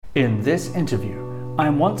In this interview,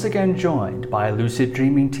 I'm once again joined by lucid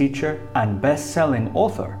dreaming teacher and best-selling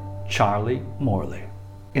author, Charlie Morley.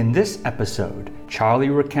 In this episode, Charlie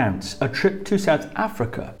recounts a trip to South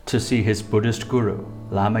Africa to see his Buddhist guru,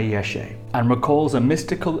 Lama Yeshe, and recalls a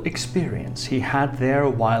mystical experience he had there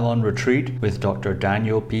while on retreat with Dr.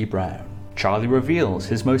 Daniel P. Brown. Charlie reveals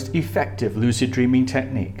his most effective lucid dreaming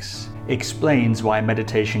techniques, explains why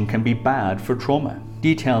meditation can be bad for trauma,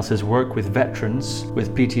 details his work with veterans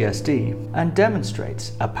with PTSD, and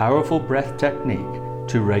demonstrates a powerful breath technique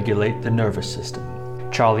to regulate the nervous system.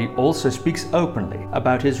 Charlie also speaks openly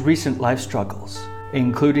about his recent life struggles,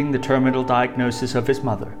 including the terminal diagnosis of his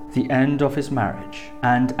mother, the end of his marriage,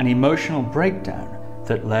 and an emotional breakdown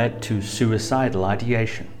that led to suicidal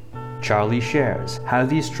ideation. Charlie shares how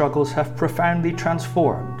these struggles have profoundly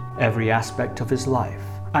transformed every aspect of his life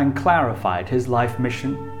and clarified his life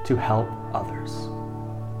mission to help others.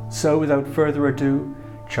 So without further ado,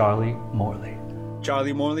 Charlie Morley.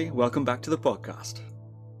 Charlie Morley, welcome back to the podcast.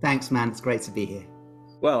 Thanks, man. It's great to be here.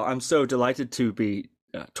 Well, I'm so delighted to be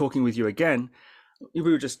talking with you again. We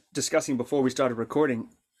were just discussing before we started recording.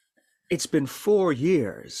 It's been 4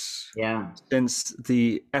 years since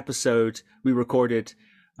the episode we recorded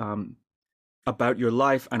about your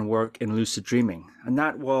life and work in lucid dreaming. And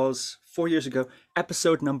that was 4 years ago,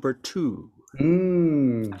 episode number 2.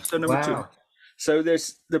 Episode number 2. So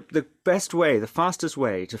there's the best way, the fastest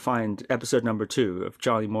way to find episode number 2 of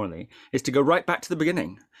Charlie Morley is to go right back to the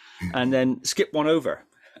beginning and then skip one over.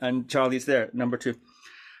 And Charlie's there, number 2.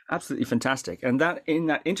 Absolutely fantastic. And that in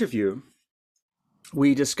that interview,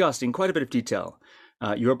 we discussed in quite a bit of detail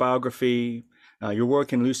your biography, your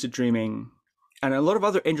work in lucid dreaming, and a lot of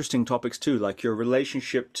other interesting topics too, like your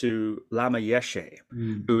relationship to Lama Yeshe,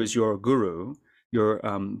 who is your guru, your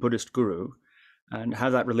Buddhist guru, and how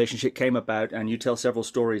that relationship came about. And you tell several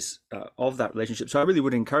stories of that relationship. So I really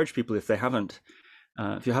would encourage people, if you haven't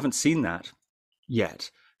seen that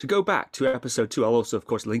yet, to go back to episode 2. I'll also, of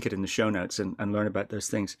course, link it in the show notes and learn about those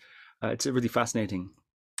things. It's a really fascinating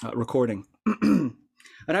recording. And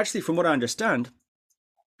actually, from what I understand,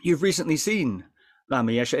 you've recently seen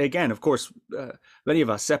Lama Yeshe again. Of course, many of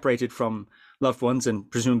us separated from loved ones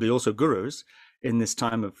and presumably also gurus in this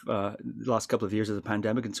time of the last couple of years of the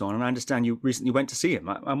pandemic and so on. And I understand you recently went to see him.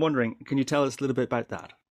 I'm wondering, can you tell us a little bit about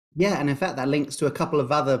that? Yeah, and in fact, that links to a couple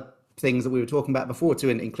of other things that we were talking about before too,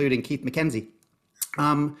 including Keith Mackenzie.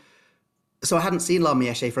 So I hadn't seen Lama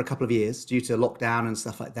Yeshe for a couple of years due to lockdown and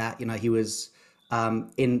stuff like that. You know, he was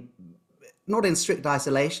not in strict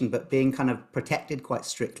isolation, but being kind of protected quite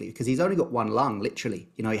strictly because he's only got one lung, literally.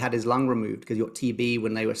 You know, he had his lung removed because he got TB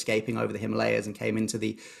when they were escaping over the Himalayas and came into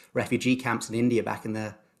the refugee camps in India back in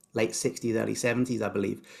the late 60s, early 70s, I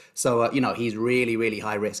believe. So, you know, he's really, really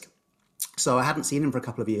high risk. So I hadn't seen him for a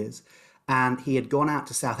couple of years. And he had gone out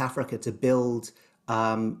to South Africa to build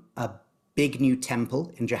a big new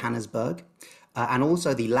temple in Johannesburg and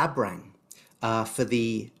also the Labrang for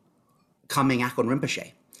the coming Akon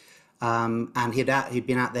Rinpoche. And he'd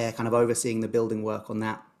been out there kind of overseeing the building work on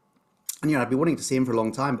that. And, you know, I'd been wanting to see him for a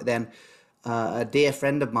long time, but then a dear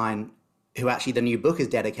friend of mine who actually the new book is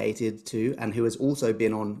dedicated to and who has also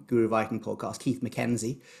been on Guru Viking podcast, Keith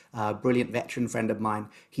Mackenzie, a brilliant veteran friend of mine,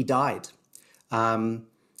 he died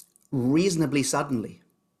reasonably suddenly.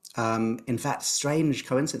 In fact, strange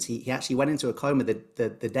coincidence, he actually went into a coma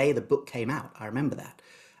the day the book came out. I remember that.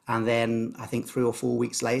 And then I think 3 or 4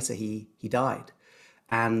 weeks later, he died.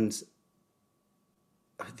 And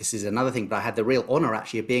this is another thing, but I had the real honor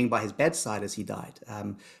actually of being by his bedside as he died.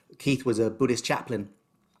 Keith was a Buddhist chaplain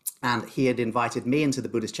and he had invited me into the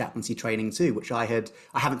Buddhist chaplaincy training too, which I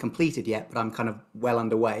haven't completed yet, but I'm kind of well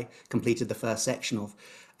underway, completed the first section of.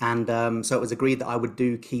 And so it was agreed that I would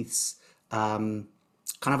do Keith's kind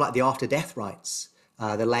of like the after death rites,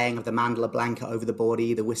 the laying of the mandala blanket over the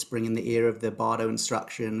body, the whispering in the ear of the bardo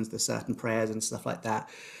instructions, the certain prayers and stuff like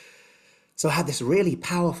that. So I had this really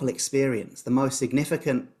powerful experience. Definitely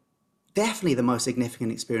the most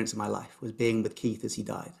significant experience of my life was being with Keith as he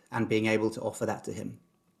died and being able to offer that to him.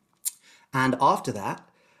 And after that,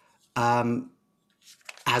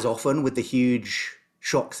 as often with the huge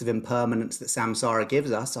shocks of impermanence that samsara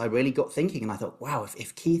gives us, I really got thinking and I thought, wow,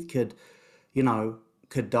 if Keith could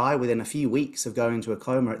die within a few weeks of going into a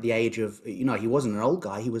coma at the age of, you know, he wasn't an old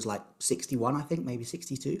guy. He was like 61, I think, maybe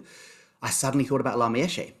 62. I suddenly thought about Lama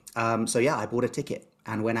Yeshe. So yeah, I bought a ticket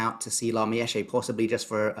and went out to see Lama Yeshe, possibly just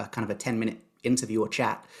for a kind of a 10-minute interview or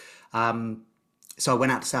chat. So I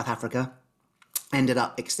went out to South Africa. ended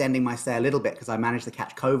up extending my stay a little bit because I managed to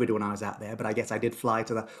catch COVID when I was out there. But I guess I did fly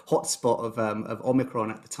to the hotspot of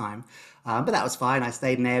Omicron at the time. But that was fine. I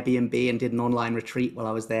stayed in Airbnb and did an online retreat while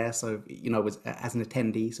I was there. So, was as an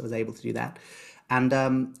attendee, so I was able to do that.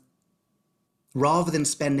 And rather than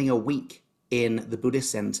spending a week in the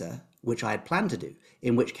Buddhist center, which I had planned to do,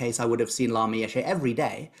 in which case I would have seen Lama Yeshe every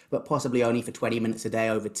day, but possibly only for 20 minutes a day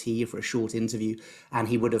over tea for a short interview. And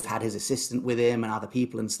he would have had his assistant with him and other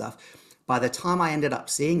people and stuff. By the time I ended up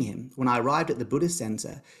seeing him, when I arrived at the Buddhist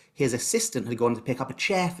center, his assistant had gone to pick up a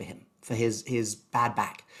chair for him for his bad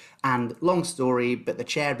back. And long story, but the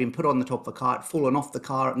chair had been put on the top of the car, it fallen off the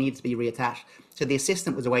car, it needed to be reattached. So the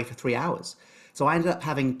assistant was away for 3 hours. So I ended up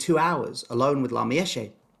having 2 hours alone with Lama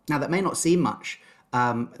Yeshe. Now that may not seem much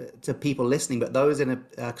to people listening, but those in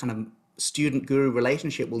a kind of student-guru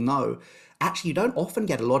relationship will know, actually you don't often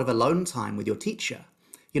get a lot of alone time with your teacher.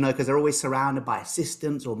 Because they're always surrounded by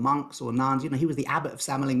assistants or monks or nuns. He was the abbot of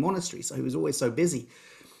Samaling Monastery, so he was always so busy.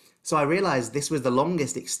 So I realized this was the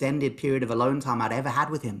longest extended period of alone time I'd ever had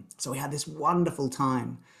with him. So we had this wonderful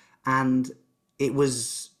time. And it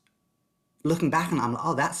was, looking back, and I'm like,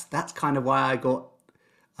 oh, that's kind of why I got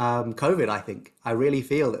COVID, I think. I really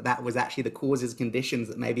feel that was actually the causes, conditions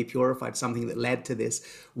that maybe purified something that led to this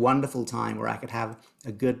wonderful time where I could have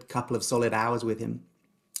a good couple of solid hours with him.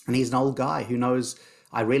 And he's an old guy who knows,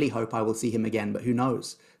 I really hope I will see him again, but who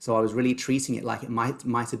knows? So I was really treating it like it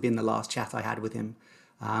might have been the last chat I had with him.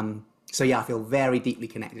 So yeah, I feel very deeply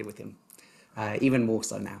connected with him, even more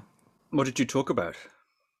so now. What did you talk about?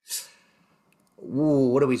 Ooh,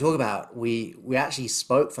 what did we talk about? We actually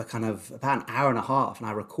spoke for kind of about an hour and a half, and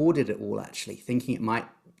I recorded it all actually, thinking it might,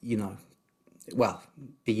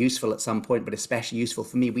 be useful at some point, but especially useful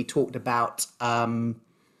for me. We talked about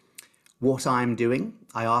what I'm doing.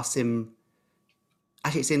 I asked him.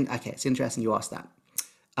 Actually, it's interesting you asked that.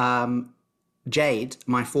 Jade,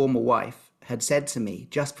 my former wife, had said to me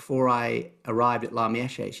just before I arrived at Lama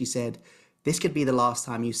Yeshe, she said, this could be the last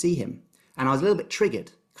time you see him. And I was a little bit triggered,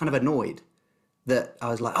 kind of annoyed that I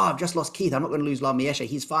was like, oh, I've just lost Keith. I'm not going to lose Lama Yeshe.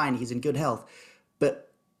 He's fine. He's in good health.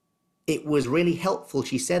 But it was really helpful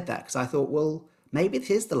she said that, because I thought, well, maybe it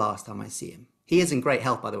is the last time I see him. He is in great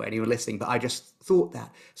health, by the way, anyone listening, but I just thought that.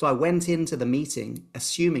 So I went into the meeting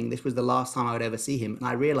assuming this was the last time I would ever see him. And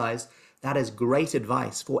I realized that is great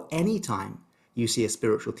advice for any time you see a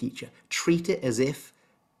spiritual teacher. Treat it as if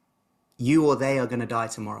you or they are going to die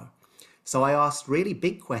tomorrow. So I asked really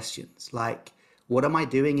big questions like, what am I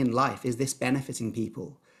doing in life? Is this benefiting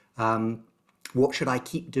people? What should I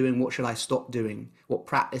keep doing? What should I stop doing? What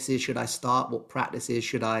practices should I start? What practices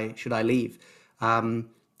should I leave?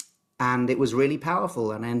 And it was really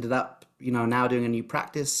powerful. And I ended up, now doing a new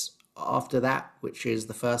practice after that, which is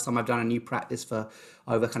the first time I've done a new practice for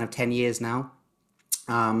over kind of 10 years now.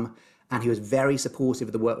 And he was very supportive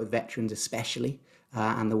of the work with veterans, especially,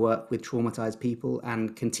 and the work with traumatized people,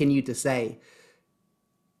 and continued to say,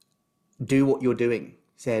 do what you're doing.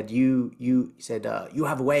 He said, you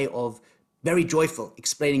have a way of very joyful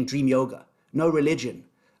explaining dream yoga, no religion,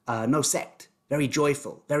 no sect. Very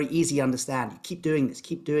joyful, very easy to understand. You keep doing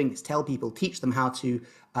this, tell people, teach them how to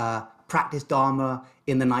practice Dharma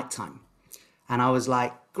in the nighttime. And I was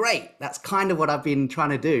like, great, that's kind of what I've been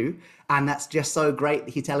trying to do. And that's just so great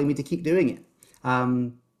that he's telling me to keep doing it.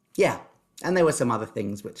 Yeah, and there were some other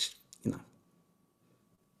things which,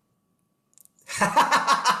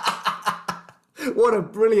 What a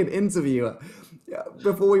brilliant interviewer.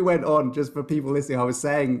 Before we went on, just for people listening, I was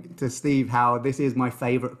saying to Steve how this is my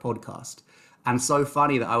favorite podcast. And so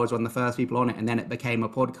funny that I was one of the first people on it, and then it became a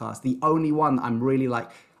podcast. The only one that I'm really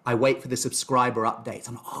like, I wait for the subscriber updates.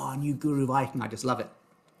 I'm like, oh, new Guru Viking. I just love it.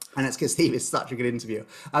 And it's because Steve is such a good interviewer.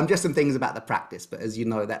 Just some things about the practice, but as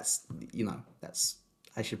that's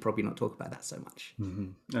I should probably not talk about that so much.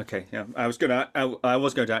 Mm-hmm. Okay, yeah. I was going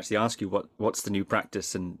to actually ask you what's the new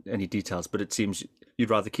practice and any details, but it seems you'd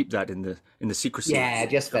rather keep that in the secrecy. Yeah,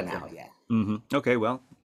 just for now. Yeah. Mm-hmm. Okay, well.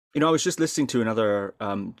 I was just listening to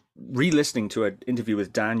re-listening to an interview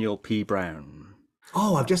with Daniel P. Brown.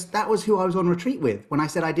 Oh, that was who I was on retreat with when I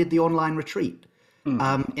said I did the online retreat.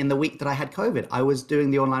 In the week that I had COVID, I was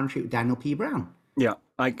doing the online retreat with Daniel P. Brown. Yeah,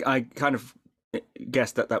 I kind of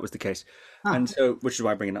guessed that was the case. Huh. And so, which is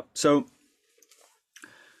why I bring it up. So,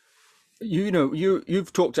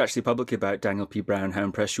 you've talked actually publicly about Daniel P. Brown, how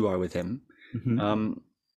impressed you are with him. Mm-hmm.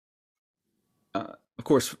 Of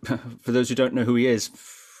course, for those who don't know who he is,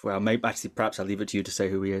 well, perhaps I'll leave it to you to say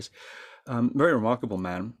who he is. Very remarkable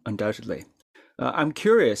man, undoubtedly. I'm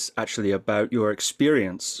curious, actually, about your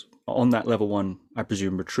experience on that level 1, I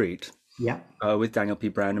presume, retreat. Yeah. With Daniel P.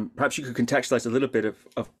 Brown, and perhaps you could contextualize a little bit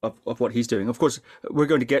of what he's doing. Of course, we're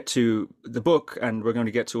going to get to the book, and we're going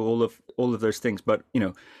to get to all of those things. But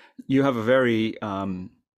you have a very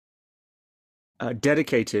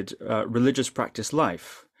dedicated religious practice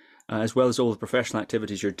life, as well as all the professional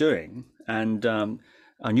activities you're doing, and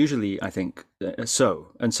unusually, I think,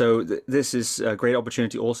 so. And so this is a great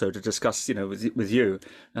opportunity also to discuss, with you,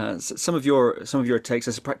 some of your takes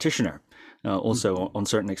as a practitioner, also on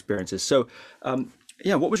certain experiences. So,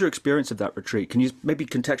 what was your experience of that retreat? Can you maybe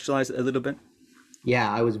contextualize it a little bit?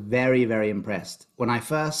 Yeah, I was very, very impressed. When I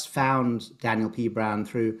first found Daniel P. Brown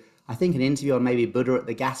through, I think, an interview on maybe Buddha at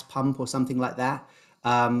the gas pump or something like that,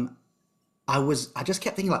 I just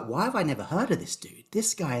kept thinking, like, why have I never heard of this dude?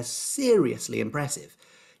 This guy is seriously impressive.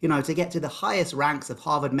 To get to the highest ranks of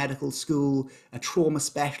Harvard Medical School, a trauma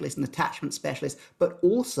specialist, an attachment specialist, but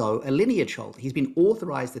also a lineage holder. He's been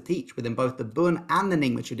authorized to teach within both the Bön and the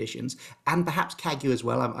Nyingma traditions, and perhaps Kagyu as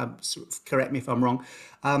well. Correct me if I'm wrong.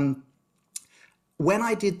 When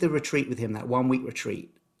I did the retreat with him, that 1 week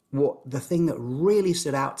retreat, the thing that really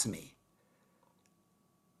stood out to me,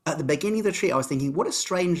 at the beginning of the retreat, I was thinking, what a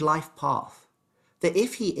strange life path. That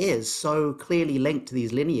if he is so clearly linked to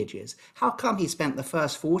these lineages, how come he spent the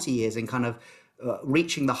first 40 years in kind of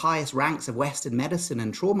reaching the highest ranks of Western medicine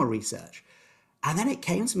and trauma research? And then it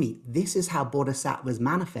came to me, this is how bodhisattvas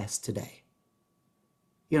manifest today.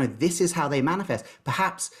 This is how they manifest.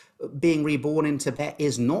 Perhaps being reborn in Tibet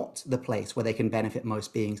is not the place where they can benefit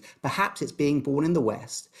most beings. Perhaps it's being born in the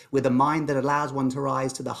West with a mind that allows one to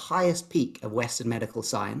rise to the highest peak of Western medical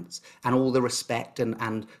science and all the respect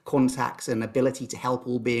and contacts and ability to help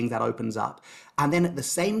all beings that opens up. And then at the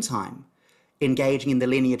same time, engaging in the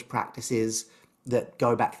lineage practices that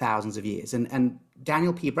go back thousands of years. And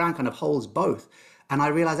Daniel P. Brown kind of holds both. And I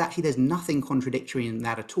realized actually there's nothing contradictory in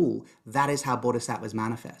that at all. That is how bodhisattvas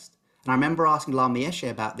manifest. And I remember asking Lama Yeshe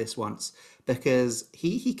about this once, because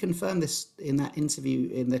he confirmed this in that interview,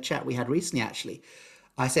 in the chat we had recently, actually.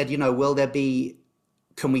 I said,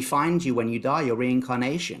 can we find you when you die, your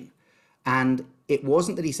reincarnation? And it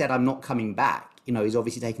wasn't that he said, I'm not coming back. He's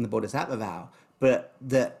obviously taking the bodhisattva vow, but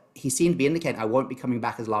that he seemed to be indicating, I won't be coming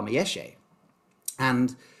back as Lama Yeshe.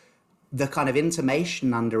 And the kind of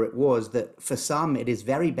intimation under it was that for some, it is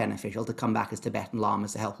very beneficial to come back as Tibetan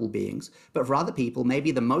lamas to help all beings. But for other people,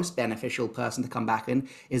 maybe the most beneficial person to come back in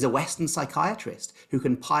is a Western psychiatrist who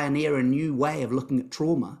can pioneer a new way of looking at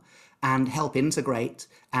trauma and help integrate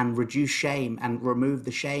and reduce shame and remove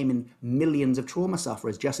the shame in millions of trauma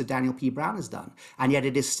sufferers, just as Daniel P. Brown has done. And yet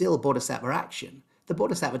it is still bodhisattva action. The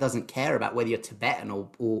bodhisattva doesn't care about whether you're Tibetan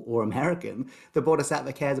or American. The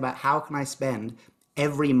bodhisattva cares about how can I spend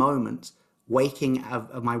every moment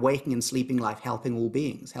of my waking and sleeping life helping all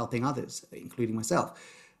beings, helping others, including myself,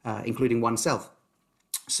 including oneself.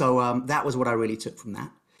 So that was what I really took from that.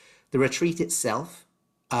 The retreat itself,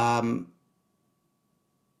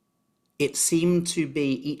 it seemed to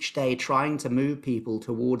be each day trying to move people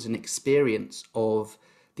towards an experience of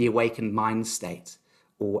the awakened mind state,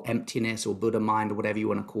 or emptiness, or Buddha mind, or whatever you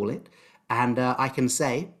want to call it. And I can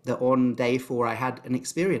say that on day 4, I had an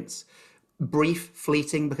experience. Brief,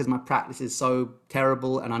 fleeting, because my practice is so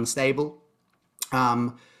terrible and unstable.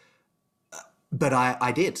 But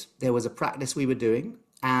I did. There was a practice we were doing,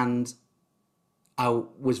 and I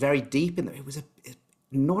was very deep in it. It was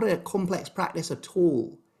not a complex practice at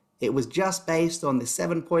all. It was just based on the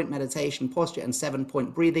 7-point meditation posture and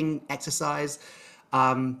 7-point breathing exercise.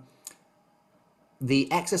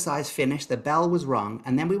 The exercise finished, the bell was rung,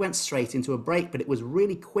 and then we went straight into a break, but it was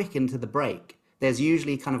really quick into the break. There's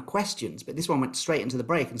usually kind of questions, but this one went straight into the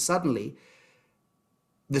break, and suddenly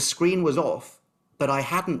the screen was off, but I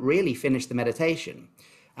hadn't really finished the meditation.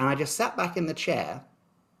 And I just sat back in the chair,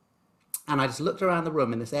 and I just looked around the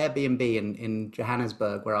room in this Airbnb in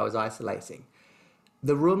Johannesburg where I was isolating.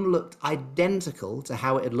 The room looked identical to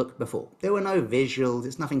how it had looked before. There were no visuals,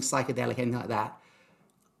 it's nothing psychedelic, anything like that.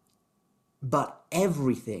 But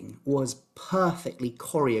everything was perfectly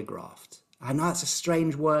choreographed. I know that's a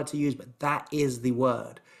strange word to use, but that is the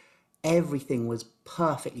word. Everything was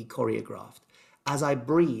perfectly choreographed. As I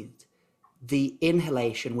breathed, the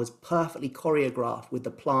inhalation was perfectly choreographed with the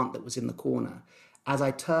plant that was in the corner. As I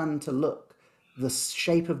turned to look, the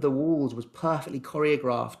shape of the walls was perfectly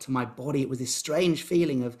choreographed to my body. It was this strange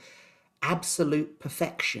feeling of absolute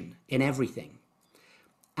perfection in everything.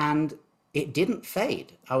 And it didn't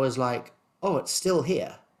fade. I was like, oh, it's still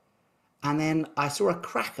here. And then I saw a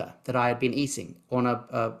cracker that I had been eating on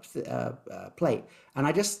a plate. And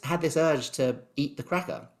I just had this urge to eat the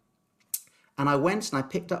cracker. And I went and I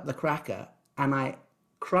picked up the cracker and I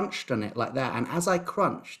crunched on it like that. And as I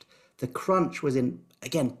crunched, The crunch was in,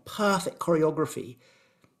 again, perfect choreography.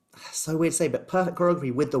 So weird to say, but perfect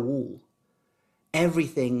choreography with the wall.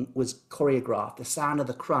 Everything was choreographed. The sound of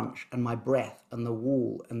the crunch and my breath and the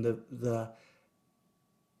wall and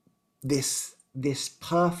this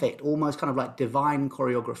perfect, almost kind of like divine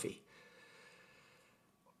choreography.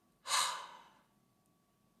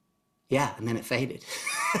 Yeah, and then it faded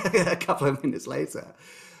a couple of minutes later.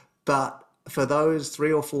 But for those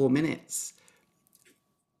 3 or 4 minutes,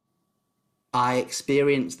 I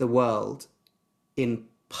experienced the world in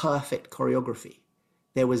perfect choreography.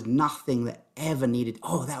 There was nothing that ever needed.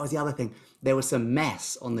 Oh, that was the other thing. There was some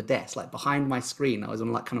mess on the desk, like behind my screen. I was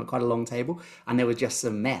on like kind of quite a long table, and there was just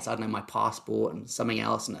some mess. I don't know, my passport and something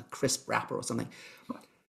else and a crisp wrapper or something.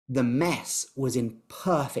 The mess was in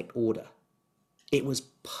perfect order. It was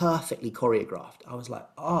perfectly choreographed. I was like,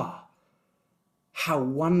 oh, how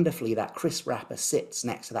wonderfully that crisp wrapper sits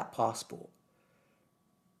next to that passport.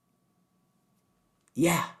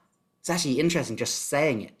 Yeah, it's actually interesting. Just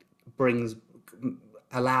saying it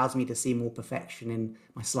allows me to see more perfection in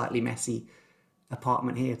my slightly messy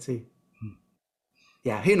apartment here too.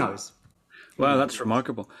 Yeah, who knows? Wow, that's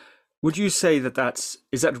remarkable. Would you say that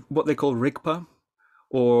is that what they call Rigpa?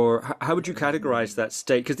 Or how would you categorize that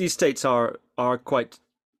state? Because these states are quite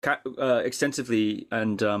extensively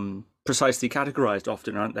and precisely categorized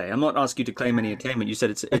often, aren't they? I'm not asking you to claim any attainment. You said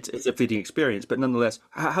it's a fleeting experience, but nonetheless,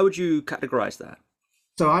 how would you categorize that?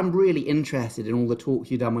 So I'm really interested in all the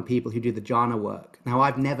talks you've done with people who do the jhana work. Now,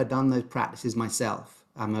 I've never done those practices myself.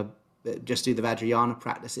 Just do the Vajrayana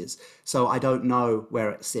practices. So I don't know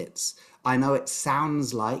where it sits. I know it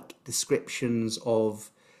sounds like descriptions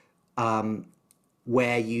of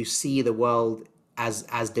where you see the world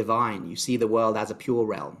as divine. You see the world as a pure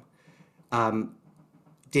realm.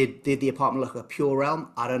 Did the apartment look like a pure realm?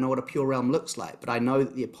 I don't know what a pure realm looks like, but I know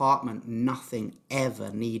that the apartment, nothing ever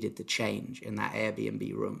needed to change in that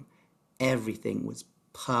Airbnb room. Everything was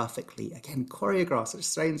perfectly, again, choreographed, such a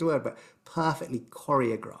strange word, but perfectly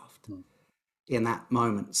choreographed in that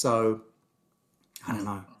moment. So I don't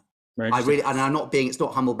know. And I'm not being, it's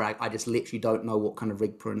not humble brag. I just literally don't know what kind of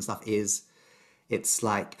Rigpa and stuff is. It's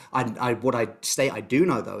like, what I do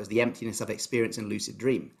know though is the emptiness of experience in lucid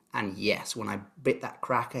dream. And yes, when I bit that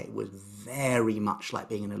cracker, it was very much like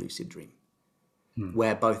being in a lucid dream,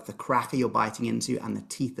 where both the cracker you're biting into and the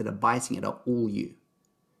teeth that are biting it are all you.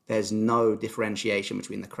 There's no differentiation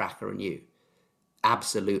between the cracker and you.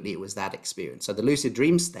 Absolutely, it was that experience. So the lucid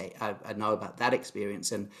dream state, I know about that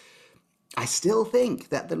experience. And I still think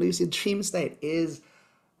that the lucid dream state is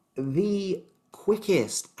the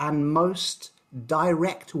quickest and most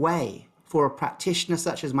direct way for a practitioner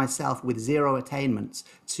such as myself with zero attainments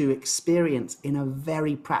to experience in a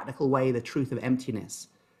very practical way the truth of emptiness.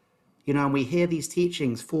 You know, and we hear these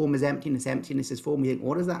teachings, form is emptiness, emptiness is form. We think,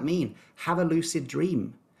 what does that mean? Have a lucid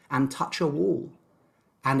dream and touch a wall.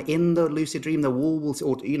 And in the lucid dream, the wall will,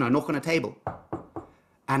 or, knock on a table.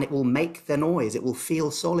 And it will make the noise. It will feel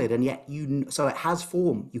solid. And yet, so it has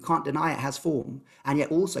form. You can't deny it has form. And yet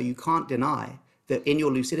also, you can't deny that in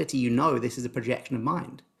your lucidity, this is a projection of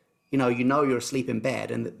mind. You're asleep in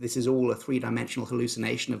bed and that this is all a three-dimensional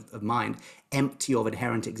hallucination of mind, empty of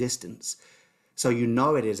inherent existence. So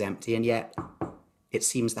it is empty, and yet it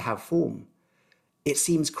seems to have form. It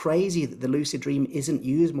seems crazy that the lucid dream isn't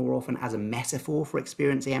used more often as a metaphor for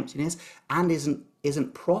experiencing emptiness and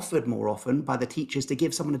isn't proffered more often by the teachers to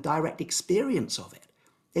give someone a direct experience of it.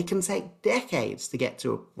 It can take decades to get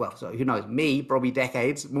to, so who knows, me, probably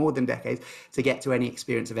decades, more than decades, to get to any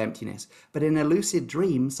experience of emptiness. But in a lucid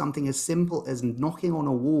dream, something as simple as knocking on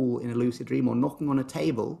a wall in a lucid dream or knocking on a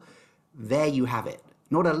table, there you have it.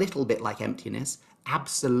 Not a little bit like emptiness.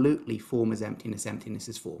 Absolutely, form is emptiness, emptiness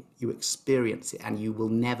is form. You experience it and you will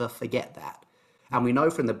never forget that. And we know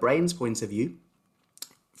from the brain's point of view,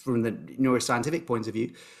 from the neuroscientific point of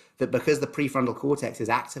view, that because the prefrontal cortex is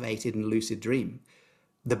activated in a lucid dream,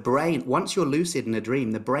 the brain, once you're lucid in a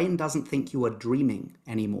dream, the brain doesn't think you are dreaming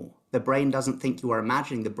anymore. The brain doesn't think you are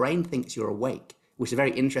imagining. The brain thinks you're awake, which is a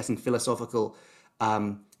very interesting philosophical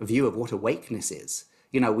view of what awakeness is.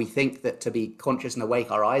 We think that to be conscious and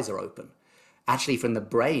awake, our eyes are open. Actually, from the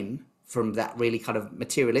brain, from that really kind of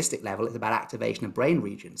materialistic level, it's about activation of brain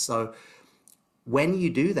regions. So when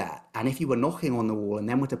you do that, and if you were knocking on the wall and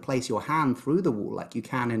then were to place your hand through the wall like you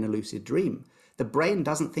can in a lucid dream, the brain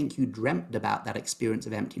doesn't think you dreamt about that experience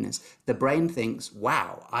of emptiness. The brain thinks,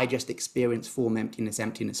 wow, I just experienced form, emptiness,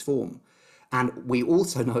 emptiness, form. And we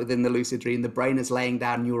also know that in the lucid dream, the brain is laying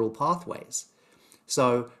down neural pathways.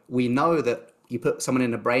 So we know that you put someone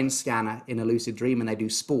in a brain scanner in a lucid dream and they do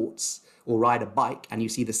sports, or ride a bike, and you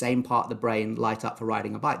see the same part of the brain light up for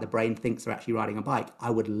riding a bike. The brain thinks they're actually riding a bike. I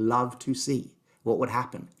would love to see what would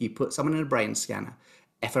happen if you put someone in a brain scanner,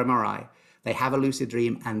 fMRI, they have a lucid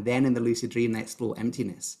dream, and then in the lucid dream, they explore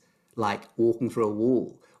emptiness, like walking through a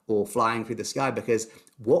wall or flying through the sky, because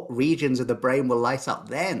what regions of the brain will light up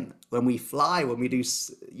then when we fly, when we do,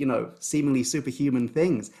 seemingly superhuman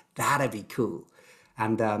things? That'd be cool.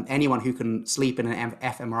 And anyone who can sleep in an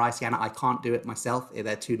fMRI scanner, I can't do it myself.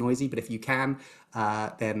 They're too noisy. But if you can,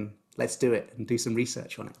 then let's do it and do some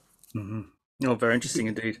research on it. Mm-hmm. Oh, very interesting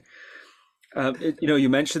indeed. You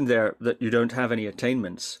mentioned there that you don't have any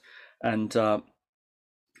attainments. And one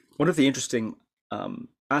of the interesting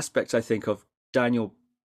aspects, I think, of Daniel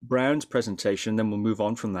Brown's presentation, then we'll move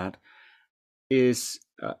on from that, is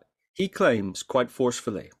he claims quite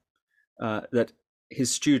forcefully that his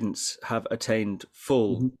students have attained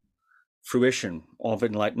full fruition of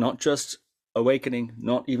enlightenment, not just awakening,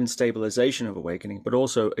 not even stabilization of awakening, but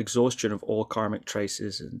also exhaustion of all karmic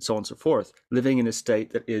traces and so on and so forth, living in a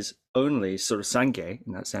state that is only sort of Sangye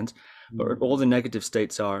in that sense, but all the negative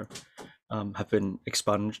states have been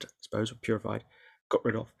expunged, I suppose, or purified, got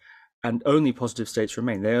rid of, and only positive states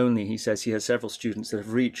remain. He says he has several students that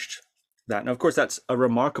have reached that. Now, of course, that's a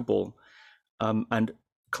remarkable and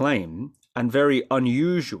claim, and very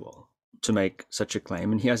unusual to make such a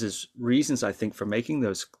claim, and he has his reasons, I think, for making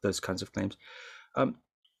those kinds of claims.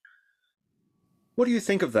 What do you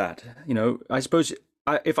think of that? I suppose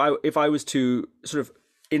if I was to sort of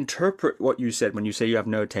interpret what you said when you say you have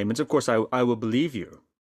no attainments, of course I will believe you.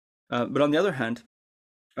 But on the other hand,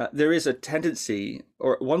 there is a tendency,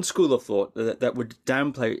 or one school of thought, that would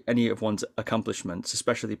downplay any of one's accomplishments,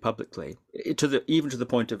 especially publicly, even to the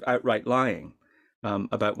point of outright lying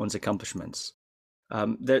about one's accomplishments.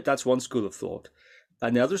 That's one school of thought.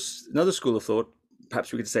 And another school of thought,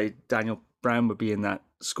 perhaps we could say Daniel Brown would be in that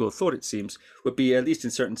school of thought, it seems, would be, at least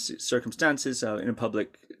in certain circumstances, in a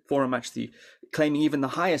public forum, actually claiming even the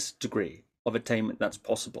highest degree of attainment that's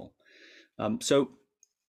possible. So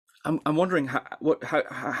I'm wondering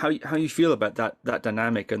how you feel about that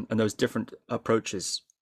dynamic and those different approaches.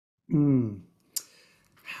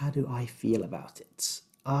 How do I feel about it?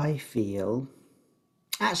 I feel...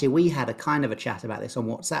 Actually, we had a kind of a chat about this on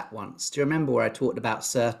WhatsApp once. Do you remember where I talked about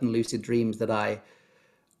certain lucid dreams that I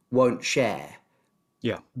won't share?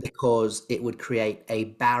 Yeah. Because it would create a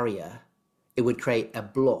barrier. It would create a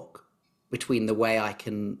block between the way I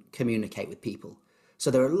can communicate with people.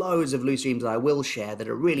 So there are loads of lucid dreams that I will share that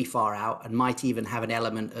are really far out and might even have an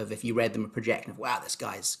element of, if you read them, a projection of, wow, this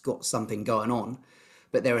guy's got something going on.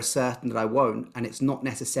 But there are certain that I won't. And it's not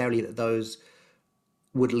necessarily that those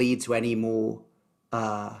would lead to any more...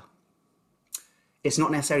 it's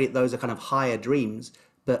not necessarily that those are kind of higher dreams,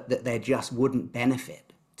 but that they just wouldn't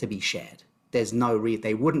benefit to be shared. There's no reason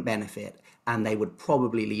they wouldn't benefit, and they would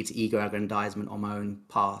probably lead to ego aggrandizement on my own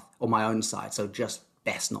path, on my own side. So just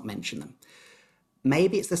best not mention them.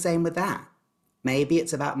 Maybe it's the same with that. Maybe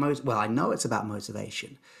it's about I know it's about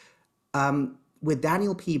motivation. With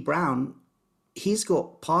Daniel P. Brown, he's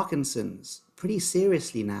got Parkinson's pretty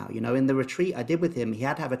seriously now. In the retreat I did with him, he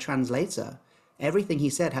had to have a translator. Everything he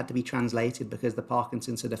said had to be translated because the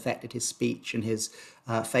Parkinson's had affected his speech and his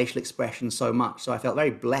facial expression so much. So I felt very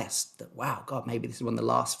blessed that, wow, God, maybe this is one of the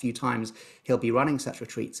last few times he'll be running such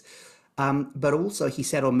retreats. But also he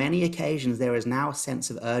said on many occasions, there is now a sense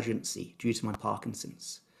of urgency due to my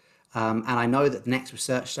Parkinson's. And I know that the next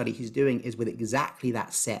research study he's doing is with exactly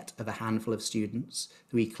that set of a handful of students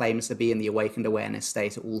who he claims to be in the awakened awareness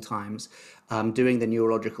state at all times, doing the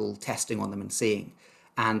neurological testing on them and seeing.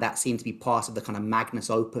 And that seemed to be part of the kind of magnus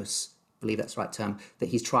opus, I believe that's the right term, that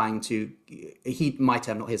he's trying to, my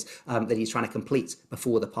term, not his, that he's trying to complete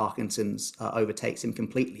before the Parkinson's overtakes him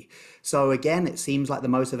completely. So again, it seems like the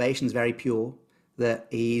motivation is very pure, that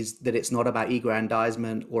it's not about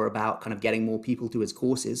aggrandizement or about kind of getting more people to his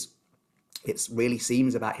courses. It really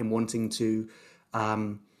seems about him wanting to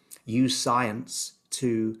use science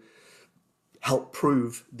to help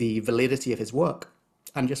prove the validity of his work.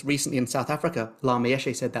 And just recently in South Africa, Lama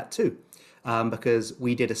Yeshe said that too, because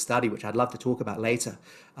we did a study, which I'd love to talk about later,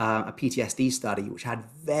 a PTSD study, which had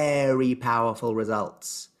very powerful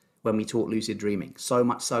results when we taught lucid dreaming. So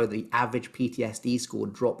much so the average PTSD score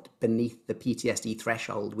dropped beneath the PTSD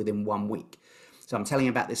threshold within 1 week. So I'm telling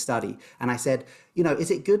him about this study. And I said,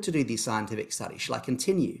 is it good to do these scientific studies? Shall I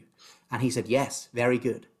continue? And he said, yes, very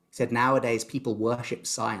good. He said, nowadays people worship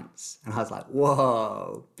science. And I was like,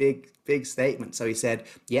 whoa, big statement. So he said,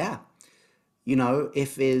 yeah,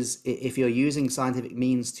 if you're using scientific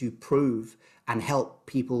means to prove and help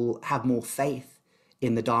people have more faith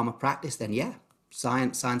in the Dharma practice, then yeah,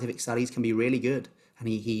 scientific studies can be really good. And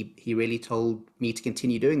he really told me to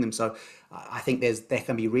continue doing them. So I think there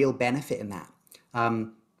can be real benefit in that.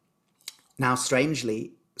 Now,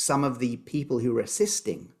 strangely, some of the people who were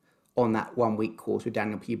assisting on that 1 week course with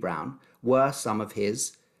Daniel P. Brown were some of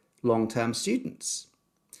his long-term students.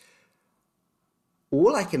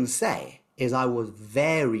 All I can say is I was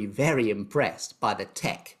very, very impressed by the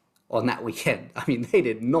tech on that weekend. I mean, they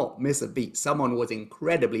did not miss a beat. Someone was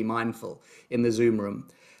incredibly mindful in the Zoom room.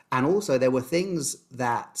 And also there were things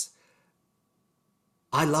that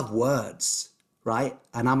I love words, right?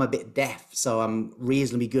 And I'm a bit deaf, so I'm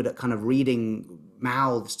reasonably good at kind of reading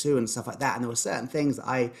mouths too and stuff like that. And there were certain things that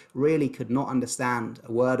I really could not understand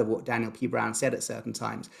a word of what Daniel P. Brown said at certain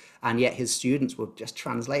times. And yet his students were just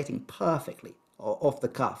translating perfectly off the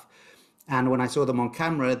cuff. And when I saw them on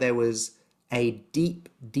camera, there was a deep,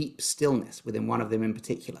 deep stillness within one of them in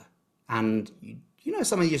particular. And you know,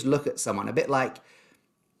 some of you just look at someone a bit like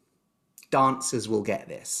dancers will get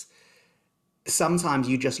this. Sometimes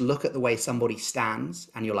you just look at the way somebody stands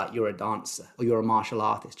and you're like, you're a dancer or you're a martial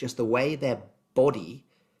artist, just the way their body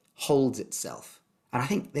holds itself. And I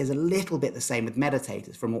think there's a little bit the same with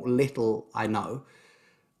meditators, from what little I know,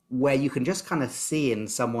 where you can just kind of see in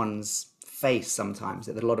someone's face sometimes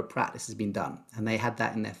that a lot of practice has been done, and they had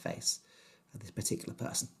that in their face, this particular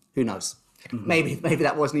person. Who knows? Mm-hmm. Maybe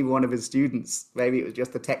that wasn't even one of his students. Maybe it was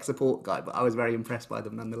just the tech support guy, but I was very impressed by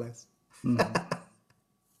them nonetheless. Mm-hmm.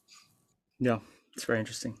 Yeah, it's very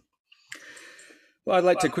interesting. Well, I'd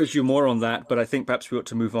like to quiz you more on that, but I think perhaps we ought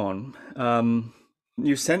to move on.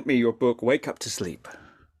 You sent me your book, Wake Up to Sleep.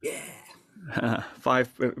 Yeah.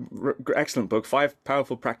 Excellent book, 5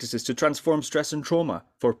 powerful practices to transform stress and trauma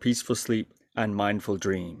for peaceful sleep and mindful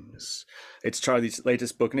dreams. It's Charlie's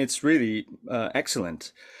latest book, and it's really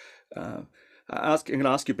excellent. I'm going to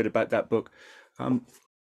ask you a bit about that book.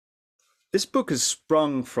 This book is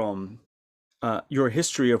sprung from your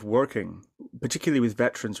history of working, particularly with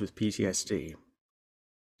veterans with PTSD.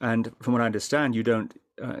 And from what I understand, you don't,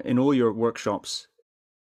 in all your workshops,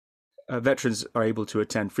 veterans are able to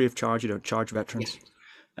attend free of charge. You don't charge veterans. Yes.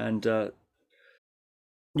 And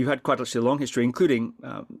you've had quite a long history, including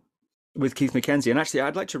with Keith McKenzie. And actually,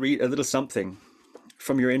 I'd like to read a little something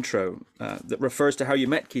from your intro that refers to how you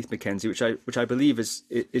met Keith McKenzie, which I believe is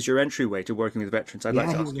your entryway to working with veterans. I'd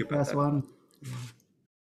like to ask you about that. One.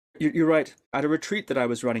 You're right. At a retreat that I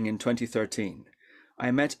was running in 2013,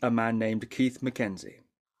 I met a man named Keith McKenzie.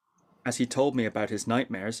 As he told me about his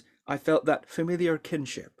nightmares, I felt that familiar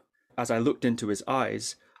kinship. As I looked into his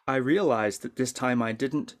eyes, I realized that this time I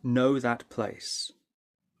didn't know that place.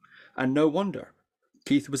 And no wonder.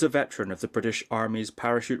 Keith was a veteran of the British Army's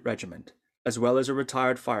Parachute Regiment, as well as a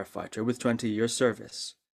retired firefighter with 20 years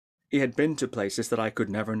service. He had been to places that I could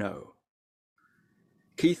never know.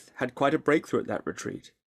 Keith had quite a breakthrough at that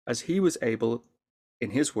retreat, as he was able, in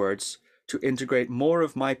his words, to integrate more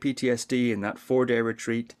of my PTSD in that 4-day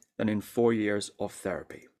retreat than in 4 years of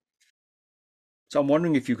therapy. So I'm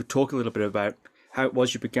wondering if you could talk a little bit about how it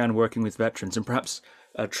was you began working with veterans, and perhaps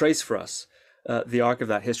trace for us the arc of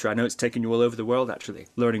that history. I know it's taken you all over the world, actually,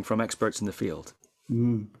 learning from experts in the field.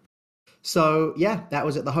 Mm. So, yeah, that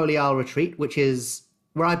was at the Holy Isle Retreat, which is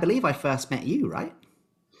where I believe I first met you, right?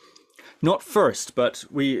 Not first, but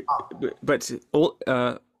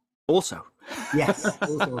also. Yes,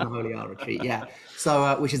 also on the Holy Isle Retreat, yeah.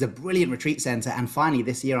 So, which is a brilliant retreat center. And finally,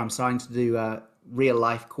 this year, I'm starting to do real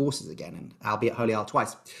life courses again, and I'll be at Holy Isle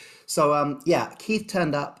twice. So, Keith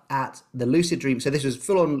turned up at the Lucid Dream. So this was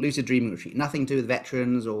full on Lucid Dreaming Retreat, nothing to do with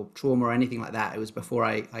veterans or trauma or anything like that. It was before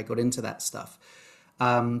I got into that stuff.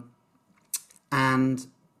 And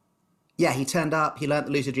yeah, he turned up, he learned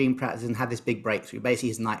the Lucid Dream practice and had this big breakthrough. Basically,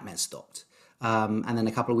 his nightmares stopped. And then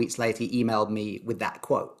a couple of weeks later, he emailed me with that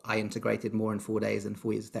quote: I integrated more in 4 days than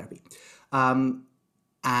 4 years of therapy.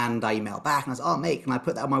 And I emailed back and I was, oh, mate, can I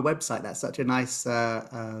put that on my website? That's such a nice,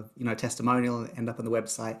 testimonial, end up on the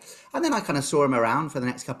website. And then I kind of saw him around for the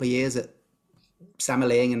next couple of years at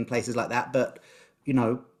Samaling and places like that, but,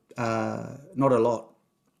 not a lot.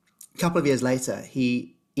 A couple of years later,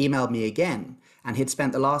 he emailed me again, and he'd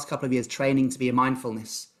spent the last couple of years training to be a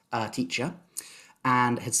mindfulness teacher,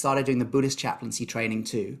 and had started doing the Buddhist chaplaincy training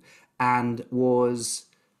too, and was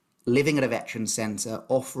living at a veterans center,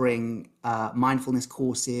 offering mindfulness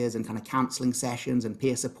courses and kind of counseling sessions and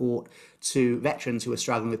peer support to veterans who were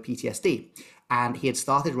struggling with PTSD. And he had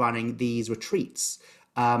started running these retreats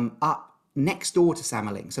up next door to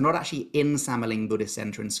Samaling. So not actually in Samaling Buddhist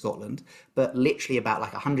Center in Scotland, but literally about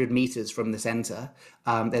like 100 meters from the center.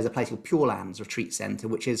 There's a place called Pure Lands Retreat Center,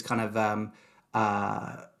 which is kind of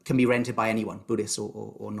can be rented by anyone, Buddhist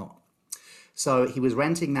or not. So he was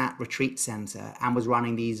renting that retreat center and was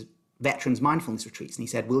running these veterans mindfulness retreats. And he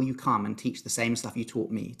said, will you come and teach the same stuff you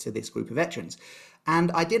taught me to this group of veterans?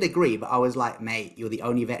 And I did agree, but I was like, mate, you're the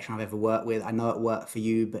only veteran I've ever worked with. I know it worked for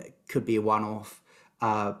you, but it could be a one-off.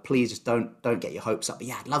 Please just don't get your hopes up. But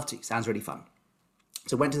yeah, I'd love to. Sounds really fun.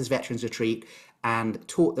 So went to this veterans retreat and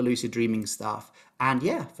taught the lucid dreaming stuff. And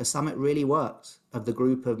yeah, for some it really worked. Of the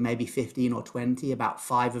group of maybe 15 or 20, about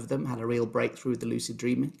 5 of them had a real breakthrough with the lucid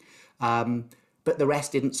dreaming. But the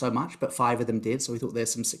rest didn't so much, but 5 of them did. So we thought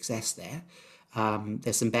there's some success there.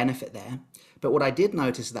 There's some benefit there. But what I did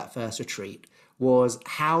notice at that first retreat was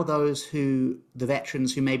how the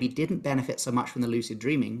veterans who maybe didn't benefit so much from the lucid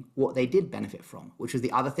dreaming, what they did benefit from, which was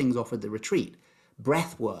the other things offered the retreat: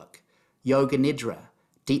 breath work, yoga nidra,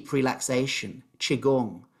 deep relaxation,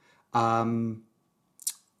 qigong,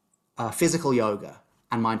 physical yoga,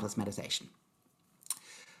 and mindfulness meditation.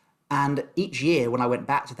 And each year when I went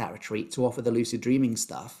back to that retreat to offer the lucid dreaming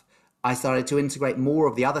stuff, I started to integrate more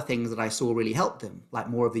of the other things that I saw really helped them, like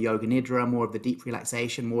more of the yoga nidra, more of the deep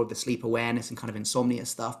relaxation, more of the sleep awareness and kind of insomnia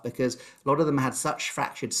stuff, because a lot of them had such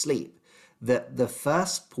fractured sleep that the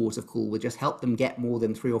first port of call would just help them get more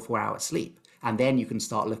than 3 or 4 hours sleep. And then you can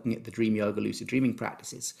start looking at the dream yoga, lucid dreaming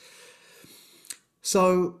practices.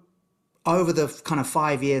 So over the kind of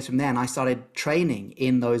 5 years from then, I started training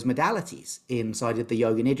in those modalities. So I did the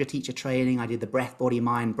yoga nidra teacher training. I did the breath, body,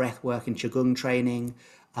 mind, breath work and qigong training.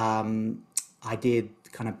 I did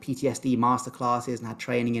kind of PTSD masterclasses and had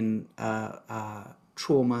training in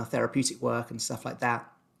trauma therapeutic work and stuff like that.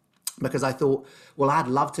 Because I thought, well, I'd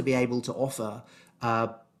love to be able to offer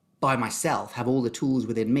by myself, have all the tools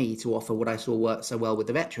within me to offer what I saw work so well with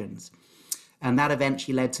the veterans. And that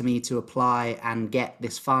eventually led to me to apply and get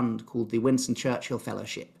this fund called the Winston Churchill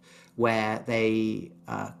Fellowship, where they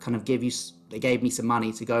they gave me some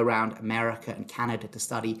money to go around America and Canada to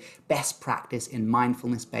study best practice in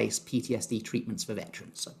mindfulness-based PTSD treatments for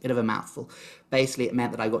veterans. So a bit of a mouthful. Basically, it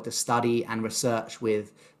meant that I got to study and research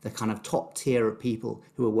with the kind of top tier of people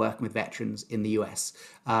who were working with veterans in the US.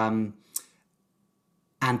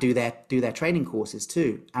 And do their training courses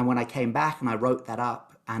too. And when I came back and I wrote that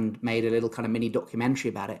up and made a little kind of mini documentary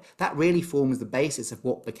about it, that really forms the basis of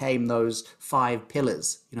what became those 5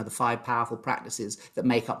 pillars, the 5 powerful practices that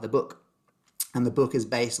make up the book. And the book is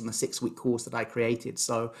based on the 6-week course that I created.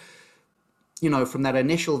 So, from that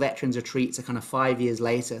initial veterans retreat to kind of 5 years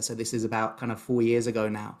later, so this is about kind of 4 years ago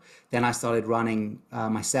now, then I started running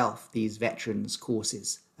myself these veterans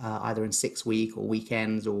courses, either in 6-week or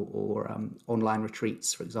weekends or online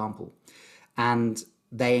retreats, for example. And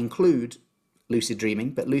they include lucid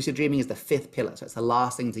dreaming, but lucid dreaming is the 5th pillar. So it's the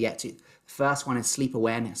last thing to get to. The first one is sleep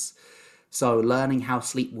awareness. So learning how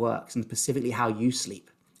sleep works and specifically how you sleep.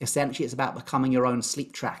 Essentially, it's about becoming your own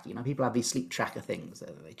sleep tracker. People have these sleep tracker things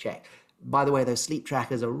that they check. By the way, those sleep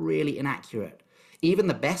trackers are really inaccurate. Even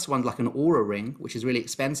the best ones, like an Oura Ring, which is really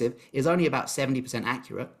expensive, is only about 70%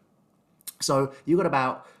 accurate. So you've got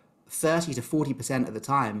about 30 to 40% of the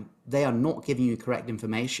time, they are not giving you correct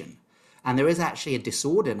information. And there is actually a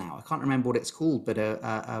disorder now, I can't remember what it's called, but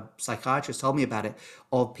a psychiatrist told me about it,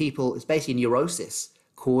 of people, it's basically neurosis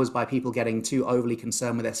caused by people getting too overly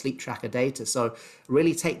concerned with their sleep tracker data. So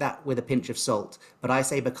really take that with a pinch of salt. But I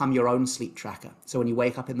say become your own sleep tracker. So when you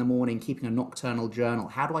wake up in the morning, keeping a nocturnal journal,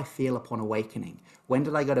 how do I feel upon awakening? When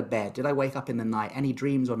did I go to bed? Did I wake up in the night? Any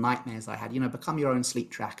dreams or nightmares I had? Become your own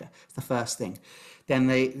sleep tracker. It's the first thing. Then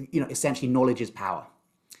essentially knowledge is power.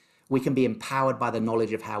 We can be empowered by the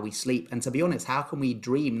knowledge of how we sleep. And to be honest, how can we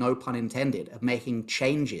dream, no pun intended, of making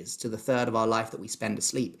changes to the third of our life that we spend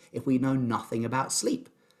asleep if we know nothing about sleep?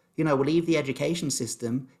 We'll leave the education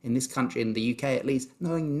system in this country, in the UK at least,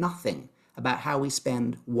 knowing nothing about how we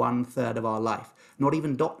spend 1/3 of our life. Not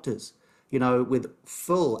even doctors. With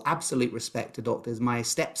full, absolute respect to doctors, my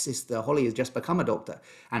stepsister, Holly, has just become a doctor.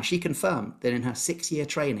 And she confirmed that in her 6-year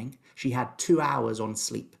training, she had 2 hours on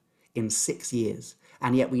sleep in 6 years.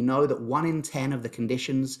 And yet we know that 1 in 10 of the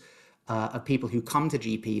conditions of people who come to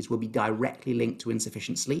GPs will be directly linked to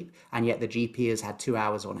insufficient sleep. And yet the GP has had 2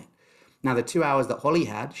 hours on it. Now, the 2 hours that Holly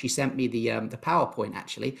had, she sent me the PowerPoint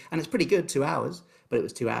actually, and it's pretty good, 2 hours, but it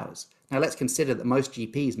was 2 hours. Now, let's consider that most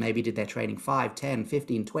GPs maybe did their training 5, 10,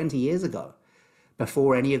 15, 20 years ago,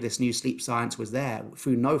 before any of this new sleep science was there,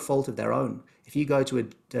 through no fault of their own. If you go to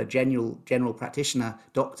a general practitioner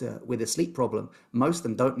doctor with a sleep problem, most of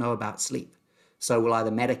them don't know about sleep. So we'll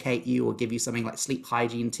either medicate you or give you something like sleep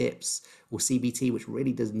hygiene tips or CBT, which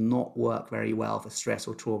really does not work very well for stress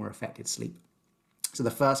or trauma-affected sleep. So the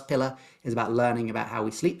first pillar is about learning about how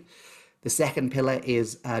we sleep. The second pillar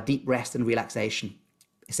is deep rest and relaxation.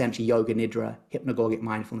 essentially yoga nidra, hypnagogic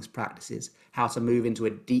mindfulness practices, how to move into a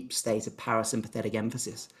deep state of parasympathetic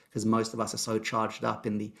emphasis, because most of us are so charged up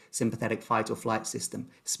in the sympathetic fight or flight system,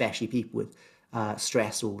 especially people with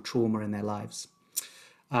stress or trauma in their lives.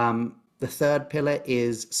 The third pillar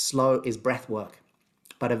is breath work,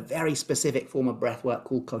 but a very specific form of breath work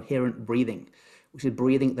called coherent breathing, which is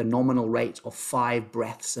breathing at the nominal rate of 5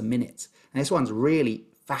 breaths a minute. And this one's really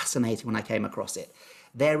fascinating when I came across it.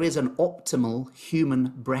 There is an optimal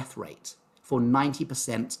human breath rate for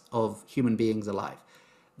 90% of human beings alive.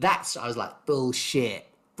 I was like, bullshit.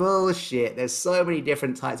 There's so many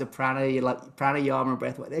different types of pranayama and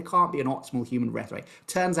breath work. There can't be an optimal human breath rate.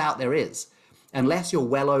 Turns out there is. Unless you're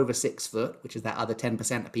well over 6 foot, which is that other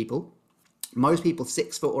 10% of people, most people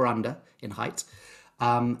 6 foot or under in height,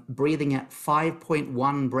 breathing at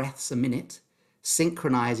 5.1 breaths a minute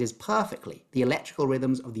synchronizes perfectly the electrical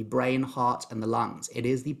rhythms of the brain, heart, and the lungs. It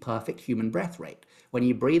is the perfect human breath rate. When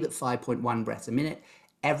you breathe at 5.1 breaths a minute,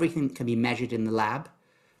 everything that can be measured in the lab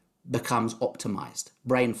becomes optimized.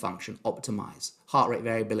 Brain function, optimized. Heart rate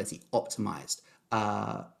variability, optimized.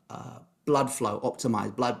 Blood flow,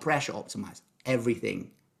 optimized. Blood pressure, optimized. Everything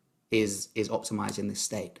is optimized in this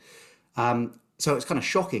state. So it's kind of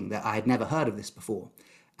shocking that I had never heard of this before.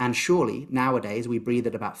 And surely nowadays we breathe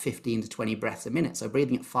at about 15 to 20 breaths a minute. So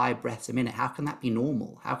breathing at 5 breaths a minute, how can that be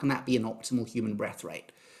normal? How can that be an optimal human breath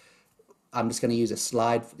rate? I'm just going to use a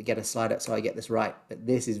slide to get a slide up so I get this right. But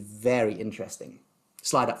this is very interesting.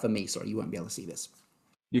 Slide up for me. Sorry, you won't be able to see this.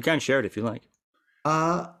 You can share it if you like.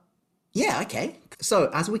 Yeah, okay. So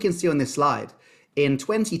as we can see on this slide, in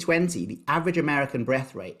 2020, the average American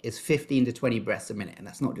breath rate is 15 to 20 breaths a minute. And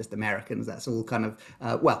that's not just Americans. That's all kind of,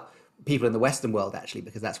 people in the Western world, actually,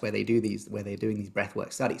 because that's where they're doing these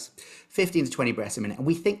breathwork studies. 15 to 20 breaths a minute. And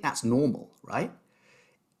we think that's normal, right?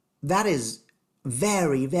 That is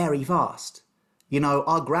very, very fast. You know,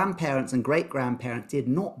 our grandparents and great-grandparents did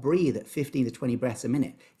not breathe at 15 to 20 breaths a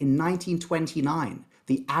minute. In 1929,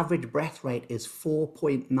 the average breath rate is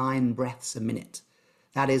 4.9 breaths a minute.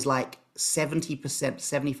 That is like 70%,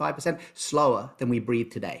 75% slower than we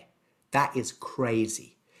breathe today. That is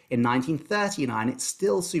crazy. In 1939, it's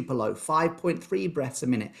still super low, 5.3 breaths a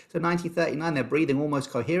minute. So 1939, they're breathing almost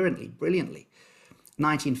coherently, brilliantly.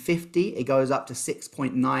 1950, it goes up to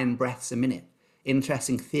 6.9 breaths a minute.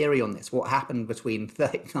 Interesting theory on this. What happened between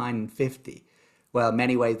 39 and 50? Well, in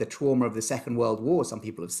many ways, the trauma of the Second World War, some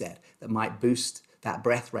people have said, that might boost that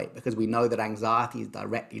breath rate because we know that anxiety is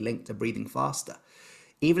directly linked to breathing faster.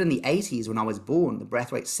 Even in the 80s, when I was born, the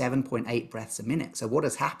breath rate 7.8 breaths a minute. So what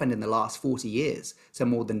has happened in the last 40 years? So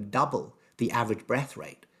more than double the average breath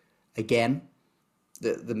rate. Again,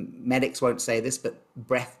 the medics won't say this, but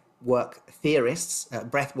breath work theorists,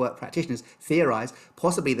 breath work practitioners theorize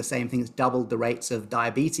possibly the same thing as doubled the rates of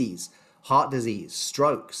diabetes, heart disease,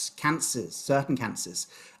 strokes, cancers, certain cancers.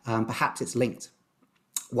 Perhaps it's linked.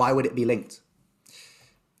 Why would it be linked?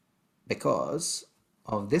 Because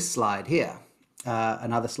of this slide here.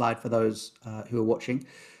 Another slide for those who are watching.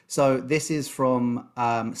 So this is from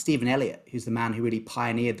Stephen Elliott, who's the man who really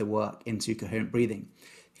pioneered the work into coherent breathing.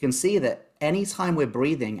 You can see that anytime we're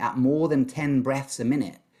breathing at more than 10 breaths a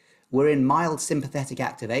minute, we're in mild sympathetic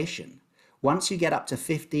activation. Once you get up to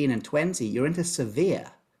 15 and 20, you're into severe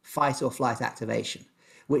fight or flight activation,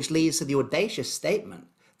 which leads to the audacious statement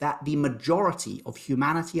that the majority of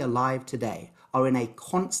humanity alive today are in a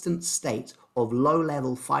constant state of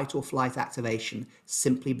low-level fight or flight activation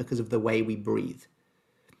simply because of the way we breathe.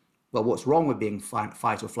 Well, what's wrong with being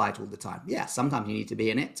fight or flight all the time? Yeah, sometimes you need to be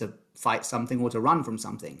in it to fight something or to run from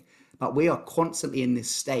something. But we are constantly in this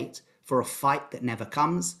state for a fight that never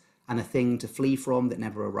comes and a thing to flee from that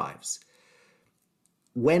never arrives.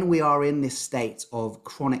 When we are in this state of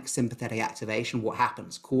chronic sympathetic activation, what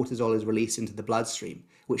happens? Cortisol is released into the bloodstream,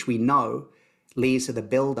 which we know leads to the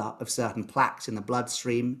buildup of certain plaques in the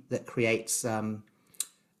bloodstream that creates kind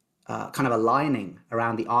of a lining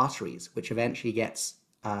around the arteries, which eventually gets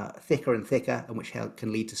thicker and thicker, and which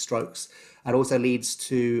can lead to strokes. It also leads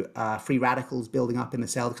to free radicals building up in the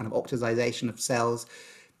cell, kind of oxidization of cells.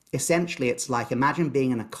 Essentially, it's like imagine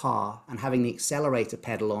being in a car and having the accelerator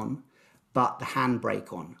pedal on, but the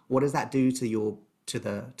handbrake on. What does that do to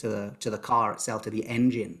the car itself, to the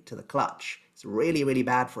engine, to the clutch? It's really, really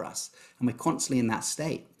bad for us. And we're constantly in that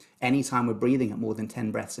state anytime we're breathing at more than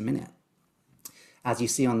 10 breaths a minute. As you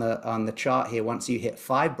see on the chart here, once you hit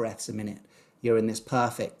 5 breaths a minute, you're in this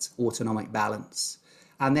perfect autonomic balance.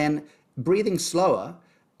 And then breathing slower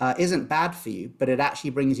isn't bad for you, but it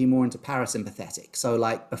actually brings you more into parasympathetic. So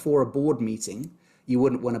like before a board meeting, you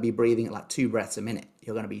wouldn't want to be breathing at like 2 breaths a minute.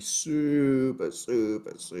 You're going to be super,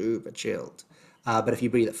 super, super chilled. But if you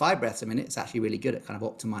breathe at 5 breaths a minute, it's actually really good. It kind of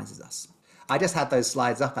optimizes us. I just had those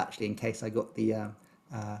slides up actually in case I got the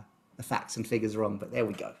facts and figures wrong, but there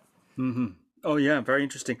we go. Mm-hmm. Oh yeah, very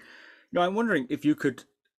interesting. I'm wondering if you could,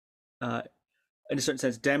 in a certain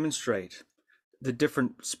sense, demonstrate the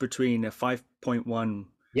difference between a 5.1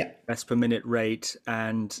 breaths per minute rate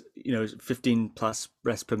and 15 plus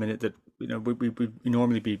breaths per minute that we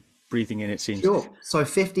normally be breathing in, it seems. Sure. So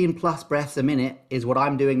 15 plus breaths a minute is what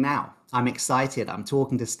I'm doing now. I'm excited. I'm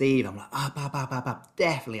talking to Steve. I'm like,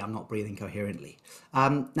 definitely I'm not breathing coherently.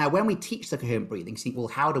 Now, when we teach the coherent breathing, think, well,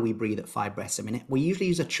 how do we breathe at 5 breaths a minute? We usually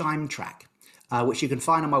use a chime track, which you can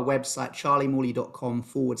find on my website,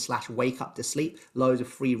 charliemorley.com/wake up to sleep. Loads of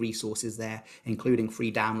free resources there, including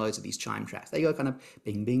free downloads of these chime tracks. They go kind of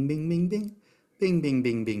bing, bing, bing, bing, bing, bing, bing,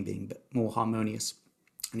 bing, bing, bing, but more harmonious.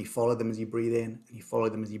 And you follow them as you breathe in, and you follow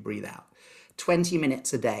them as you breathe out. 20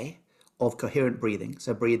 minutes a day of coherent breathing,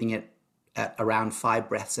 so breathing at around 5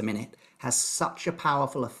 breaths a minute, has such a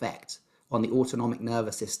powerful effect on the autonomic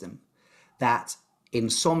nervous system that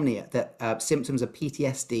insomnia, that symptoms of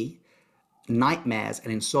PTSD, nightmares,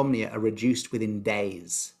 and insomnia are reduced within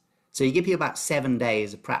days. So you give people about 7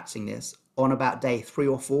 days of practicing this. On about day 3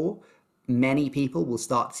 or 4, many people will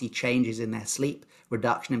start to see changes in their sleep,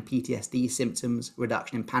 reduction in PTSD symptoms,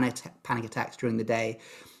 reduction in panic attacks during the day.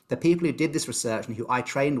 The people who did this research and who I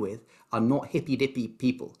trained with are not hippy-dippy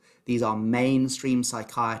people. These are mainstream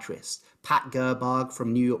psychiatrists. Pat Gerbarg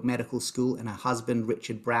from New York Medical School and her husband,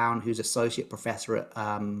 Richard Brown, who's associate professor at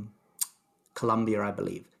Columbia, I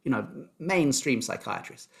believe. Mainstream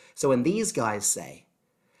psychiatrists. So when these guys say,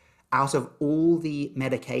 out of all the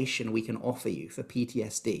medication we can offer you for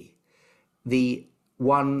PTSD, the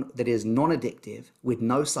one that is non-addictive with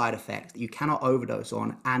no side effects that you cannot overdose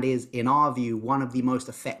on and is, in our view, one of the most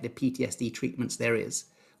effective PTSD treatments there is,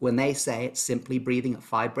 when they say it's simply breathing at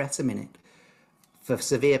 5 breaths a minute. For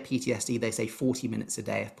severe PTSD, they say 40 minutes a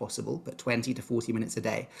day if possible, but 20 to 40 minutes a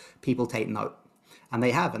day. People take note. And they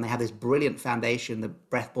have this brilliant foundation, the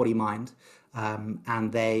Breath, Body, Mind,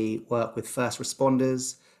 and they work with first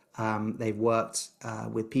responders. They've worked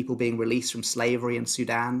with people being released from slavery in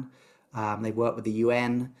Sudan. They work with the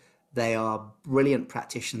UN. They are brilliant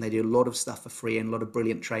practitioners. They do a lot of stuff for free and a lot of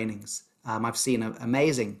brilliant trainings. I've seen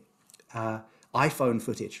amazing iPhone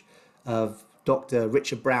footage of Dr.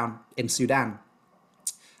 Richard Brown in Sudan.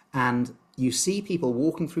 And you see people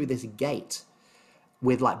walking through this gate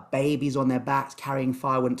with like babies on their backs carrying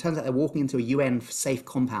firewood. It turns out they're walking into a UN safe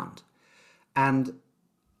compound. And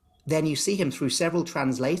then you see him through several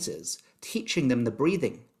translators teaching them the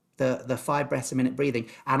breathing, the 5 breaths a minute breathing,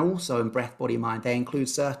 and also in Breath, Body, Mind, they include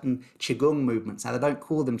certain Qigong movements. Now, they don't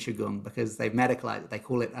call them Qigong because they've medicalized it. They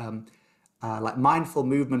call it like mindful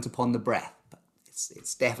movement upon the breath, but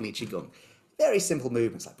it's definitely Qigong. Very simple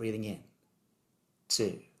movements like breathing in,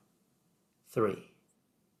 2, 3,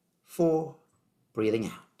 4, breathing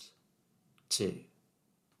out, 2,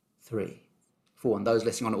 3, 4. And those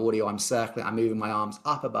listening on audio, I'm moving my arms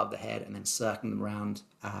up above the head and then circling them around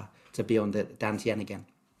to be on the Dantian again,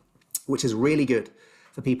 which is really good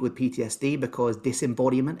for people with PTSD because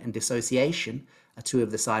disembodiment and dissociation are 2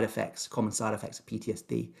 of the common side effects of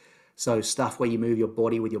PTSD. So stuff where you move your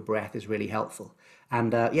body with your breath is really helpful.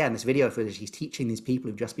 And in this video footage, he's teaching these people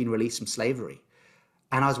who've just been released from slavery.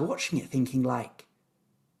 And I was watching it thinking like,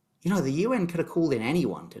 the UN could have called in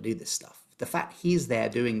anyone to do this stuff. The fact he's there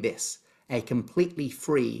doing this, a completely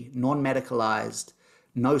free, non-medicalized,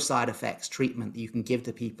 no side effects treatment that you can give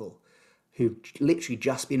to people who've literally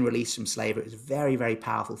just been released from slavery, is very, very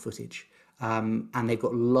powerful footage. And they've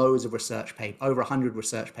got loads of research papers, over 100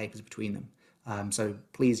 research papers between them. So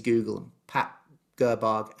please Google them. Pat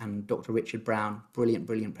Gerbarg and Dr. Richard Brown, brilliant,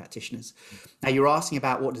 brilliant practitioners. Now, you're asking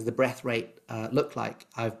about what does the breath rate look like.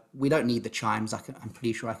 We don't need the chimes. I'm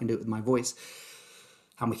pretty sure I can do it with my voice.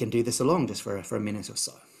 And we can do this along just for a minute or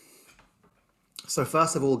so. So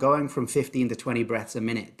first of all, going from 15 to 20 breaths a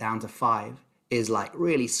minute down to 5 is like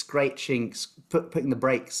really scratching, putting the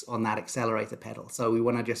brakes on that accelerator pedal. So we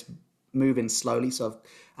want to just move in slowly. So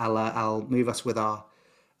I'll move us with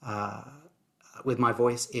my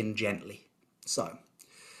voice in gently. So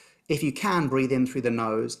if you can, breathe in through the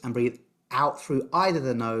nose and breathe out through either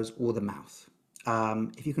the nose or the mouth.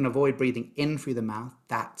 If you can avoid breathing in through the mouth,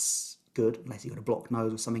 that's good, unless you've got a blocked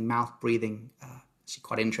nose or something. Mouth breathing is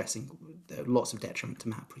quite interesting. There are lots of detriment to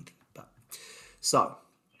mouth breathing. So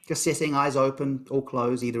just sitting, eyes open or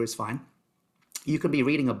closed, either is fine. You can be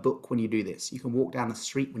reading a book when you do this. You can walk down the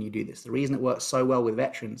street when you do this. The reason it works so well with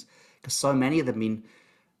veterans, because so many of them have been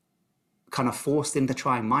kind of forced into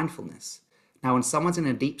trying mindfulness. Now, when someone's in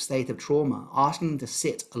a deep state of trauma, asking them to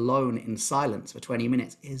sit alone in silence for 20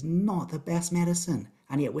 minutes is not the best medicine,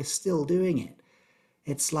 and yet we're still doing it.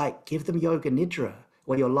 It's like give them yoga nidra,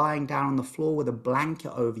 where you're lying down on the floor with a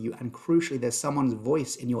blanket over you, and crucially, there's someone's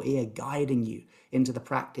voice in your ear guiding you into the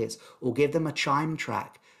practice, or give them a chime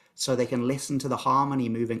track so they can listen to the harmony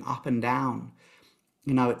moving up and down.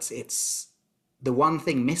 You know, it's the one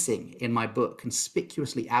thing missing in my book,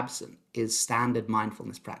 conspicuously absent, is standard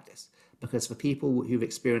mindfulness practice. Because for people who've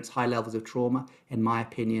experienced high levels of trauma, in my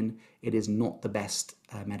opinion, it is not the best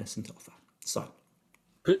medicine to offer. So,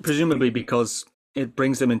 presumably because it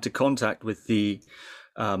brings them into contact with the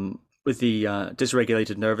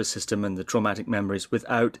dysregulated nervous system and the traumatic memories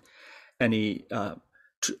without any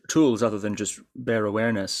tools other than just bare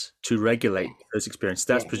awareness to regulate those experiences.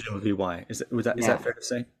 That's presumably why. Is that fair to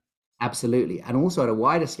say? Absolutely. And also at a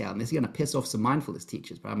wider scale, and this is going to piss off some mindfulness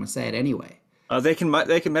teachers, but I'm going to say it anyway. They can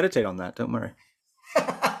meditate on that. Don't worry.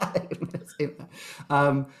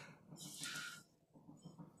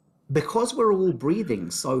 Because we're all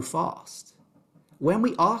breathing so fast, when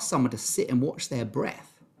we ask someone to sit and watch their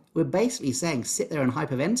breath, we're basically saying sit there and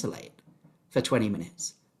hyperventilate for 20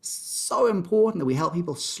 minutes. So important that we help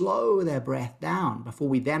people slow their breath down before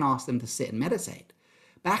we then ask them to sit and meditate.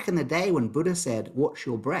 Back in the day when Buddha said, watch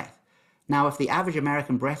your breath. Now, if the average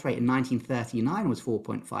American breath rate in 1939 was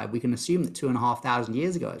 4.5, we can assume that 2,500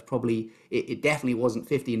 years ago, it definitely wasn't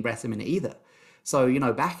 15 breaths a minute either. So, you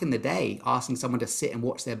know, back in the day, asking someone to sit and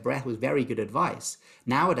watch their breath was very good advice.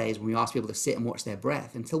 Nowadays, when we ask people to sit and watch their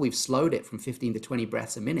breath, until we've slowed it from 15 to 20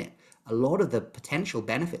 breaths a minute, a lot of the potential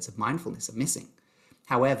benefits of mindfulness are missing.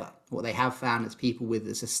 However, what they have found is people with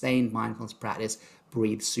a sustained mindfulness practice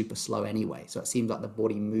breathe super slow anyway. So it seems like the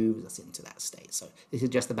body moves us into that state. So this is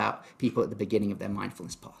just about people at the beginning of their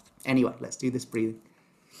mindfulness path. Anyway, let's do this breathing.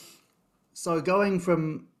 So going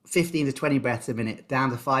from 15 to 20 breaths a minute down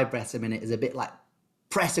to 5 breaths a minute is a bit like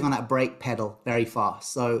pressing on that brake pedal very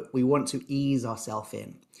fast. So we want to ease ourselves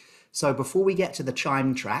in. So before we get to the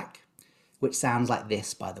chime track, which sounds like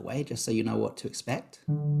this, by the way, just so you know what to expect.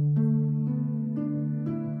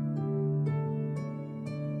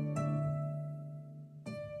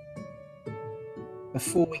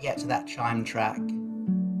 Before we get to that chime track,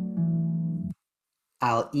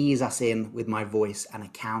 I'll ease us in with my voice and a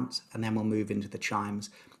count, and then we'll move into the chimes.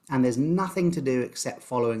 And there's nothing to do except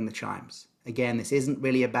following the chimes. Again, this isn't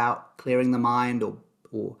really about clearing the mind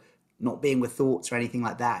or not being with thoughts or anything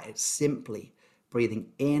like that. It's simply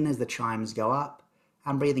breathing in as the chimes go up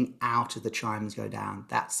and breathing out as the chimes go down.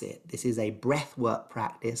 That's it. This is a breath work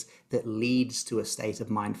practice that leads to a state of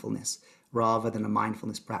mindfulness rather than a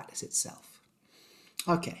mindfulness practice itself.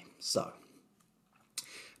 Okay, so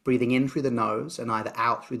breathing in through the nose and either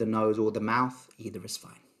out through the nose or the mouth, either is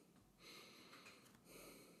fine.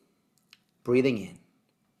 Breathing in,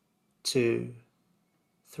 2,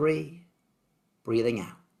 3, breathing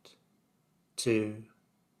out, 2,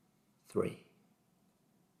 3,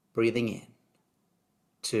 breathing in,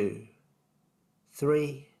 2,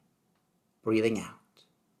 3, breathing out,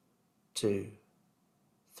 2,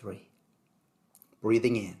 3,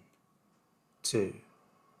 breathing in, 2,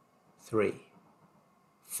 3,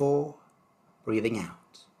 4, breathing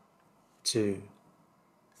out, 2,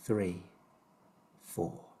 3,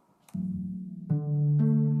 4.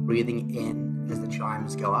 Breathing in as the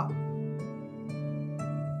chimes go up,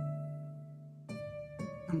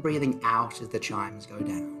 and breathing out as the chimes go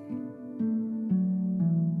down.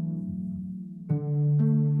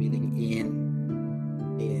 Breathing in,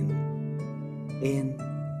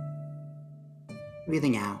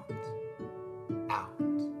 breathing out, out.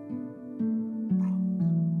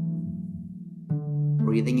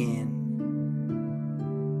 Breathing in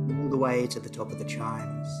all the way to the top of the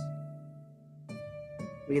chimes.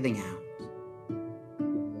 Breathing out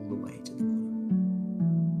all the way to the bottom.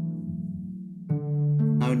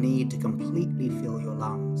 No need to completely fill your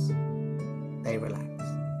lungs. They relax.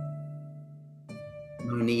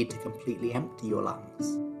 No need to completely empty your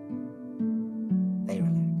lungs. They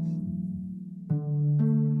relax.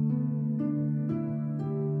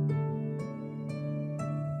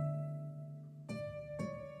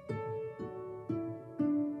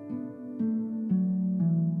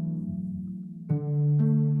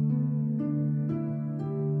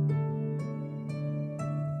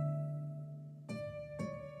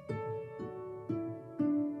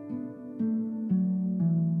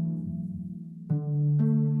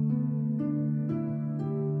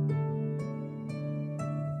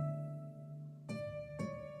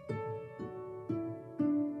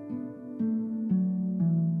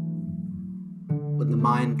 When the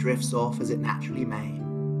mind drifts off as it naturally may,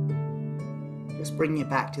 just bring it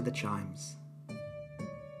back to the chimes.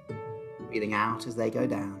 Breathing out as they go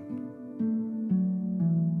down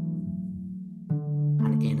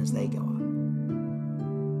and in as they go up.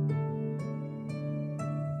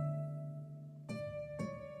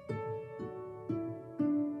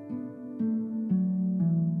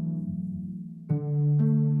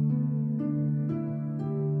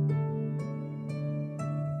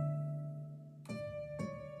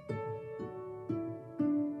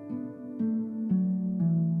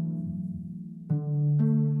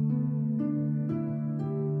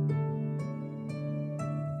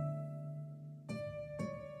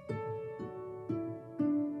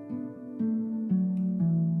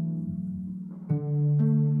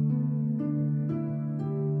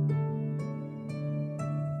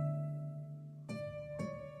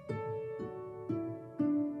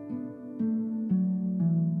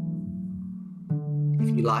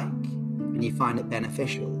 If you like, and you find it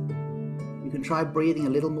beneficial, you can try breathing a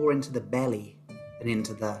little more into the belly and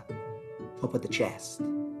into the top of the chest.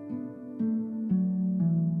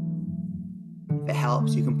 If it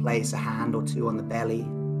helps, you can place a hand or two on the belly.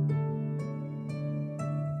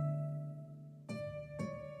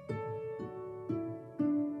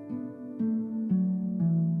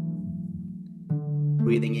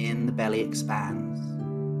 Breathing in, the belly expands.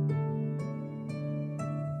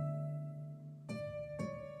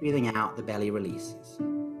 Breathing out, the belly releases.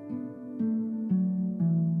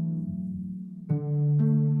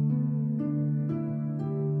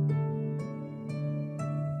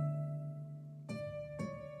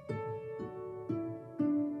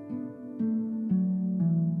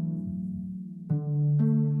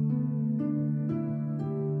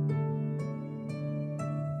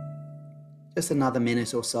 Just another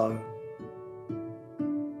minute or so,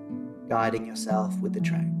 guiding yourself with the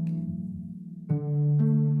track.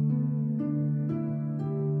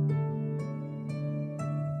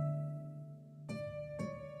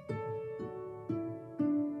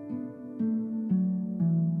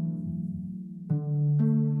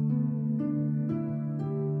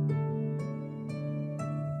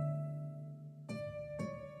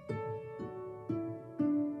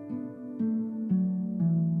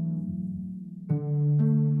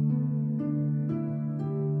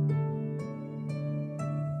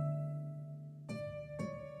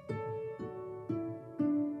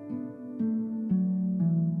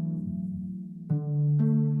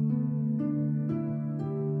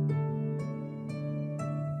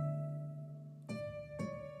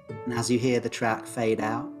 And as you hear the track fade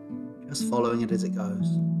out, just following it as it goes.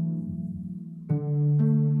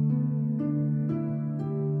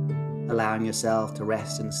 Allowing yourself to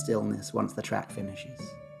rest in stillness once the track finishes.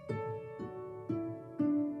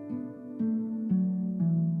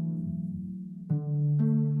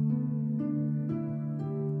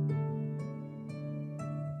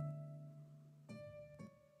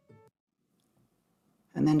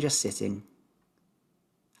 And then just sitting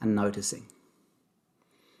and noticing.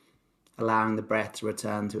 Allowing the breath to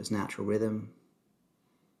return to its natural rhythm.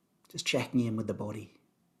 Just checking in with the body.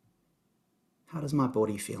 How does my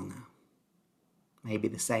body feel now? Maybe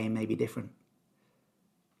the same, maybe different.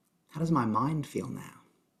 How does my mind feel now?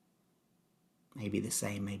 Maybe the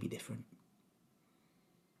same, maybe different.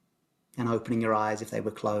 And opening your eyes if they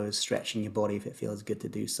were closed, stretching your body if it feels good to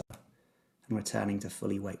do so, and returning to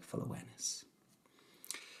fully wakeful awareness.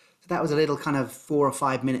 So that was a little kind of 4 or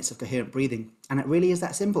 5 minutes of coherent breathing, and it really is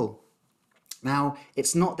that simple. Now,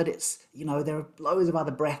 it's not that it's, there are loads of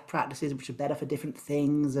other breath practices which are better for different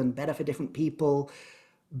things and better for different people,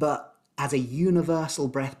 but as a universal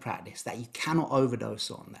breath practice that you cannot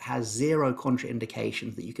overdose on, that has zero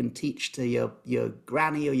contraindications, that you can teach to your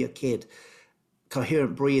granny or your kid,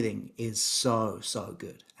 coherent breathing is so, so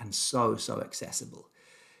good and so, so accessible.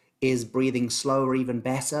 Is breathing slower even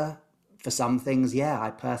better? For some things, yeah,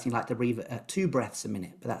 I personally like to breathe at 2 breaths a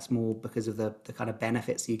minute, but that's more because of the kind of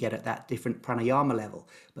benefits you get at that different pranayama level.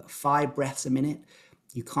 But 5 breaths a minute,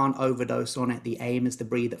 you can't overdose on it. The aim is to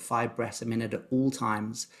breathe at 5 breaths a minute at all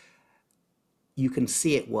times. You can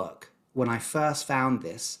see it work. When I first found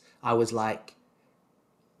this, I was like,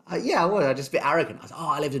 I was just a bit arrogant. I was,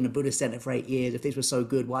 I lived in a Buddhist center for 8 years. If this was so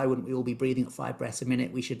good, why wouldn't we all be breathing at 5 breaths a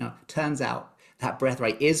minute? We should know. Turns out that breath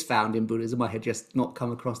rate is found in Buddhism. I had just not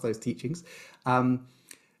come across those teachings. And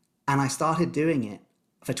I started doing it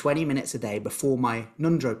for 20 minutes a day before my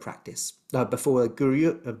Nundro practice, before a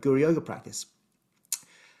Guru Yoga practice.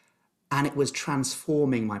 And it was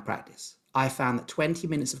transforming my practice. I found that 20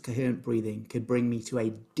 minutes of coherent breathing could bring me to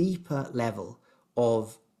a deeper level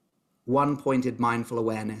of one-pointed mindful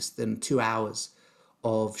awareness than 2 hours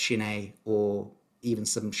of Shinei or even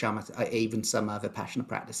some shamatha, even some Vipassana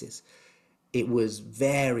practices. it was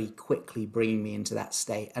very quickly bringing me into that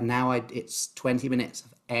state. And now it's 20 minutes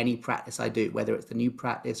of any practice I do, whether it's the new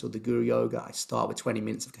practice or the Guru Yoga. I start with 20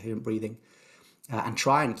 minutes of coherent breathing and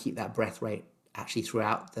try and keep that breath rate actually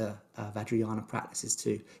throughout the Vajrayana practices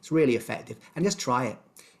too. It's really effective. And just try it.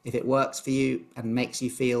 If it works for you and makes you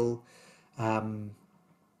feel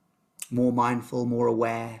more mindful, more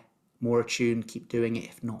aware, more attuned, keep doing it.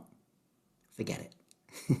 If not, forget it.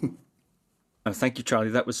 Oh, thank you, Charlie.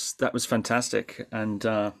 That was fantastic. And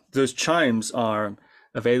those chimes are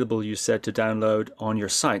available, you said, to download on your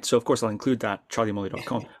site. So of course I'll include that,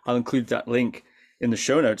 charliemolly.com. I'll include that link in the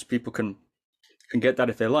show notes. People can get that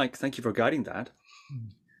if they like. Thank you for guiding that.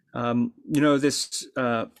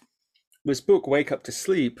 This book, Wake Up to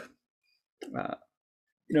Sleep,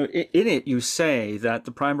 in it you say that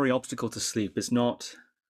the primary obstacle to sleep is not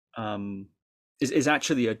is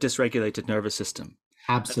actually a dysregulated nervous system.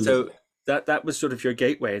 Absolutely. So that was sort of your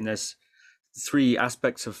gateway, and there's 3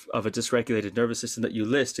 aspects of a dysregulated nervous system that you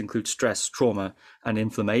list include stress, trauma, and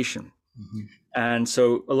inflammation. Mm-hmm. And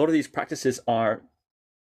so a lot of these practices are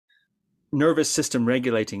nervous system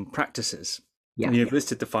regulating practices. Yeah, and you've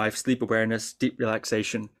listed the 5: sleep awareness, deep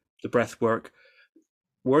relaxation, the breath work,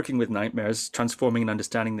 working with nightmares, transforming and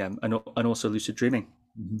understanding them, and also lucid dreaming.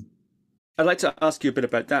 Mm-hmm. I'd like to ask you a bit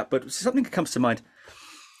about that, but something that comes to mind.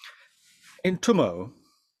 In Tummo,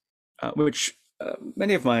 which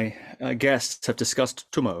many of my guests have discussed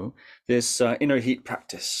Tummo, this inner heat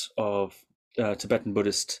practice of Tibetan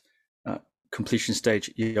Buddhist completion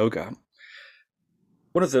stage yoga.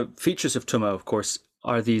 One of the features of Tummo, of course,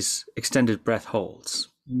 are these extended breath holds,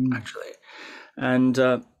 actually.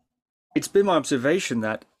 And it's been my observation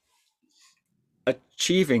that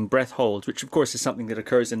achieving breath holds, which of course is something that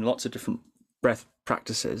occurs in lots of different breath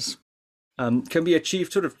practices, can be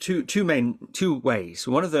achieved sort of two ways.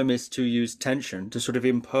 One of them is to use tension to sort of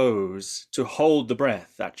impose, to hold the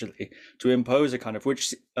breath, actually, to impose a kind of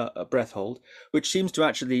a breath hold, which seems to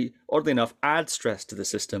actually, oddly enough, add stress to the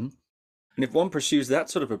system. And if one pursues that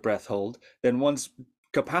sort of a breath hold, then one's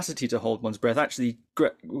capacity to hold one's breath actually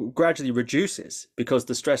gradually reduces because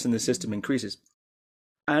the stress in the system increases.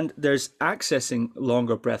 And there's accessing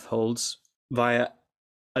longer breath holds via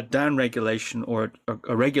a downregulation or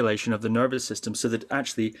a regulation of the nervous system, so that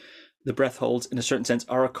actually the breath holds, in a certain sense,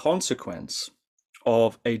 are a consequence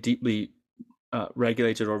of a deeply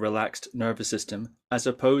regulated or relaxed nervous system, as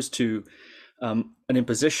opposed to an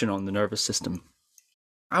imposition on the nervous system.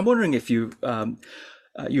 I'm wondering if you've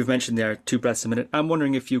mentioned there 2 breaths a minute. I'm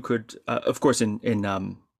wondering if you could, of course, in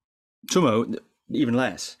Tummo, even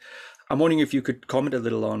less. I'm wondering if you could comment a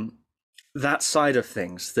little on that side of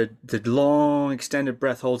things, the long extended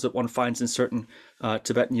breath holds that one finds in certain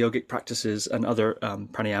Tibetan yogic practices and other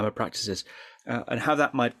pranayama practices, and how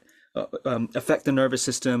that might affect the nervous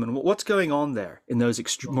system, and what's going on there in those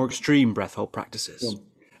more extreme breath hold practices.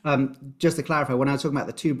 Just to clarify, when I was talking about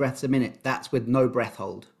the 2 breaths a minute, that's with no breath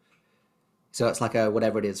hold. So it's like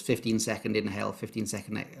whatever it is, 15-second inhale,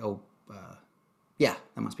 15-second exhale. Yeah,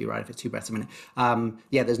 that must be right if it's 2 breaths a minute.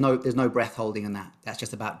 There's no breath holding in that. That's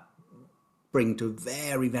just about bringing to a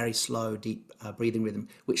very, very slow, deep breathing rhythm,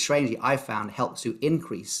 which strangely I found helps to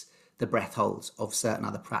increase the breath holds of certain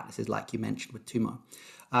other practices, like you mentioned with Tummo.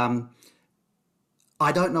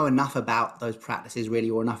 I don't know enough about those practices really,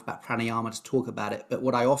 or enough about pranayama to talk about it. But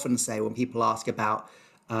what I often say when people ask about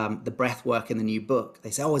the breath work in the new book,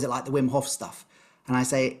 they say, "Oh, is it like the Wim Hof stuff?" And I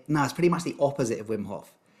say, no, it's pretty much the opposite of Wim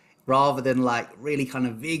Hof. Rather than like really kind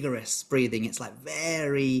of vigorous breathing, it's like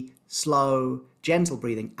very slow, gentle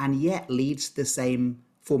breathing, and yet leads to the same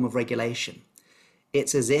form of regulation.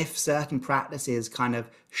 It's as if certain practices kind of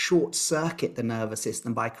short circuit the nervous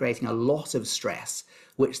system by creating a lot of stress,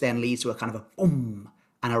 which then leads to a kind of a boom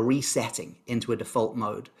and a resetting into a default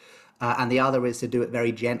mode. And the other is to do it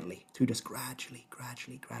very gently, to just gradually.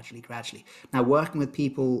 Now, working with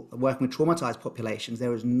traumatized populations,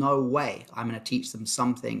 there is no way I'm going to teach them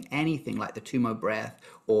anything like the Tummo breath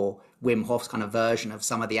or Wim Hof's kind of version of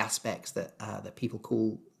some of the aspects that people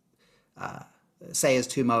call Sayers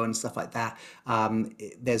Tummo and stuff like that.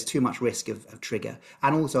 There's too much risk of trigger.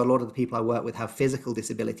 And also a lot of the people I work with have physical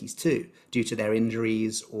disabilities too, due to their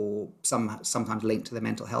injuries or sometimes linked to their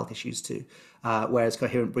mental health issues too. Whereas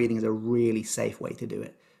coherent breathing is a really safe way to do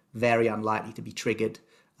it. Very unlikely to be triggered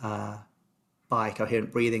by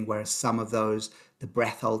coherent breathing, whereas some of those, the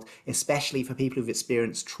breath hold, especially for people who've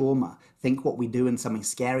experienced trauma, think what we do when something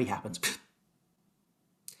scary happens.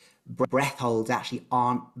 Breath holds actually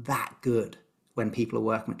aren't that good when people are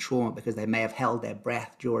working with trauma, because they may have held their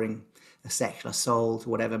breath during a sexual assault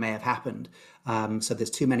or whatever may have happened. So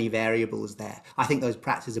there's too many variables there. I think those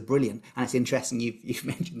practices are brilliant. And it's interesting you've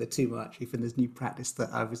mentioned the Tummo actually from this new practice that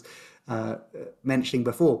I was mentioning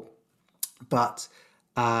before. But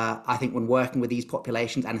I think when working with these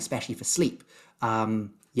populations, and especially for sleep,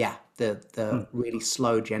 the really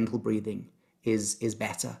slow, gentle breathing is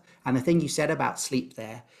better. And the thing you said about sleep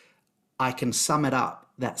there, I can sum it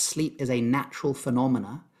up that sleep is a natural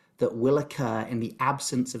phenomena that will occur in the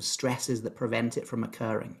absence of stresses that prevent it from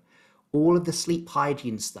occurring. All of the sleep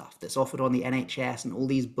hygiene stuff that's offered on the NHS and all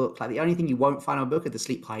these books, like the only thing you won't find on a book is the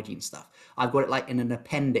sleep hygiene stuff. I've got it like in an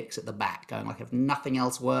appendix at the back going like, if nothing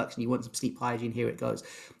else works and you want some sleep hygiene, here it goes.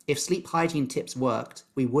 If sleep hygiene tips worked,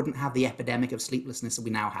 we wouldn't have the epidemic of sleeplessness that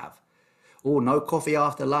we now have. Oh, no coffee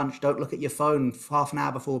after lunch, don't look at your phone half an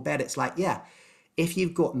hour before bed. It's like, yeah, if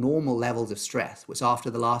you've got normal levels of stress, which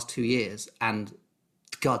after the last 2 years, and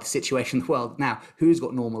God, the situation in the world now, who's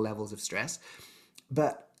got normal levels of stress?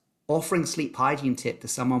 But offering sleep hygiene tip to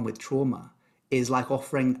someone with trauma is like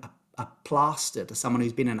offering a plaster to someone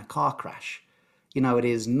who's been in a car crash. You know,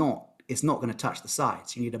 it's not going to touch the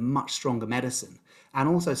sides. You need a much stronger medicine. And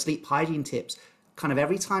also sleep hygiene tips, kind of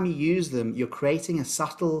every time you use them, you're creating a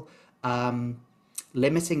subtle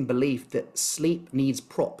limiting belief that sleep needs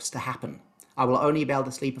props to happen. I will only be able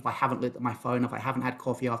to sleep if I haven't looked at my phone, if I haven't had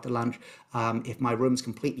coffee after lunch, if my room's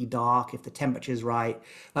completely dark, if the temperature's right.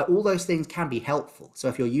 Like, all those things can be helpful. So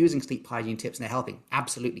if you're using sleep hygiene tips and they're helping,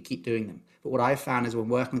 absolutely keep doing them. But what I've found is when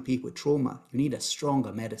working with people with trauma, you need a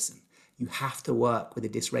stronger medicine. You have to work with a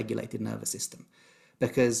dysregulated nervous system,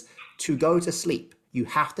 because to go to sleep, you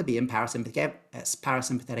have to be in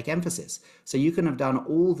parasympathetic emphasis. So you can have done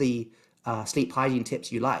all the sleep hygiene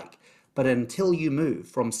tips you like, but until you move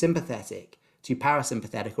from sympathetic to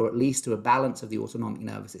parasympathetic, or at least to a balance of the autonomic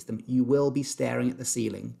nervous system, you will be staring at the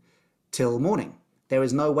ceiling till morning. There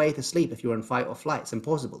is no way to sleep if you're in fight or flight. It's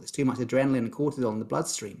impossible. There's too much adrenaline and cortisol in the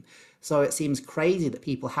bloodstream. So it seems crazy that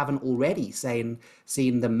people haven't already seen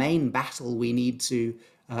the main battle we need to,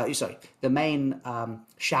 the main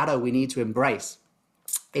shadow we need to embrace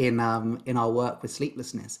in our work with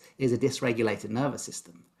sleeplessness is a dysregulated nervous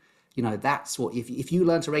system. You know, that's what, if you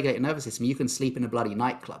learn to regulate your nervous system, you can sleep in a bloody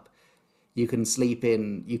nightclub. You can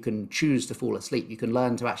choose to fall asleep. You can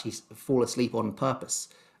learn to actually fall asleep on purpose,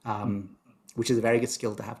 which is a very good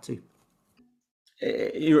skill to have too.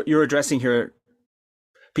 You're addressing here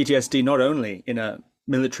PTSD not only in a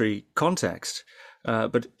military context,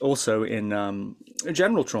 but also in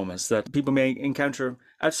general traumas that people may encounter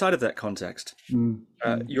outside of that context.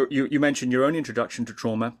 You mentioned your own introduction to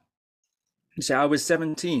trauma. You say, I was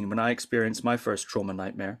 17 when I experienced my first trauma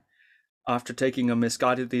nightmare after taking a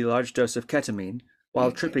misguidedly large dose of ketamine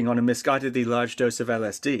while tripping on a misguidedly large dose of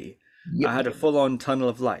LSD. I had a full-on tunnel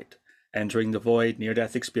of light, entering the void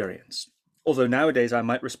near-death experience. Although nowadays I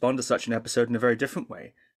might respond to such an episode in a very different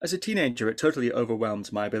way, as a teenager it totally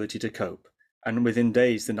overwhelmed my ability to cope, and within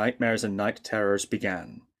days the nightmares and night terrors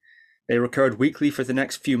began. They recurred weekly for the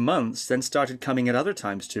next few months, then started coming at other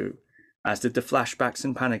times too, as did the flashbacks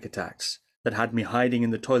and panic attacks that had me hiding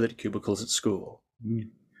in the toilet cubicles at school.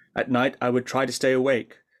 At night, I would try to stay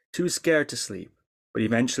awake, too scared to sleep, but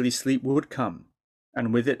eventually sleep would come,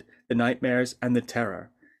 and with it, the nightmares and the terror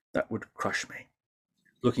that would crush me.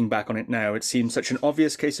 Looking back on it now, it seems such an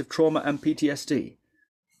obvious case of trauma and PTSD,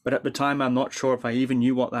 but at the time, I'm not sure if I even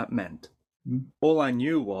knew what that meant. All I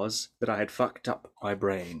knew was that I had fucked up my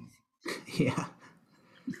brain. Yeah.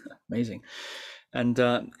 Amazing. And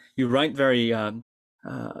you write very...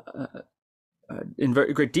 in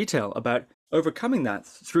very great detail about overcoming that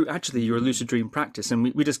through actually your lucid dream practice. And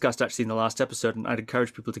we discussed actually in the last episode, and I'd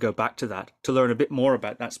encourage people to go back to that to learn a bit more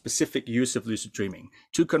about that specific use of lucid dreaming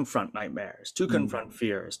to confront nightmares, to confront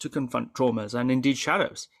fears, to confront traumas, and indeed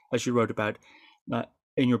shadows, as you wrote about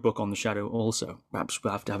in your book on the shadow also. Perhaps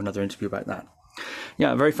we'll have to have another interview about that.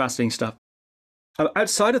 Yeah, very fascinating stuff.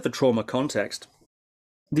 Outside of the trauma context,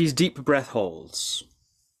 these deep breath holds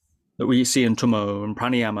that we see in Tummo and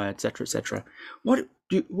pranayama, etc.,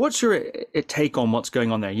 what's your take on what's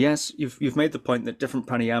going on there? Yes, you've made the point that different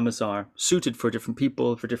pranayamas are suited for different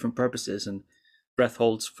people, for different purposes, and breath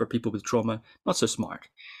holds for people with trauma, not so smart.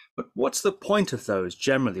 But what's the point of those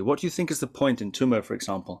generally? What do you think is the point in Tummo, for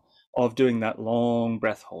example, of doing that long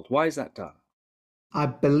breath hold? Why is that done? I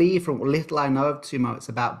believe from what little I know of Tummo, it's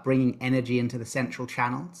about bringing energy into the central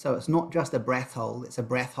channel. So it's not just a breath hold, it's a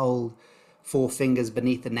breath hold 4 fingers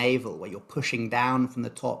beneath the navel, where you're pushing down from the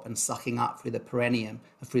top and sucking up through the perineum,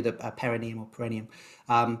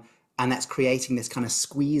 and that's creating this kind of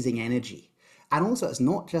squeezing energy. And also, it's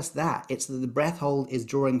not just that, it's that the breath hold is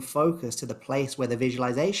drawing focus to the place where the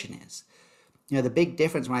visualization is. You know, the big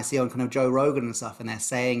difference when I see on kind of Joe Rogan and stuff, and they're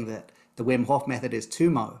saying that the Wim Hof method is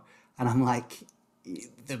Tumo, and I'm like,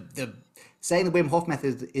 the saying the Wim Hof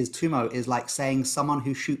method is Tumo is like saying someone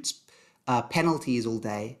who shoots penalties all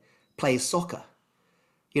day plays soccer.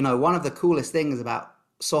 You know, one of the coolest things about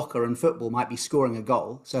soccer and football might be scoring a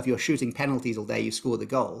goal. So if you're shooting penalties all day, you score the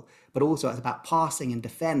goal. But also it's about passing and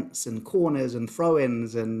defense and corners and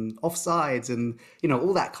throw-ins and offsides and, you know,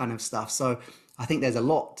 all that kind of stuff. So I think there's a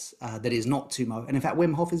lot that is not Tumo. And in fact,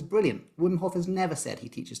 Wim Hof is brilliant. Wim Hof has never said he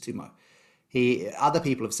teaches Tumo. Other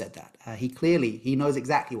people have said that. He knows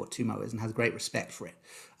exactly what Tumo is and has great respect for it.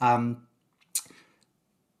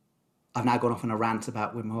 I've now gone off on a rant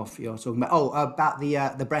about Wim Hof. You're talking about about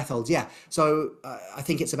the breath holds. Yeah. So I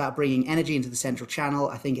think it's about bringing energy into the central channel.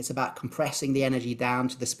 I think it's about compressing the energy down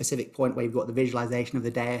to the specific point where you've got the visualization of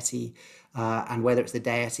the deity, and whether it's the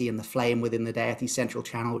deity and the flame within the deity's central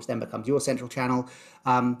channel, which then becomes your central channel.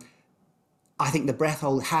 I think the breath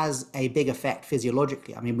hold has a big effect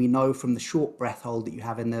physiologically. I mean, we know from the short breath hold that you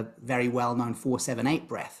have in the very well-known 4-7-8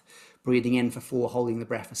 breath, breathing in for 4, holding the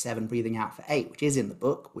breath for 7, breathing out for 8, which is in the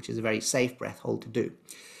book, which is a very safe breath hold to do.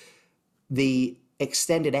 The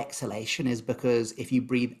extended exhalation is because if you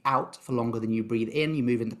breathe out for longer than you breathe in, you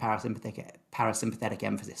move into parasympathetic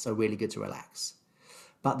emphasis, so really good to relax.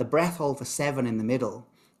 But the breath hold for 7 in the middle,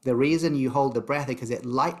 the reason you hold the breath is because it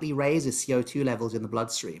lightly raises CO2 levels in the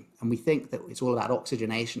bloodstream. And we think that it's all about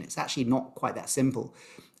oxygenation. It's actually not quite that simple.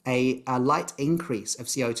 A light increase of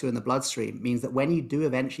CO2 in the bloodstream means that when you do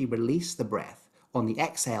eventually release the breath on the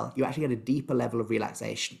exhale, you actually get a deeper level of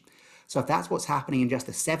relaxation. So if that's what's happening in just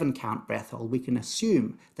a 7-count breath hold, we can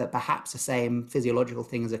assume that perhaps the same physiological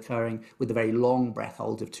thing is occurring with the very long breath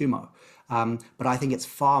holds of Tumo. But I think it's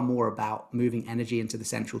far more about moving energy into the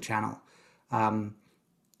central channel.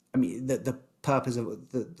 I mean, the purpose of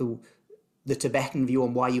the Tibetan view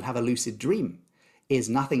on why you have a lucid dream is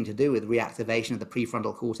nothing to do with reactivation of the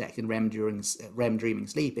prefrontal cortex in REM during REM dreaming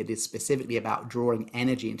sleep. It is specifically about drawing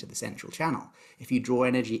energy into the central channel. If you draw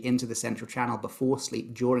energy into the central channel before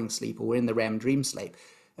sleep, during sleep, or in the REM dream sleep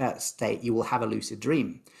state, you will have a lucid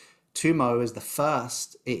dream. Tumo is the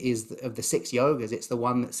first, of the 6 yogas. It's the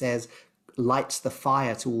one that says lights the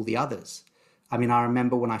fire to all the others. I mean, I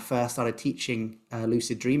remember when I first started teaching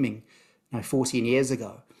lucid dreaming, 14 years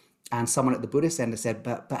ago, and someone at the Buddhist Center said,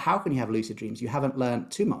 but how can you have lucid dreams? You haven't learned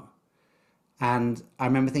Tumo. And I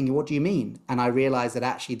remember thinking, what do you mean? And I realized that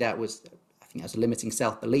actually I think that was a limiting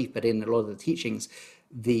self-belief, but in a lot of the teachings,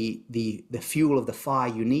 the fuel of the fire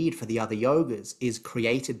you need for the other yogas is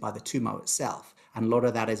created by the Tumo itself. And a lot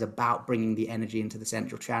of that is about bringing the energy into the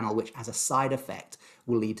central channel, which as a side effect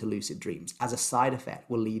will lead to lucid dreams. As a side effect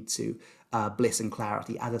will lead to bliss and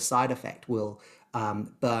clarity. As a side effect will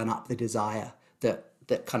burn up the desire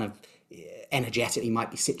that kind of energetically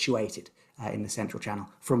might be situated in the central channel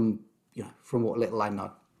from what little I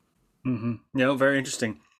know. Mm-hmm. Very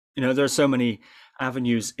interesting. There are so many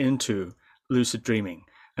avenues into lucid dreaming,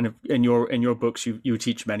 and in your books you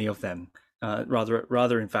teach many of them,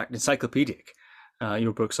 rather in fact encyclopedic.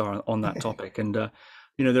 Your books are on that topic, and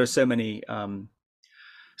there are so many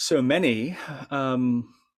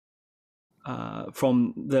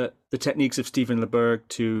from the techniques of Stephen LeBerg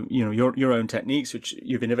to your own techniques, which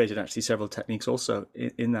you've innovated actually several techniques also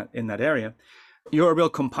in that area. You're a real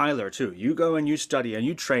compiler too. You go and you study and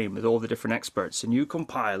you train with all the different experts and you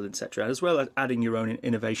compile, etc., as well as adding your own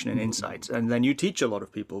innovation and insights. And then you teach a lot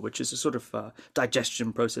of people, which is a sort of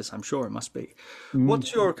digestion process, I'm sure it must be.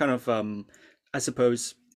 What's your kind of, I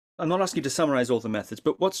suppose, I'm not asking you to summarize all the methods,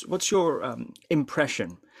 but what's your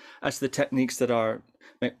impression as to the techniques that are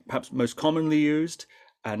perhaps most commonly used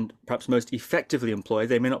and perhaps most effectively employed?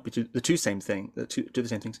 They may not be the two same thing, do the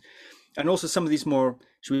same things. And also some of these more,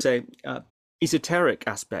 should we say, esoteric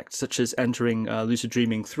aspects, such as entering lucid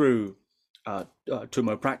dreaming through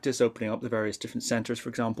Tumo practice, opening up the various different centers, for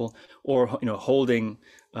example, or holding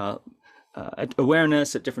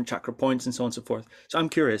awareness at different chakra points and so on and so forth. So I'm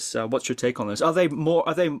curious, what's your take on this? Are they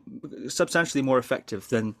substantially more effective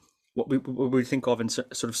than what we think of in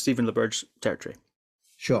sort of Stephen LeBerg's territory?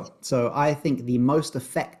 Sure. So I think the most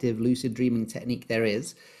effective lucid dreaming technique there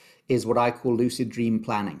is what I call lucid dream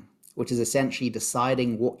planning, which is essentially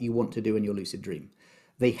deciding what you want to do in your lucid dream.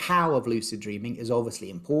 The how of lucid dreaming is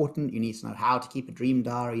obviously important. You need to know how to keep a dream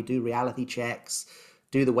diary, do reality checks,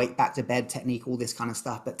 do the wake back to bed technique, all this kind of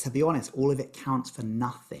stuff. But to be honest, all of it counts for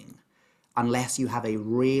nothing unless you have a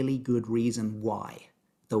really good reason why.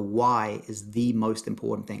 The why is the most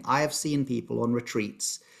important thing. I have seen people on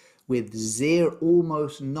retreats with zero,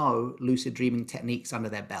 almost no lucid dreaming techniques under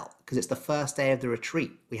their belt, because it's the first day of the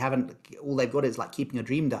retreat. All they've got is like keeping a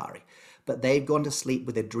dream diary, but they've gone to sleep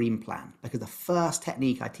with a dream plan, because the first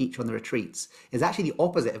technique I teach on the retreats is actually the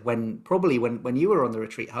opposite of when you were on the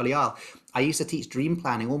retreat, Holy Isle. I used to teach dream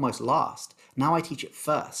planning almost last. Now I teach it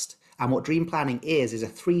first. And what dream planning is a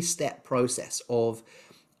 3-step process of,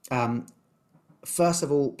 first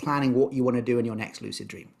of all, planning what you want to do in your next lucid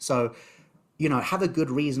dream. So, have a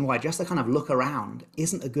good reason why. Just to kind of look around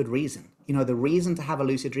isn't a good reason. The reason to have a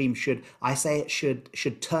lucid dream should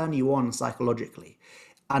turn you on psychologically.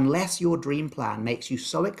 Unless your dream plan makes you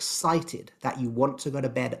so excited that you want to go to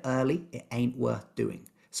bed early, it ain't worth doing.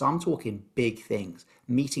 So I'm talking big things: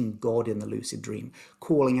 meeting God in the lucid dream,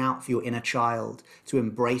 calling out for your inner child to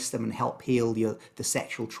embrace them and help heal the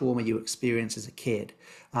sexual trauma you experienced as a kid.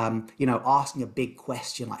 Asking a big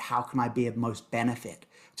question like, how can I be of most benefit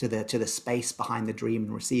to the space behind the dream,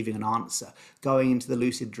 and receiving an answer. Going into the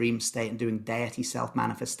lucid dream state and doing deity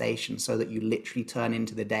self-manifestation, so that you literally turn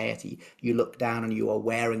into the deity. You look down and you are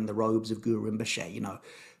wearing the robes of Guru Rinpoche.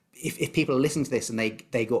 If people are listening to this and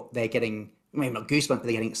they're getting, maybe not goosebumps, but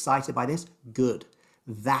they're getting excited by this, good.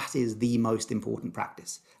 That is the most important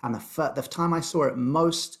practice. And the time I saw it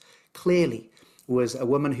most clearly was a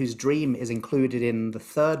woman whose dream is included in the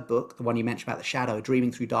 3rd book, the one you mentioned about the shadow,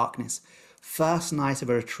 Dreaming Through Darkness. First night of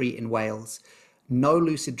a retreat in Wales, no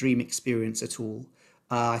lucid dream experience at all.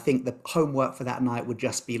 I think the homework for that night would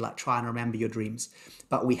just be like, try and remember your dreams.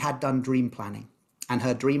 But we had done dream planning, and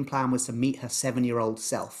her dream plan was to meet her 7-year-old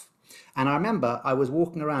self. And I remember I was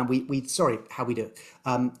walking around, how we do it.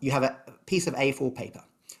 You have a piece of A4 paper.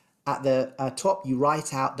 At the top, you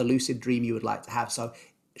write out the lucid dream you would like to have. So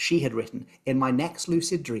she had written, in my next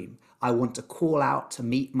lucid dream, I want to call out to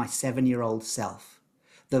meet my 7-year-old self,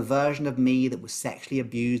 the version of me that was sexually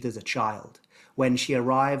abused as a child. When she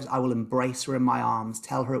arrives, I will embrace her in my arms,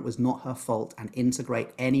 tell her it was not her fault, and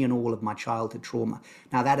integrate any and all of my childhood trauma.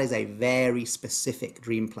 Now, that is a very specific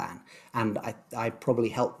dream plan, and I probably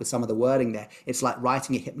helped with some of the wording there. It's like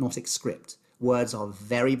writing a hypnotic script. Words are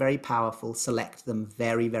very, very powerful. Select them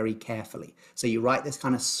very, very carefully. So you write this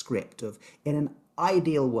kind of script of, in an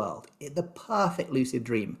ideal world, the perfect lucid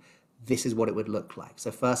dream, this is what it would look like.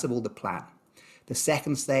 So first of all, the plan. The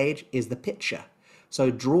second stage is the picture.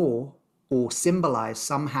 So draw or symbolize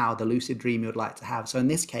somehow the lucid dream you would like to have. So in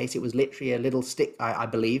this case, it was literally a little stick, I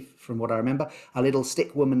believe, from what I remember, a little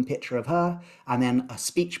stick woman picture of her, and then a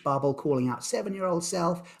speech bubble calling out 7-year-old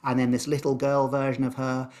self, and then this little girl version of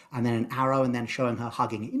her, and then an arrow, and then showing her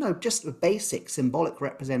hugging it. Just a basic symbolic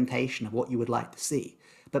representation of what you would like to see.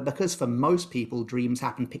 But because for most people, dreams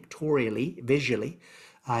happen pictorially, visually,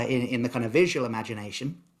 in the kind of visual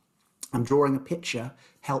imagination, and drawing a picture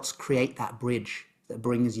helps create that bridge that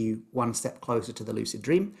brings you one step closer to the lucid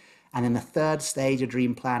dream. And then the 3rd stage of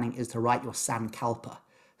dream planning is to write your sankalpa.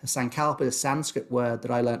 The sankalpa is a Sanskrit word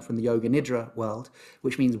that I learned from the Yoga Nidra world,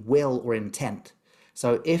 which means will or intent.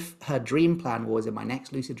 So if her dream plan was, in my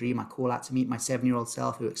next lucid dream, I call out to meet my 7-year-old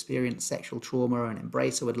self who experienced sexual trauma and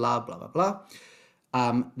embrace her with love, blah, blah, blah.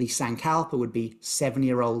 The sankalpa would be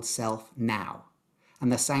 7-year-old self now.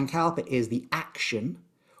 And the sankalpa is the action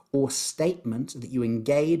or statement that you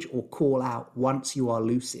engage or call out once you are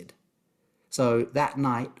lucid. So that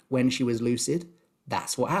night when she was lucid,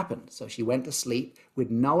 that's what happened. So she went to sleep with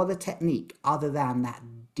no other technique other than that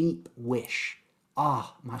deep wish.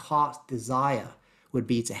 My heart's desire would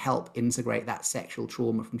be to help integrate that sexual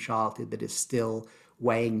trauma from childhood that is still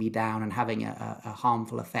weighing me down and having a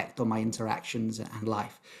harmful effect on my interactions and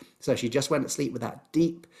life. So she just went to sleep with that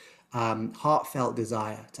deep, heartfelt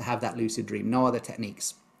desire to have that lucid dream, no other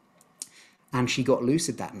techniques. And she got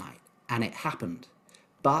lucid that night, and it happened.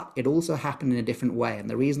 But it also happened in a different way. And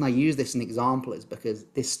the reason I use this as an example is because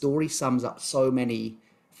this story sums up so many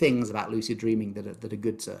things about lucid dreaming that are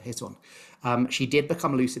good to hit on. She did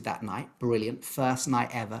become lucid that night. Brilliant. First night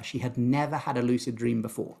ever. She had never had a lucid dream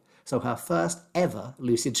before. So her first ever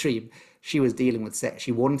lucid dream, she was dealing with sex.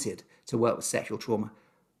 She wanted to work with sexual trauma.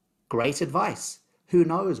 Great advice. Who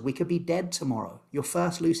knows? We could be dead tomorrow. Your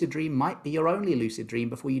first lucid dream might be your only lucid dream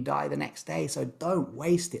before you die the next day. So don't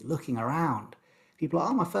waste it looking around. People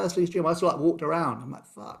are, my first lucid dream, I just walked around. I'm like,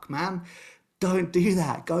 fuck, man. Don't do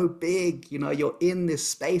that. Go big. You're in this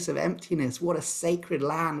space of emptiness. What a sacred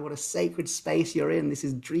land. What a sacred space you're in. This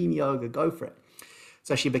is dream yoga. Go for it.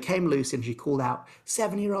 So she became lucid and she called out,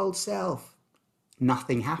 7-year-old self.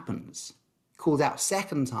 Nothing happens. Calls out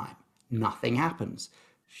second time. Nothing happens.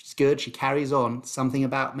 She's good. She carries on. Something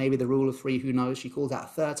about maybe the rule of 3, who knows? She calls out a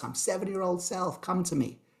third time, 7-year-old self, come to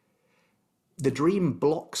me. The dream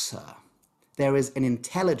blocks her. there is an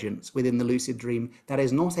intelligence within the lucid dream that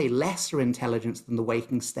is not a lesser intelligence than the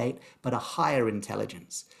waking state, but a higher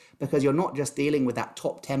intelligence. Because you're not just dealing with that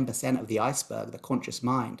top 10% of the iceberg, the conscious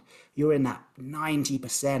mind. You're in that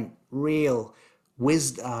 90% real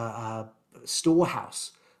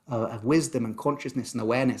storehouse of wisdom and consciousness and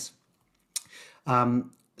awareness.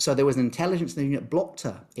 So there was an intelligence in the dream that blocked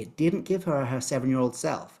her. It didn't give her her 7-year-old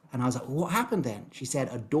self. And I was like, what happened then? She said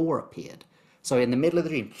a door appeared. So in the middle of the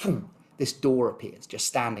dream, boom, this door appears, just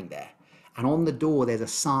standing there. And on the door, there's a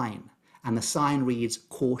sign. And the sign reads,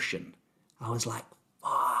 caution. I was like,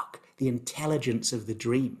 fuck, the intelligence of the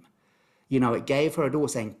dream. You know, it gave her a door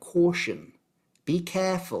saying, caution, be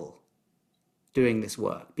careful doing this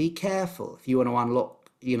work. Be careful if you want to unlock,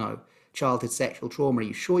 you know, childhood sexual trauma. Are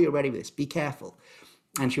you sure you're ready for this? Be careful.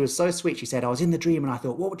 And she was so sweet. She said, I was in the dream and I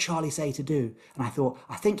thought, what would Charlie say to do? And I thought,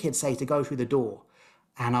 I think he'd say to go through the door.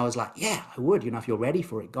 And I was like, yeah, I would. You know, if you're ready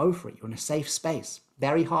for it, go for it. You're in a safe space.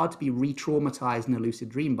 Very hard to be re-traumatized in a lucid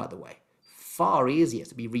dream, by the way. Far easier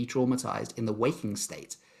to be re-traumatized in the waking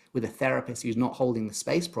state with a therapist who's not holding the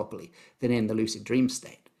space properly than in the lucid dream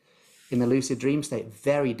state. In the lucid dream state,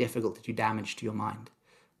 very difficult to do damage to your mind.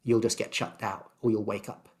 You'll just get chucked out or you'll wake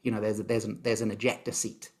up. You know, there's an ejector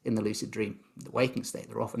seat in the lucid dream. The waking state,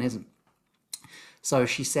 there often isn't. So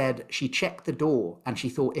she said she checked the door and she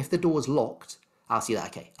thought, if the door's locked, I'll see that,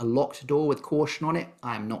 okay, a locked door with caution on it,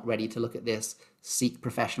 I'm not ready to look at this, seek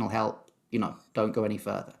professional help, you know, don't go any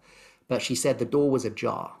further. But she said the door was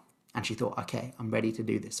ajar and she thought, okay, I'm ready to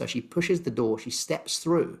do this. So she pushes the door, she steps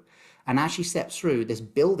through, and as she steps through, this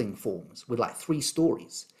building forms with like 3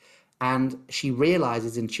 stories. And she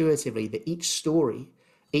realizes intuitively that each story,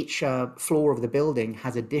 each floor of the building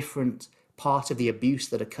has a different part of the abuse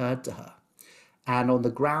that occurred to her. And on the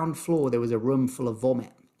ground floor, there was a room full of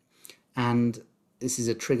vomit. And this is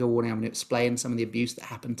a trigger warning. I'm going to explain some of the abuse that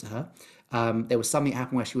happened to her. There was something that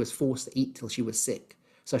happened where she was forced to eat till she was sick.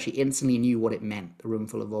 So she instantly knew what it meant, the room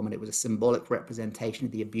full of vomit. It was a symbolic representation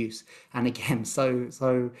of the abuse. And again,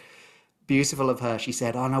 so beautiful of her. She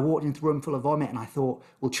said, oh, and I walked into the room full of vomit and I thought,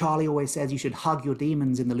 well, Charlie always says you should hug your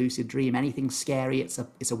demons in the lucid dream. Anything scary, it's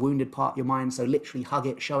a wounded part of your mind. So literally hug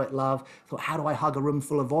it, show it love. I thought, how do I hug a room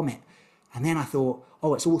full of vomit? And then I thought,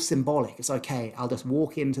 oh, it's all symbolic. It's okay. I'll just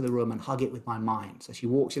walk into the room and hug it with my mind. So she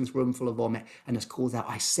walks into the room full of vomit and just calls out,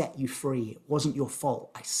 I set you free. It wasn't your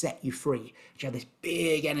fault. I set you free. She had this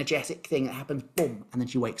big energetic thing that happens, boom, and then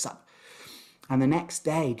she wakes up. And the next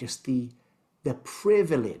day, just the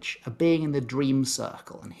privilege of being in the dream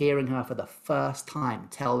circle and hearing her for the first time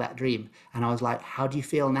tell that dream. And I was like, how do you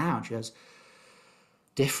feel now? And she goes,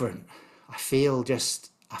 different. I feel just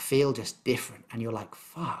different. And you're like,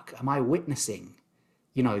 fuck, am I witnessing,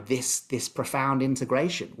 you know, this profound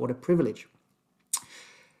integration? What a privilege.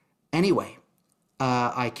 Anyway,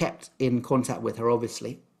 I kept in contact with her,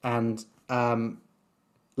 obviously. And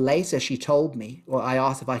later she told me, or I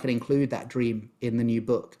asked if I could include that dream in the new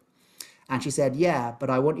book. And she said, yeah, but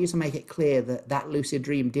I want you to make it clear that that lucid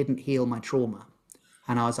dream didn't heal my trauma.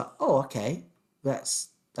 And I was like, oh, okay,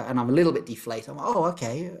 and I'm a little bit deflated. I'm like, oh,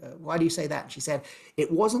 okay, why do you say that? And she said, it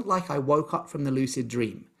wasn't like I woke up from the lucid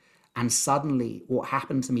dream and suddenly what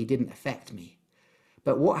happened to me didn't affect me.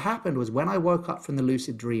 But what happened was when I woke up from the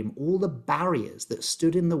lucid dream, all the barriers that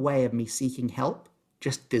stood in the way of me seeking help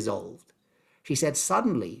just dissolved. She said,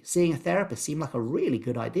 suddenly seeing a therapist seemed like a really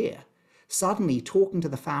good idea. Suddenly talking to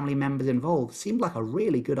the family members involved seemed like a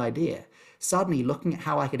really good idea. Suddenly looking at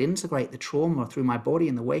how I could integrate the trauma through my body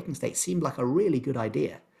in the waking state seemed like a really good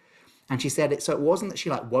idea. And she said, so it wasn't that she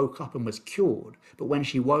like woke up and was cured, but when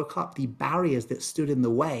she woke up, the barriers that stood in the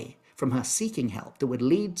way from her seeking help that would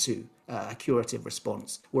lead to a curative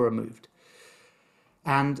response were removed.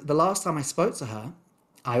 And the last time I spoke to her,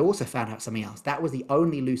 I also found out something else. That was the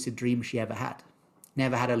only lucid dream she ever had.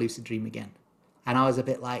 Never had a lucid dream again. And I was a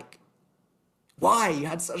bit like, why you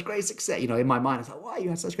had such great success? You know, in my mind, I was like, why you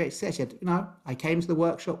had such great success? She said, you know, I came to the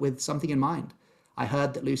workshop with something in mind. I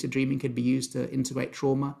heard that lucid dreaming could be used to integrate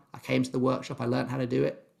trauma. I came to the workshop. I learned how to do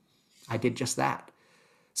it. I did just that.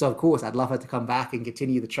 So, of course, I'd love her to come back and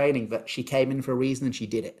continue the training, but she came in for a reason and she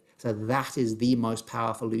did it. So that is the most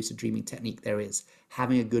powerful lucid dreaming technique there is,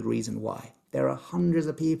 having a good reason why. There are hundreds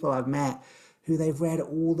of people I've met who they've read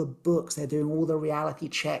all the books, they're doing all the reality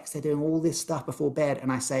checks, they're doing all this stuff before bed.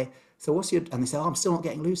 And I say, so what's your, and they say, oh, I'm still not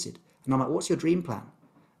getting lucid. And I'm like, what's your dream plan?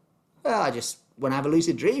 Well, I just want to have a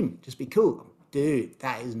lucid dream, just be cool. Dude,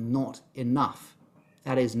 that is not enough.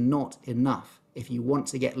 That is not enough. If you want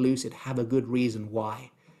to get lucid, have a good reason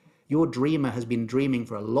why. Your dreamer has been dreaming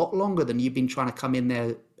for a lot longer than you've been trying to come in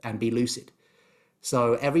there and be lucid.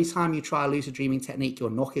 So every time you try a lucid dreaming technique, you're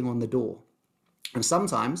knocking on the door. And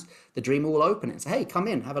sometimes the dreamer will open it and say, hey, come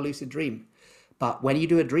in, have a lucid dream. But when you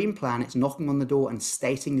do a dream plan, it's knocking on the door and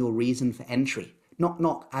stating your reason for entry. Knock,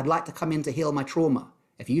 knock, I'd like to come in to heal my trauma.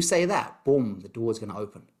 If you say that, boom, the door's going to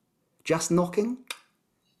open. Just knocking,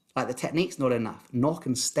 like the technique's not enough. Knock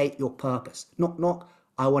and state your purpose. Knock, knock,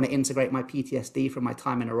 I want to integrate my PTSD from my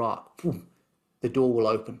time in Iraq. Boom, the door will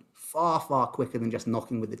open far, far quicker than just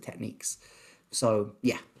knocking with the techniques. So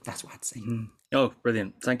yeah, that's what I'd say. Mm-hmm. Oh,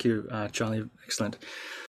 brilliant. Thank you, Charlie. Excellent.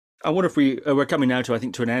 I wonder if we're coming now to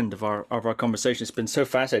an end of our conversation. It's been so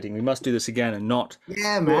fascinating. We must do this again, and not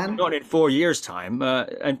in 4 years' time,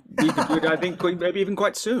 and we can do it, I think, maybe even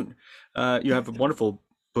quite soon. You have a wonderful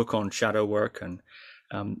book on shadow work and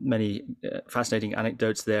many fascinating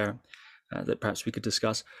anecdotes there that perhaps we could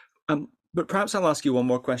discuss. But perhaps I'll ask you one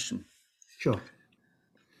more question. Sure.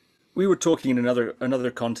 We were talking in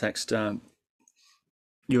another context,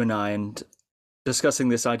 you and I, and discussing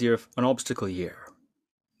this idea of an obstacle year.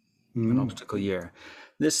 An obstacle year.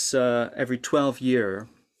 This every 12-year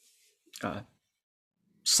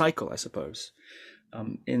cycle, I suppose,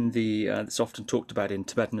 in the it's often talked about in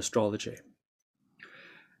Tibetan astrology.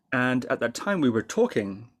 And at that time we were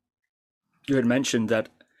talking, you had mentioned that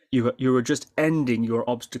you were just ending your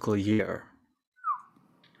obstacle year.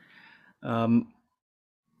 I'm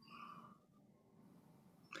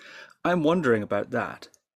wondering about that.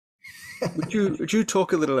 Would you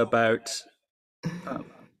talk a little about?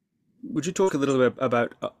 Would you talk a little bit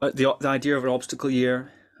about the idea of an obstacle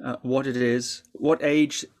year, what it is, what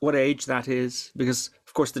age that is? Because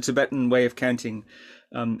of course the Tibetan way of counting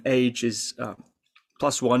age is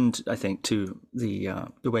 +1, I think, to the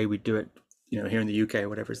way we do it, here in the UK or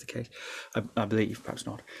whatever is the case. I believe, perhaps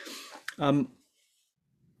not. And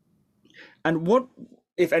what,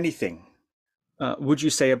 if anything, would you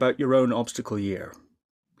say about your own obstacle year?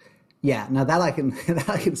 Yeah, now that I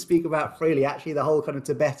can speak about freely. Actually, the whole kind of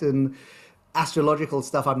Tibetan astrological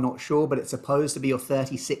stuff, I'm not sure, but it's supposed to be your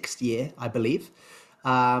 36th year, I believe.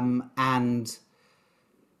 And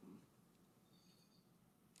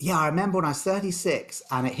yeah, I remember when I was 36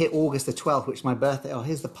 and it hit August the 12th, which is my birthday. Oh,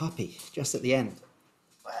 here's the puppy just at the end.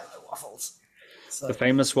 Where are my Waffles? So, the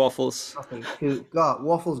famous Waffles.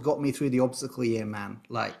 Waffles got me through the obstacle year, man.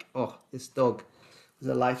 Like, oh, this dog was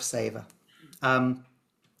a lifesaver.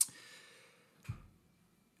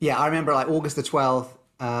 Yeah, I remember like August the 12th,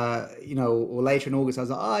 or later in August, I was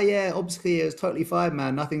like, oh yeah, obstacle year is totally fine,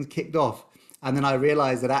 man. Nothing's kicked off. And then I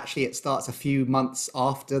realized that actually it starts a few months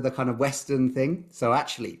after the kind of Western thing. So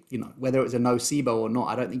actually, whether it was a nocebo or not,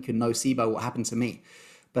 I don't think you can nocebo what happened to me.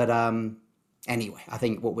 But anyway, I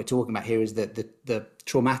think what we're talking about here is that the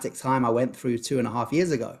traumatic time I went through 2.5 years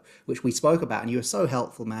ago, which we spoke about, and you were so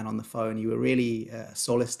helpful, man, on the phone. You were really a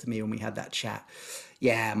solace to me when we had that chat.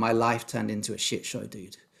 Yeah, my life turned into a shit show,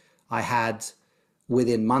 dude. I had,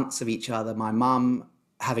 within months of each other, my mum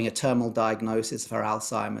having a terminal diagnosis for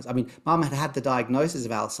Alzheimer's. I mean, mum had the diagnosis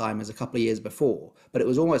of Alzheimer's a couple of years before, but it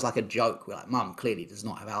was almost like a joke. We're like, mum clearly does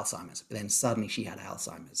not have Alzheimer's. But then suddenly she had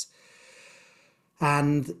Alzheimer's.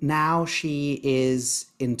 And now she is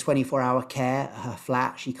in 24-hour care at her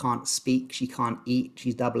flat. She can't speak, she can't eat,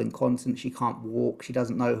 she's double incontinent, she can't walk, she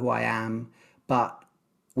doesn't know who I am. But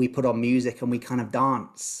we put on music and we kind of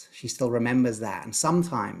dance. She still remembers that. And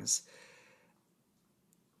sometimes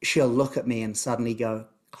she'll look at me and suddenly go,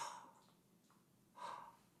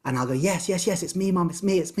 and I'll go, yes, it's me, mum, it's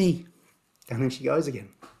me. And then she goes again.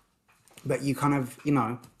 But you kind of,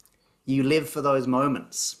 you live for those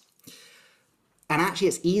moments. And actually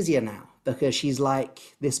it's easier now because she's like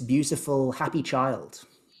this beautiful, happy child.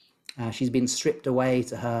 She's been stripped away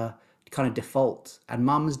to her kind of default. And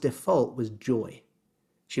mum's default was joy.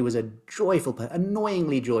 She was a joyful person,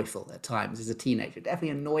 annoyingly joyful at times as a teenager,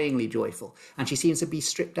 definitely annoyingly joyful. And she seems to be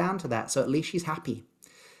stripped down to that. So at least she's happy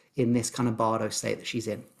in this kind of bardo state that she's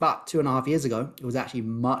in. But 2.5 years ago, it was actually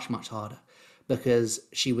much, much harder because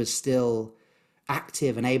she was still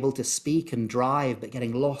active and able to speak and drive, but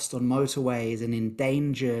getting lost on motorways and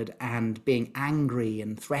endangered and being angry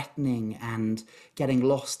and threatening and getting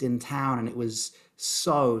lost in town. And it was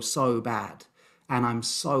so, so bad. And I'm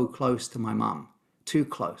so close to my mum. Too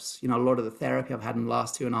close. A lot of the therapy I've had in the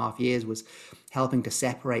last 2.5 years was helping to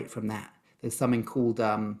separate from that. There's something called,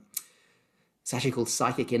 it's actually called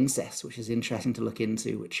psychic incest, which is interesting to look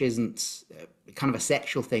into, which isn't kind of a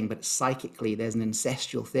sexual thing, but psychically there's an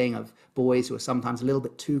incestual thing of boys who are sometimes a little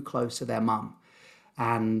bit too close to their mum.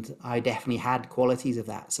 And I definitely had qualities of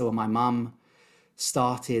that. So when my mum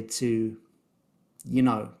started to,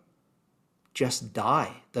 just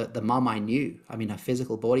die, the mum I knew, I mean, her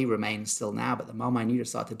physical body remains still now, but the mum I knew to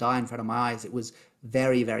start to die in front of my eyes, it was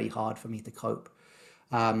very, very hard for me to cope.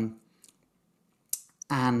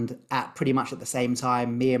 And at pretty much at the same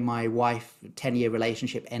time, me and my wife, 10-year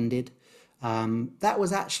relationship ended. That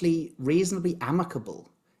was actually reasonably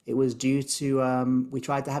amicable. It was due to, we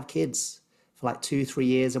tried to have kids for like 2-3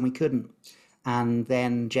 years and we couldn't. And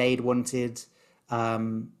then Jade wanted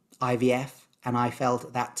IVF. And I felt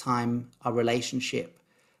at that time our relationship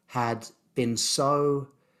had been so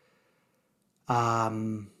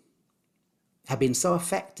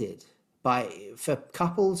affected for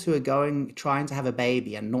couples who are trying to have a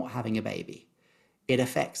baby and not having a baby. It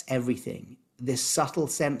affects everything. This subtle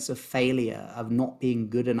sense of failure, of not being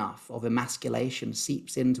good enough, of emasculation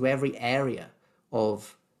seeps into every area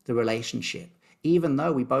of the relationship. Even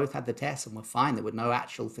though we both had the tests and were fine, there were no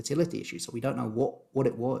actual fertility issues, so we don't know what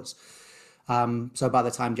it was. So by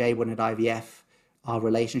the time Jade wanted IVF, our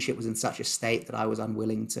relationship was in such a state that I was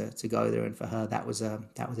unwilling to go there, and for her that was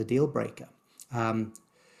a deal breaker.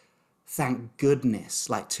 Thank goodness,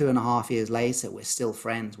 like 2.5 years later, we're still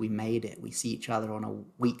friends. We made it. We see each other on a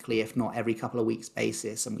weekly, if not every couple of weeks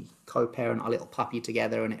basis, and we co-parent our little puppy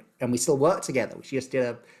together, and we still work together.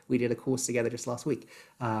 We did a course together just last week,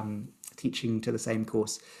 teaching to the same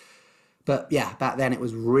course. But yeah, back then it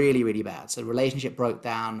was really, really bad. So the relationship broke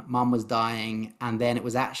down, mum was dying, and then it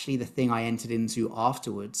was actually the thing I entered into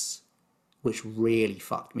afterwards, which really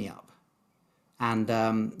fucked me up. And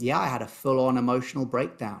I had a full-on emotional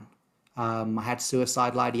breakdown. I had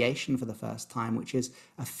suicidal ideation for the first time, which is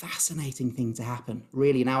a fascinating thing to happen.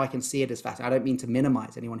 Really, now I can see it as fascinating. I don't mean to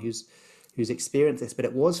minimize anyone who's experienced this, but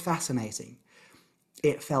it was fascinating.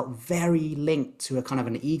 It felt very linked to a kind of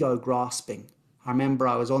an ego grasping. I remember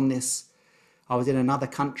I was in another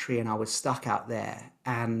country and I was stuck out there,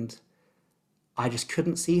 and I just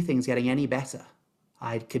couldn't see things getting any better.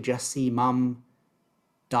 I could just see mum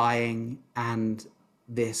dying and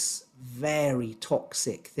this very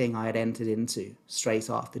toxic thing I had entered into straight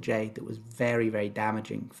after Jade that was very, very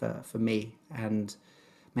damaging for me and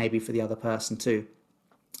maybe for the other person too.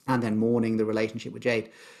 And then mourning the relationship with Jade.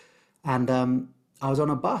 And I was on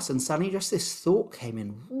a bus and suddenly just this thought came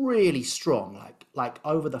in really strong, like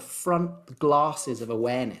over the front glasses of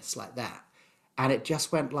awareness like that. And it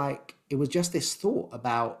just went like, it was just this thought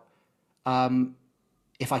about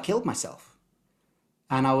if I killed myself.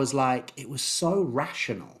 And I was like, it was so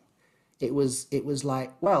rational. It was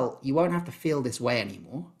like, well, you won't have to feel this way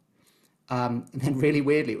anymore. And then really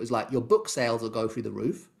weirdly, it was like your book sales will go through the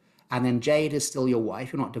roof. And then Jade is still your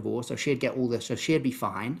wife. You're not divorced. So she'd get all this. So she'd be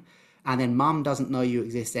fine. And then mum doesn't know you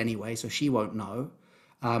exist anyway. So she won't know.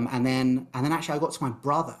 And then actually I got to my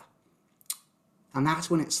brother. And that's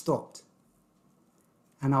when it stopped.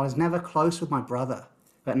 And I was never close with my brother.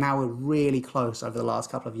 But now we're really close over the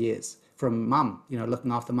last couple of years. From mum,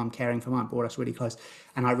 looking after mum, caring for mum, brought us really close.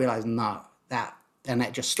 And I realized, and that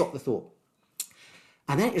just stopped the thought.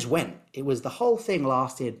 And then it just went. It was the whole thing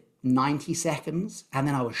lasted 90 seconds. And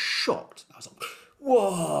then I was shocked. I was like,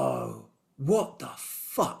 whoa, what the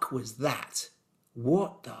fuck was that?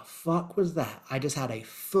 What the fuck was that? I just had a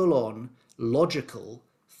full-on logical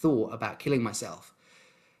thought about killing myself.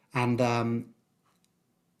 And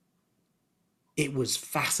it was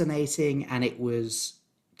fascinating and it was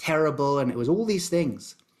terrible and it was all these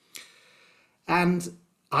things. And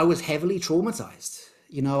I was heavily traumatized.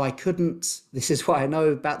 This is why I know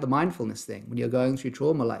about the mindfulness thing. When you're going through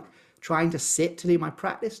trauma, like trying to sit to do my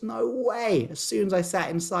practice, no way. As soon as I sat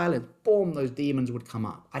in silence, boom, those demons would come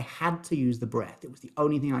up. I had to use the breath. It was the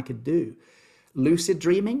only thing I could do. Lucid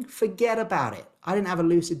dreaming, forget about it. I didn't have a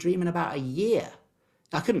lucid dream in about a year.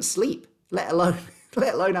 I couldn't sleep, let alone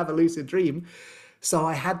have a lucid dream. So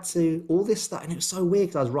I had to, all this stuff, and it was so weird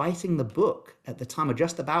because I was writing the book at the time, or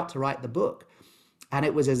just about to write the book. And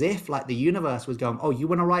it was as if like the universe was going, oh, you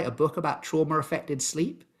want to write a book about trauma-affected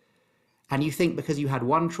sleep? And you think because you had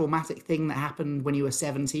one traumatic thing that happened when you were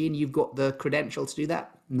 17, you've got the credential to do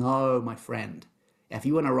that? No, my friend. If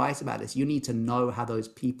you want to write about this, you need to know how those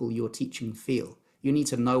people you're teaching feel. You need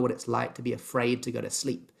to know what it's like to be afraid to go to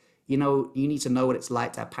sleep. You need to know what it's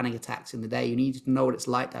like to have panic attacks in the day. You need to know what it's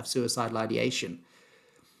like to have suicidal ideation.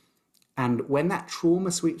 And when that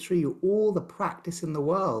trauma sweeps through you, all the practice in the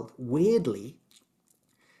world, weirdly,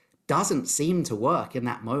 doesn't seem to work in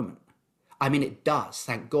that moment. I mean, it does.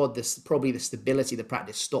 Thank God, probably the stability of the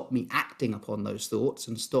practice stopped me acting upon those thoughts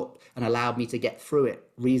and allowed me to get through it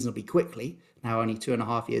reasonably quickly. Now, only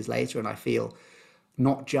 2.5 years later, and I feel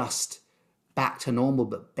not just back to normal,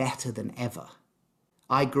 but better than ever.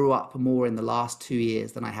 I grew up more in the last 2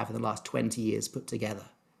 years than I have in the last 20 years put together.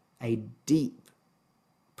 A deep,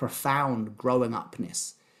 profound growing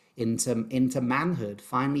upness into manhood,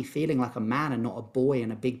 finally feeling like a man and not a boy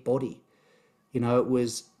in a big body. It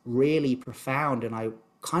was really profound, and I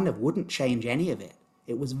kind of wouldn't change any of it.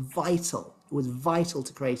 It was vital. It was vital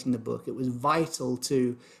to creating the book. It was vital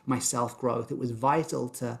to my self-growth. It was vital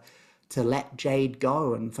to let Jade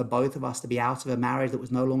go and for both of us to be out of a marriage that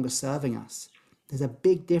was no longer serving us. There's a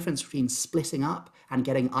big difference between splitting up and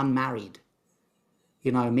getting unmarried.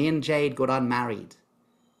 You know, me and Jade got unmarried.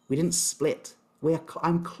 We didn't split.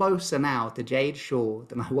 I'm closer now to Jade Shaw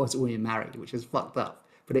than I was when we were married, which is fucked up,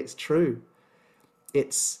 but it's true.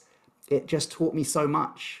 It just taught me so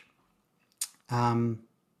much. And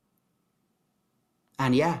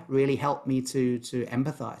yeah, really helped me to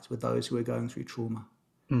empathize with those who are going through trauma.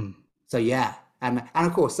 So yeah, and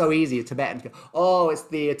of course, so easy, Tibetan, oh, it's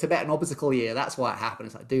the Tibetan obstacle year, that's why it happened.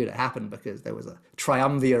 It's like, dude, it happened because there was a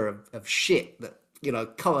triumvirate of shit that, you know,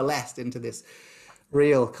 coalesced into this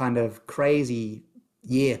real kind of crazy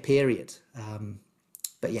year period.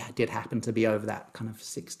 But yeah, it did happen to be over that kind of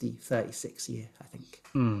 36 year, I think.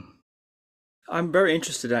 I'm very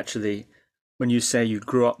interested, actually, when you say you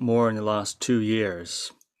grew up more in the last 2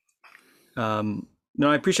 years. No,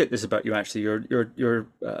 I appreciate this about you, actually. You're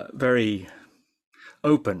very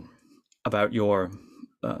open about your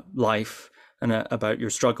life and about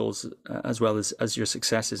your struggles as well as your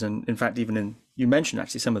successes. And in fact, you mentioned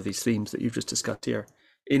actually some of these themes that you've just discussed here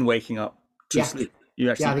in Waking Up to Sleep.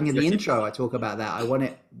 I think in the intro I talk about that. I want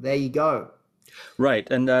it. There you go. Right,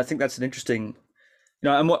 and I think that's an interesting. You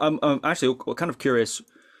know, I'm actually kind of curious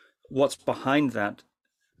what's behind that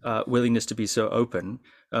willingness to be so open,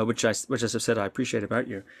 which as I've said, I appreciate about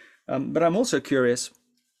you. But I'm also curious.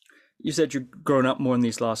 You said you've grown up more in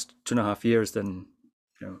these last 2.5 years than,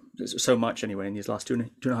 you know, so much anyway in these last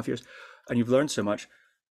 2.5 years, and you've learned so much.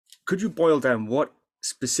 Could you boil down what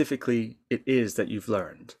specifically it is that you've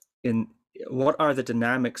learned? What are the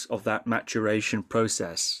dynamics of that maturation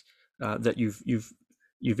process that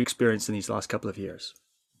you've experienced in these last couple of years?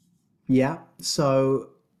 Yeah, so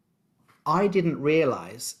I didn't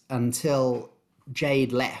realize until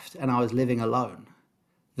Jade left and I was living alone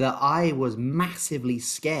that I was massively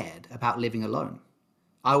scared about living alone.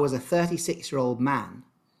 I was a 36-year-old man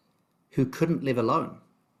who couldn't live alone.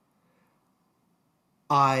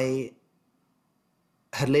 I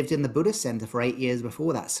had lived in the Buddhist center for 8 years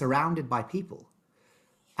before that, surrounded by people,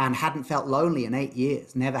 and hadn't felt lonely in 8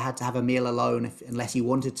 years, never had to have a meal alone unless you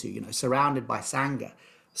wanted to, you know, surrounded by Sangha.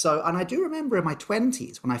 So, and I do remember in my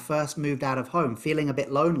 20s, when I first moved out of home, feeling a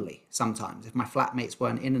bit lonely sometimes if my flatmates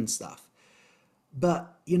weren't in and stuff.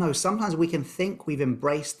 But, you know, sometimes we can think we've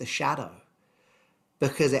embraced the shadow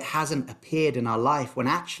because it hasn't appeared in our life when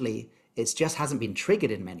actually it just hasn't been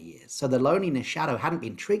triggered in many years. So the loneliness shadow hadn't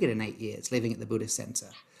been triggered in 8 years living at the Buddhist center.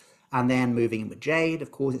 And then moving in with Jade,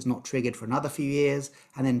 of course, it's not triggered for another few years.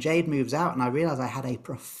 And then Jade moves out and I realized I had a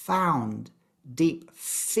profound, deep,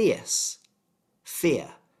 fierce fear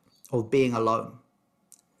of being alone.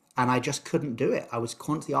 And I just couldn't do it. I was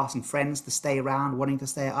constantly asking friends to stay around, wanting to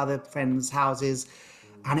stay at other friends' houses.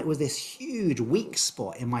 And it was this huge weak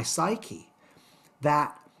spot in my psyche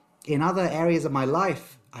that in other areas of my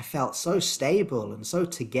life, I felt so stable and so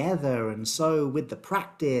together and so with the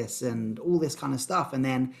practice and all this kind of stuff. And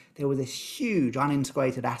then there was this huge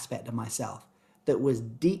unintegrated aspect of myself that was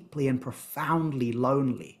deeply and profoundly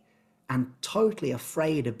lonely and totally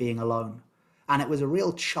afraid of being alone. And it was a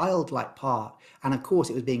real childlike part. And of course,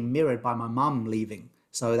 it was being mirrored by my mum leaving.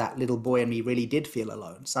 So that little boy in me really did feel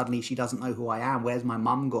alone. Suddenly, she doesn't know who I am. Where's my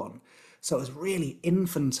mum gone? So it was really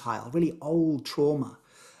infantile, really old trauma,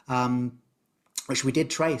 which we did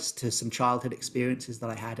trace to some childhood experiences that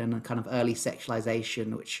I had and a kind of early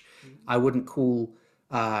sexualization, which I wouldn't call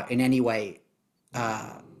in any way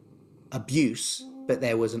abuse, but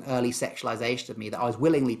there was an early sexualization of me that I was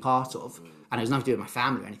willingly part of. And it was nothing to do with my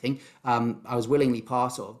family or anything. I was willingly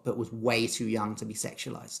part of, but was way too young to be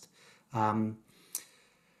sexualized.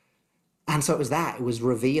 And so it was that. It was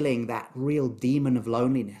revealing that real demon of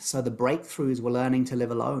loneliness. So the breakthroughs were learning to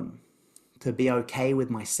live alone, to be okay with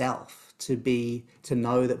myself, to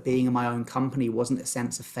know that being in my own company wasn't a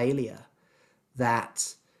sense of failure.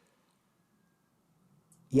 That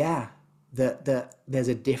there's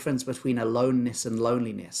a difference between aloneness and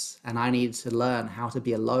loneliness. And I needed to learn how to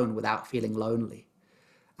be alone without feeling lonely.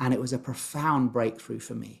 And it was a profound breakthrough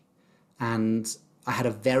for me. And I had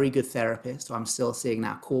a very good therapist who I'm still seeing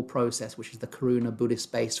now, Core Process, which is the Karuna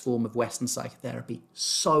Buddhist-based form of Western psychotherapy.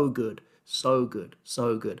 So good, so good,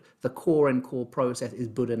 so good. The core and Core Process is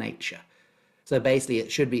Buddha nature. So basically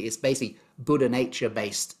it's basically Buddha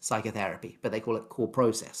nature-based psychotherapy, but they call it Core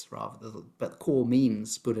Process but core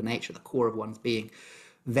means Buddha nature, the core of one's being.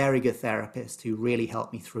 Very good therapist who really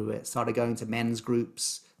helped me through it. Started going to men's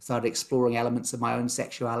groups, started exploring elements of my own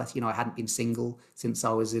sexuality. You know, I hadn't been single since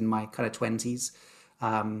I was in my kind of 20s.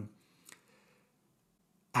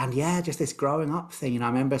 And yeah, just this growing up thing. And I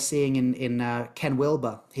remember seeing in Ken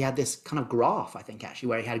Wilber, he had this kind of graph, I think, actually,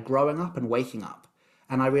 where he had growing up and waking up.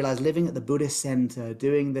 And I realized living at the Buddhist center,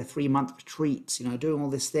 doing the 3-month retreats, doing all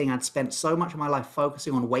this thing, I'd spent so much of my life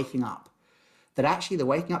focusing on waking up that actually the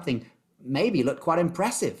waking up thing maybe looked quite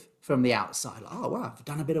impressive from the outside. Like, oh, wow, I've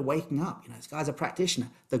done a bit of waking up. This guy's a practitioner.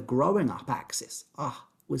 The growing up axis,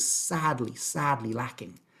 was sadly, sadly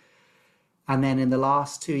lacking. And then in the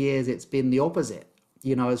last 2 years, it's been the opposite.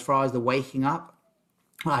 As far as the waking up,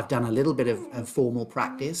 I've done a little bit of formal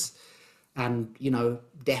practice and,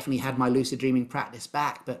 definitely had my lucid dreaming practice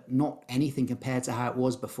back, but not anything compared to how it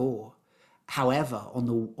was before. However,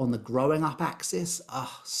 on the growing up axis,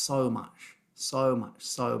 so much, so much,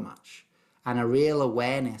 so much. And a real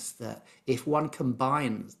awareness that if one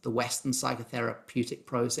combines the Western psychotherapeutic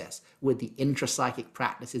process with the intrapsychic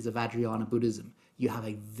practices of Vajrayana Buddhism, you have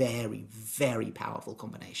a very, very powerful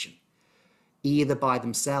combination. Either by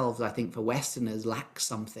themselves, I think for Westerners, lack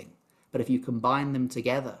something. But if you combine them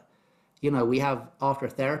together, we have, after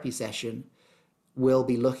a therapy session, we'll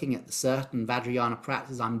be looking at the certain Vajrayana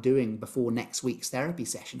practices I'm doing before next week's therapy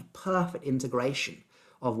session, a perfect integration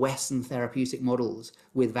of Western therapeutic models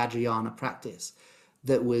with Vajrayana practice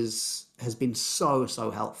that has been so,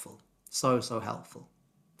 so helpful. So, so helpful.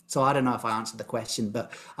 So I don't know if I answered the question,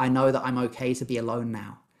 but I know that I'm okay to be alone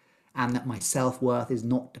now and that my self-worth is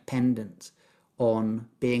not dependent on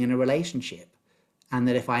being in a relationship. And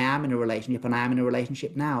that if I am in a relationship, and I am in a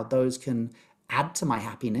relationship now, those can add to my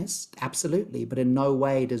happiness, absolutely, but in no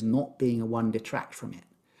way does not being a one detract from it.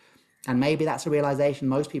 And maybe that's a realization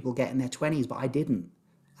most people get in their 20s, but I didn't.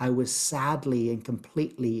 I was sadly and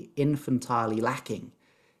completely infantilely lacking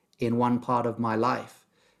in one part of my life,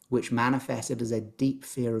 which manifested as a deep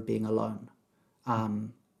fear of being alone.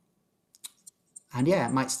 And yeah,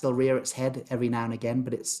 it might still rear its head every now and again,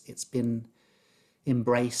 but it's been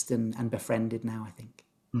embraced and befriended now, I think.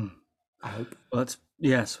 I hope. Well,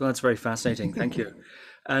 that's very fascinating. Thank you.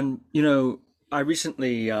 And, I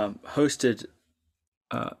recently hosted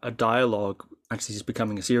a dialogue, actually it's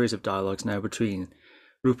becoming a series of dialogues now, between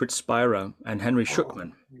Rupert Spira and Henry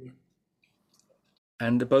Shukman.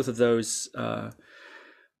 And both of those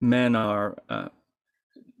men are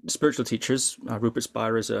spiritual teachers. Rupert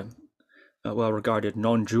Spira is a well-regarded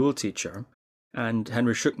non-dual teacher, and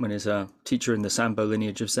Henry Shukman is a teacher in the Sambo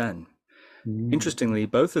lineage of Zen. Interestingly,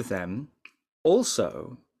 both of them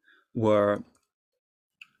also were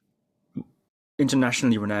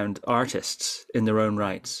internationally renowned artists in their own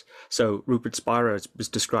rights. So Rupert Spira was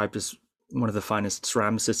described as one of the finest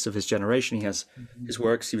ceramicists of his generation. He has his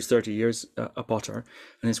works, he was 30 years a potter,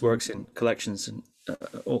 and his works in collections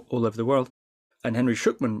all over the world. And Henry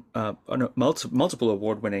Shukman, a multiple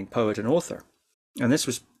award-winning poet and author. And this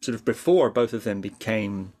was sort of before both of them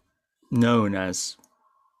became known as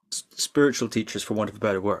spiritual teachers, for want of a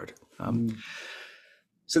better word.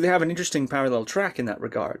 So they have an interesting parallel track in that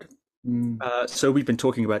regard. So we've been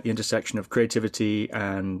talking about the intersection of creativity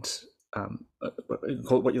and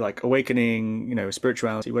call it what you like, awakening,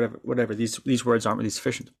 spirituality, whatever. These words aren't really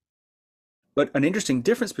sufficient. But an interesting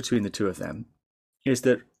difference between the two of them is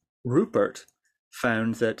that Rupert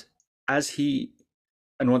found that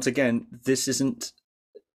and once again, this isn't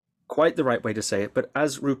quite the right way to say it, but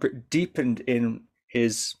as Rupert deepened in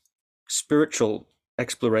his spiritual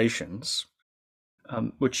explorations,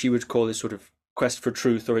 which he would call his sort of quest for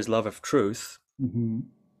truth or his love of truth,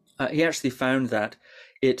 he actually found that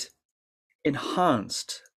it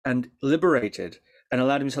enhanced and liberated and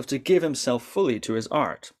allowed himself to give himself fully to his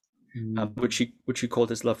art, which he called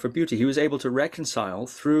his love for beauty. He was able to reconcile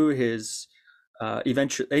through his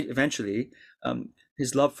eventually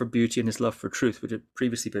his love for beauty and his love for truth, which had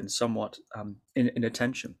previously been somewhat in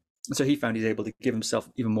attention. So he found he's able to give himself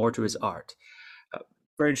even more to his art.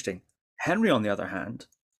 Very interesting. Henry, on the other hand,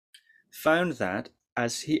 found that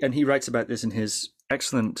he writes about this in his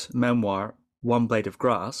excellent memoir, One Blade of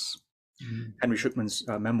Grass, Henry Shukman's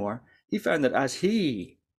memoir. He found that as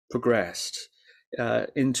he progressed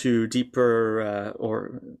into deeper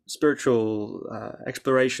or spiritual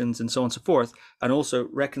explorations and so on and so forth, and also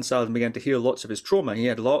reconciled and began to heal lots of his trauma. He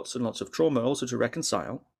had lots and lots of trauma also to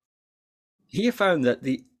reconcile. He found that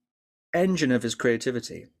the engine of his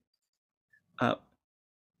creativity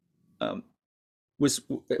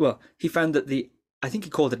he found that I think he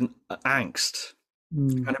called it an angst,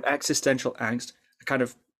 kind of existential angst, a kind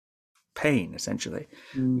of pain, essentially,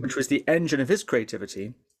 which was the engine of his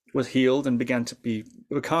creativity, was healed and began to be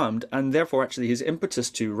calmed, and therefore actually his impetus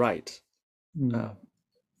to write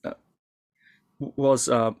was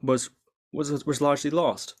largely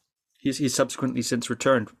lost. He's subsequently since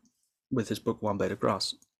returned with his book One Blade of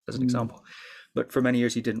Grass as an example. but for many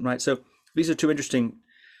years he didn't write. So these are two interesting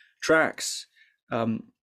tracks, I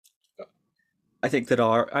think, that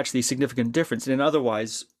are actually significant difference in an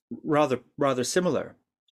otherwise rather similar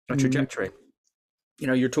trajectory. You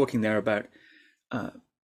know, you're talking there about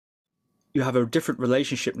you have a different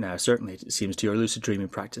relationship now, certainly, it seems, to your lucid dreaming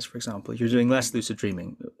practice, for example. You're doing less lucid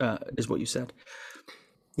dreaming, is what you said.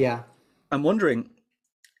 Yeah. I'm wondering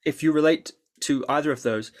if you relate to either of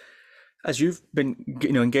those, as you've been,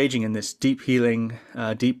 you know, engaging in this deep healing,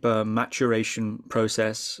 deep maturation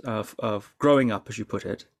process of growing up, as you put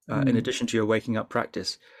it, in addition to your waking up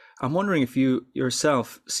practice. I'm wondering if you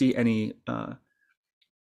yourself see any, how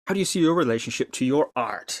do you see your relationship to your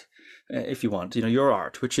art, if you want, you know, your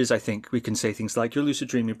art, which is, I think we can say things like your lucid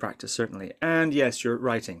dreaming practice, certainly. And yes, your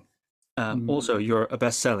writing. Also, you're a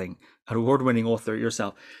best-selling, an award-winning author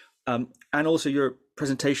yourself. And also your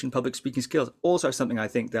presentation, public speaking skills, also something I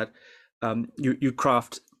think that you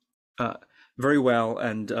craft very well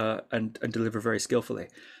and deliver very skillfully.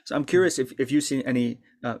 So I'm curious if you see any,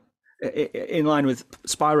 in line with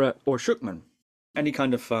Spira or Schuckman, any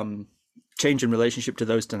kind of change in relationship to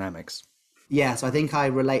those dynamics. Yeah, so I think I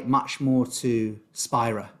relate much more to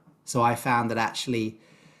Spira. So I found that actually,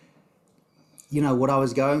 you know, what I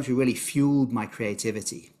was going through really fueled my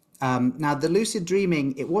creativity. Now, the lucid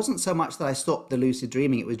dreaming, it wasn't so much that I stopped the lucid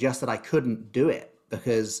dreaming, it was just that I couldn't do it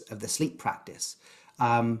because of the sleep practice.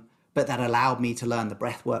 But that allowed me to learn the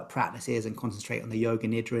breathwork practices and concentrate on the yoga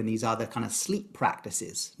nidra and these other kind of sleep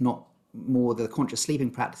practices, not more the conscious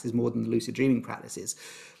sleeping practices more than the lucid dreaming practices.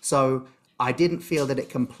 So I didn't feel that it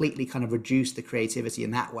completely kind of reduced the creativity in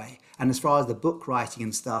that way. And as far as the book writing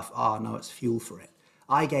and stuff, no, it's fuel for it.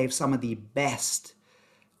 I gave some of the best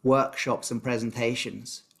workshops and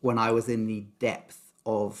presentations when I was in the depth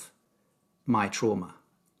of my trauma.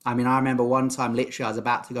 I mean, I remember one time, literally, I was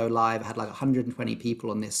about to go live. I had like 120 people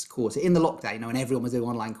on this course in the lockdown, you know, and everyone was doing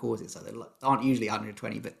online courses. So there aren't usually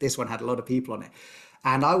 120, but this one had a lot of people on it.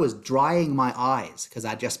 And I was drying my eyes because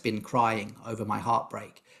I'd just been crying over my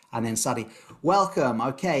heartbreak. And then suddenly, welcome,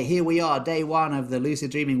 okay, here we are, day one of the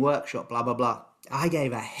lucid dreaming workshop, blah, blah, blah. I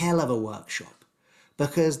gave a hell of a workshop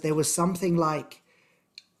because there was something like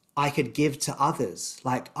I could give to others.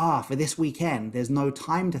 Like, for this weekend, there's no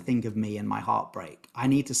time to think of me and my heartbreak. I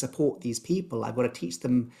need to support these people. I've got to teach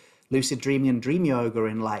them lucid dreaming and dream yoga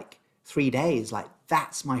in like 3 days. Like,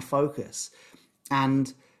 that's my focus.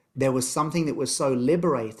 And there was something that was so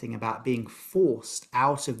liberating about being forced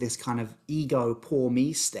out of this kind of ego, poor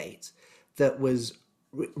me state that was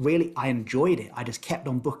really, I enjoyed it. I just kept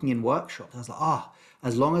on booking in workshops. I was like,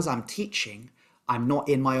 as long as I'm teaching, I'm not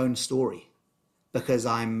in my own story because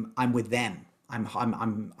I'm with them. I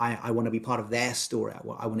want to be part of their story.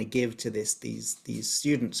 I want to give to these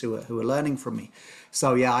students who are learning from me.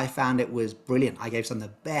 So yeah, I found it was brilliant. I gave some of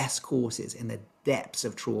the best courses in the depths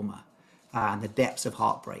of trauma and the depths of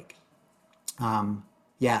heartbreak.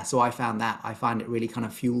 So I find it really kind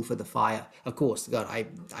of fuel for the fire. Of course, God,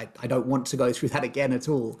 I don't want to go through that again at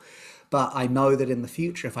all. But I know that in the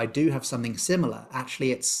future, if I do have something similar,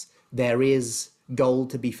 actually there is gold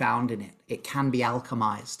to be found in it. It can be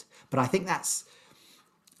alchemized. But I think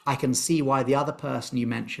I can see why the other person you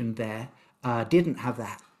mentioned there didn't have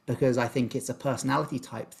that, because I think it's a personality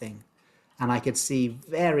type thing. And I could see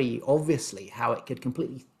very obviously how it could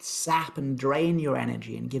completely sap and drain your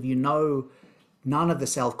energy and give you none of the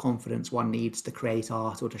self-confidence one needs to create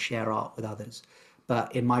art or to share art with others.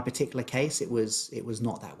 But in my particular case, it was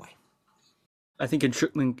not that way. I think in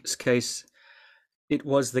Schuckman's case, it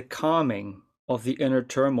was the calming of the inner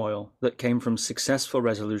turmoil that came from successful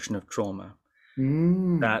resolution of trauma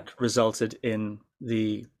that resulted in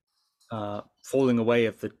the falling away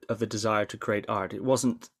of the desire to create art. It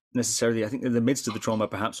wasn't necessarily, I think, in the midst of the trauma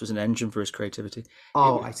perhaps was an engine for his creativity.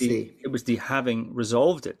 I see. It was the having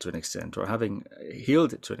resolved it to an extent, or having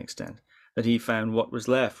healed it to an extent, that he found what was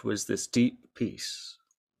left was this deep peace.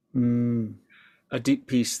 A deep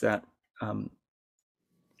peace that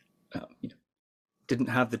didn't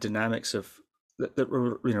have the dynamics of that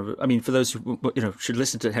were, I mean, for those who should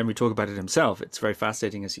listen to Henry talk about it himself, it's very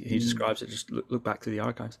fascinating as he describes it. Just look back to the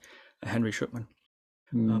archives, Henry Schuckman.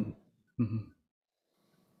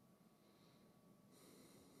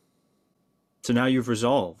 So now you've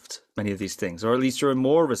resolved many of these things, or at least you're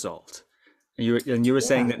more resolved. And you were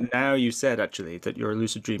saying that now, you said actually that your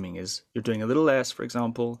lucid dreaming is you're doing a little less, for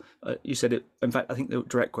example. You said it, in fact, I think the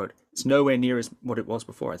direct quote, it's nowhere near as what it was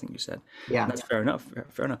before, I think you said. Yeah. And that's fair enough.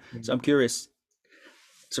 Fair enough. So I'm curious,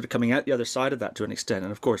 sort of coming out the other side of that to an extent.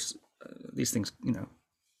 And of course, these things,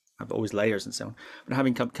 have always layers and so on. But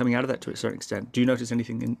having coming out of that to a certain extent, do you notice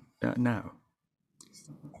anything now?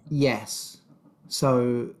 Yes.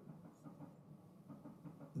 So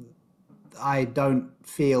I don't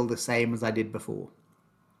feel the same as I did before.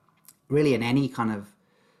 Really, in any kind of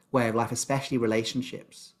way of life, especially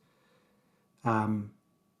relationships.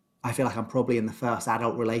 I feel like I'm probably in the first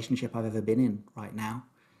adult relationship I've ever been in right now,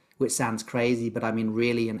 which sounds crazy, but I mean,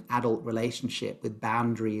 really an adult relationship with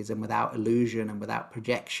boundaries and without illusion and without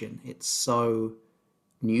projection. It's so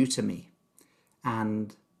new to me.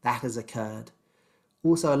 And that has occurred.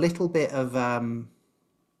 Also, a little bit of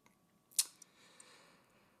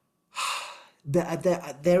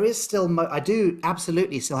there is still I do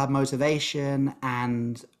absolutely still have motivation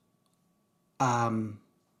and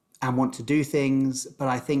want to do things, but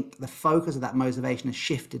I think the focus of that motivation has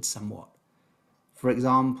shifted somewhat. For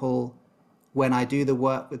example, when I do the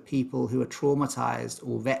work with people who are traumatized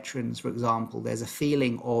or veterans, for example, there's a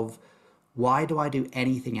feeling of, why do I do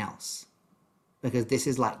anything else? Because this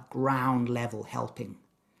is like ground level helping.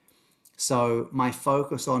 So my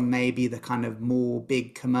focus on maybe the kind of more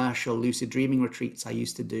big commercial lucid dreaming retreats I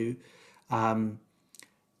used to do,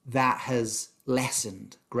 that has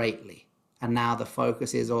lessened greatly. And now the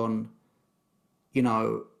focus is on, you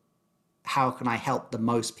know, how can I help the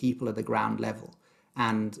most people at the ground level?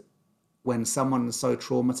 And when someone is so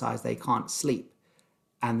traumatized they can't sleep,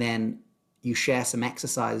 and then you share some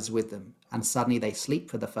exercises with them and suddenly they sleep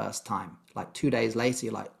for the first time, like 2 days later,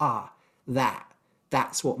 you're like,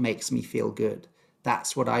 that's what makes me feel good.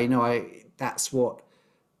 That's what that's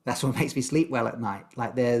what makes me sleep well at night.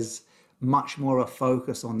 Like there's much more a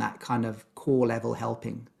focus on that kind of core level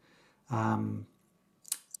helping.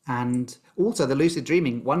 And also the lucid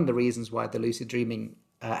dreaming, one of the reasons why the lucid dreaming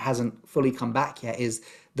hasn't fully come back yet is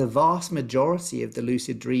the vast majority of the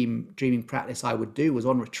lucid dreaming practice I would do was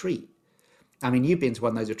on retreat. I mean, you've been to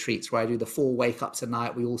one of those retreats where I do the 4 wake-ups a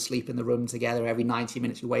night. We all sleep in the room together. Every 90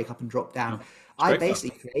 minutes, you wake up and drop down. I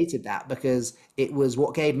basically created that because it was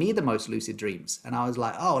what gave me the most lucid dreams. And I was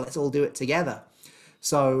like, oh, let's all do it together.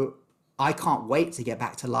 So I can't wait to get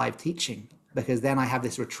back to live teaching, because then I have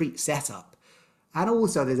this retreat set up. And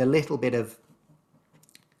also there's a little bit of,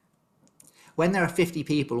 when there are 50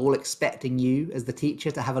 people all expecting you as the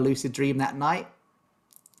teacher to have a lucid dream that night,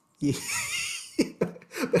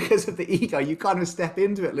 because of the ego, you kind of step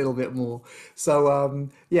into it a little bit more. So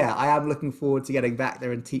yeah, I am looking forward to getting back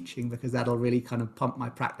there and teaching, because that'll really kind of pump my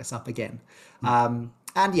practice up again. And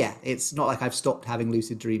yeah, it's not like I've stopped having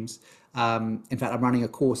lucid dreams. In fact, I'm running a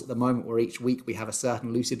course at the moment where each week we have a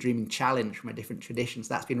certain lucid dreaming challenge from a different tradition.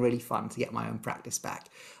 So that's been really fun to get my own practice back.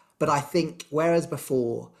 But I think whereas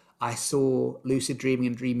before I saw lucid dreaming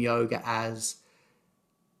and dream yoga as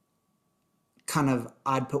kind of,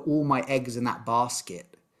 I'd put all my eggs in that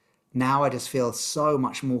basket. Now I just feel so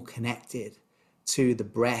much more connected to the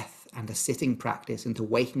breath and to sitting practice and to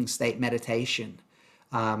waking state meditation,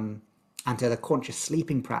 and to the conscious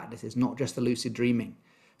sleeping practices, not just the lucid dreaming.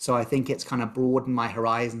 So I think it's kind of broadened my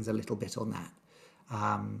horizons a little bit on that.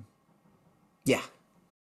 Yeah.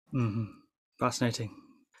 Mm-hmm. Fascinating.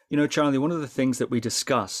 You know, Charlie, one of the things that we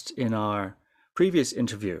discussed in our previous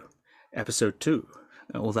interview, episode 2,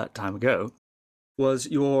 all that time ago, was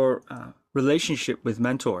your relationship with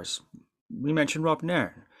mentors. We mentioned Rob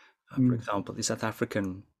Nairn, for example, the South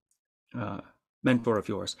African mentor of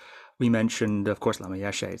yours. We mentioned, of course, Lama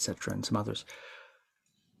Yeshe, etc., and some others.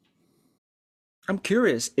 I'm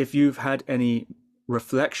curious if you've had any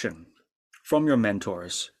reflection from your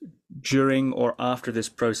mentors during or after this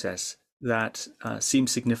process that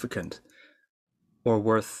seems significant or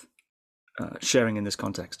worth sharing in this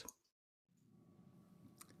context.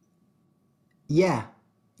 Yeah,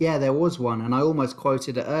 there was one. And I almost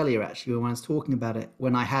quoted it earlier, actually, when I was talking about it,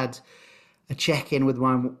 when I had a check-in with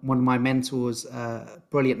one of my mentors, a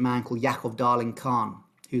brilliant man called Yakov Darling Khan,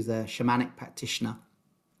 who's a shamanic practitioner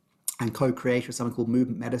and co-creator of something called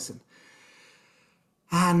movement medicine.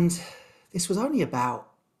 And this was only about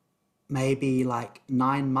maybe like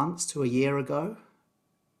 9 months to a year ago,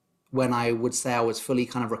 when I would say I was fully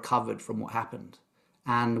kind of recovered from what happened.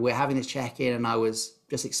 And we're having this check-in, and I was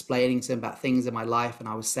just explaining to him about things in my life, and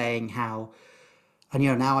I was saying how, and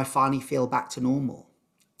now I finally feel back to normal.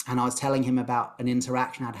 And I was telling him about an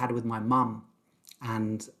interaction I'd had with my mum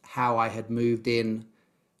and how I had moved in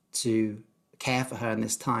to care for her in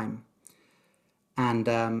this time.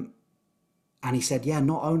 And he said, yeah,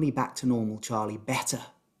 not only back to normal, Charlie, better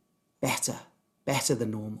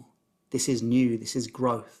than normal. This is new, this is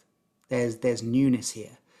growth. There's newness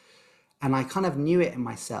here. And I kind of knew it in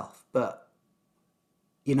myself, but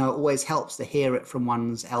it always helps to hear it from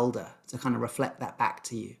one's elder, to kind of reflect that back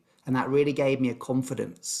to you. And that really gave me a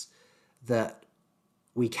confidence that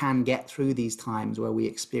we can get through these times where we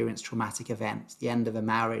experience traumatic events, the end of a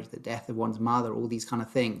marriage, the death of one's mother, all these kind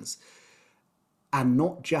of things. and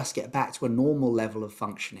not just get back to a normal level of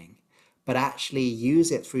functioning, but actually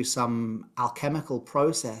use it through some alchemical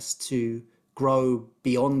process to grow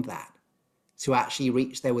beyond that, to actually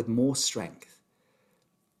reach there with more strength.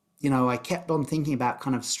 You know, I kept on thinking about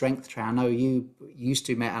kind of strength training. I know you used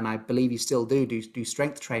to, and I believe you still do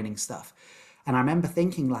strength training stuff. And I remember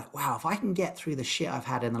thinking like, wow, if I can get through the shit I've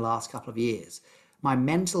had in the last couple of years, my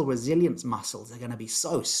mental resilience muscles are going to be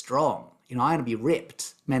so strong. You know, I'm going to be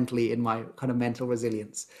ripped mentally in my kind of mental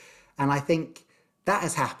resilience. And I think that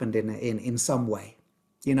has happened in some way.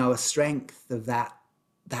 You know, a strength of that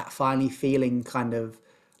finally feeling kind of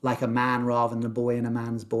like a man rather than a boy in a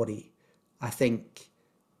man's body. I think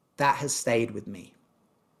that has stayed with me.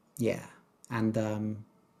 Yeah. And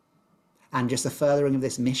just a furthering of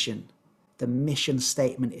this mission. The mission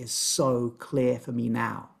statement is so clear for me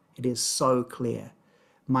now. It is so clear.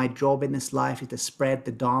 My job in this life is to spread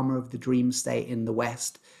the Dharma of the dream state in the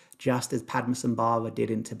West, just as Padmasambhava did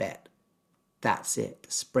in Tibet. That's it.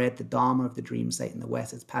 To spread the Dharma of the dream state in the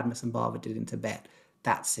West, as Padmasambhava did in Tibet.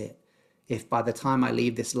 That's it. If by the time I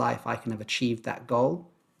leave this life, I can have achieved that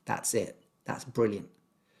goal, that's it. That's brilliant.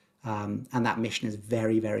 And that mission is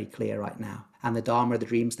very, very clear right now. And the Dharma of the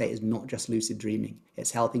dream state is not just lucid dreaming.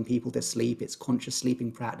 It's helping people to sleep. It's conscious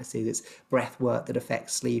sleeping practices. It's breath work that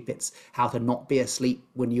affects sleep. It's how to not be asleep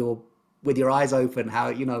when you're with your eyes open, how,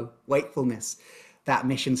 you know, wakefulness. That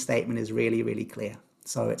mission statement is really, really clear.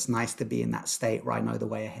 So it's nice to be in that state where I know the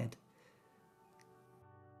way ahead.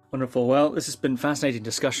 Wonderful. Well, this has been fascinating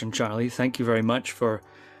discussion, Charlie. Thank you very much for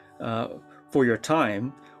your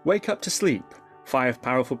time. Wake up to sleep. 5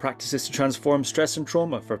 powerful practices to transform stress and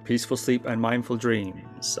trauma for peaceful sleep and mindful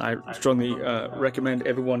dreams. I strongly recommend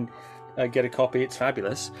everyone get a copy. It's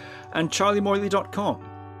fabulous. And charliemorley.com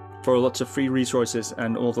for lots of free resources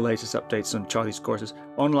and all the latest updates on Charlie's courses.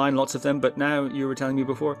 Online, lots of them, but now, you were telling me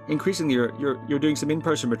before, increasingly you're doing some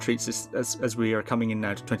in-person retreats as we are coming in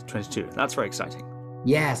now to 2022. That's very exciting.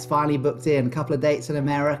 Yes, finally booked in. A couple of dates in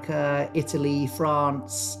America, Italy,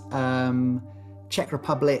 France, Czech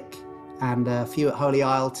Republic, and a few at Holy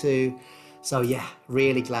Isle too. So yeah,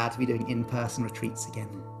 really glad to be doing in-person retreats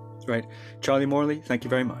again. That's right. Charlie Morley, thank you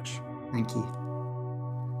very much. Thank you.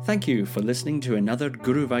 Thank you for listening to another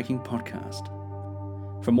Guru Viking podcast.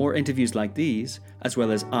 For more interviews like these, as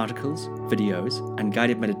well as articles, videos, and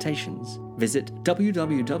guided meditations, visit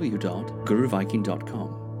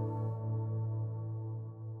www.guruviking.com.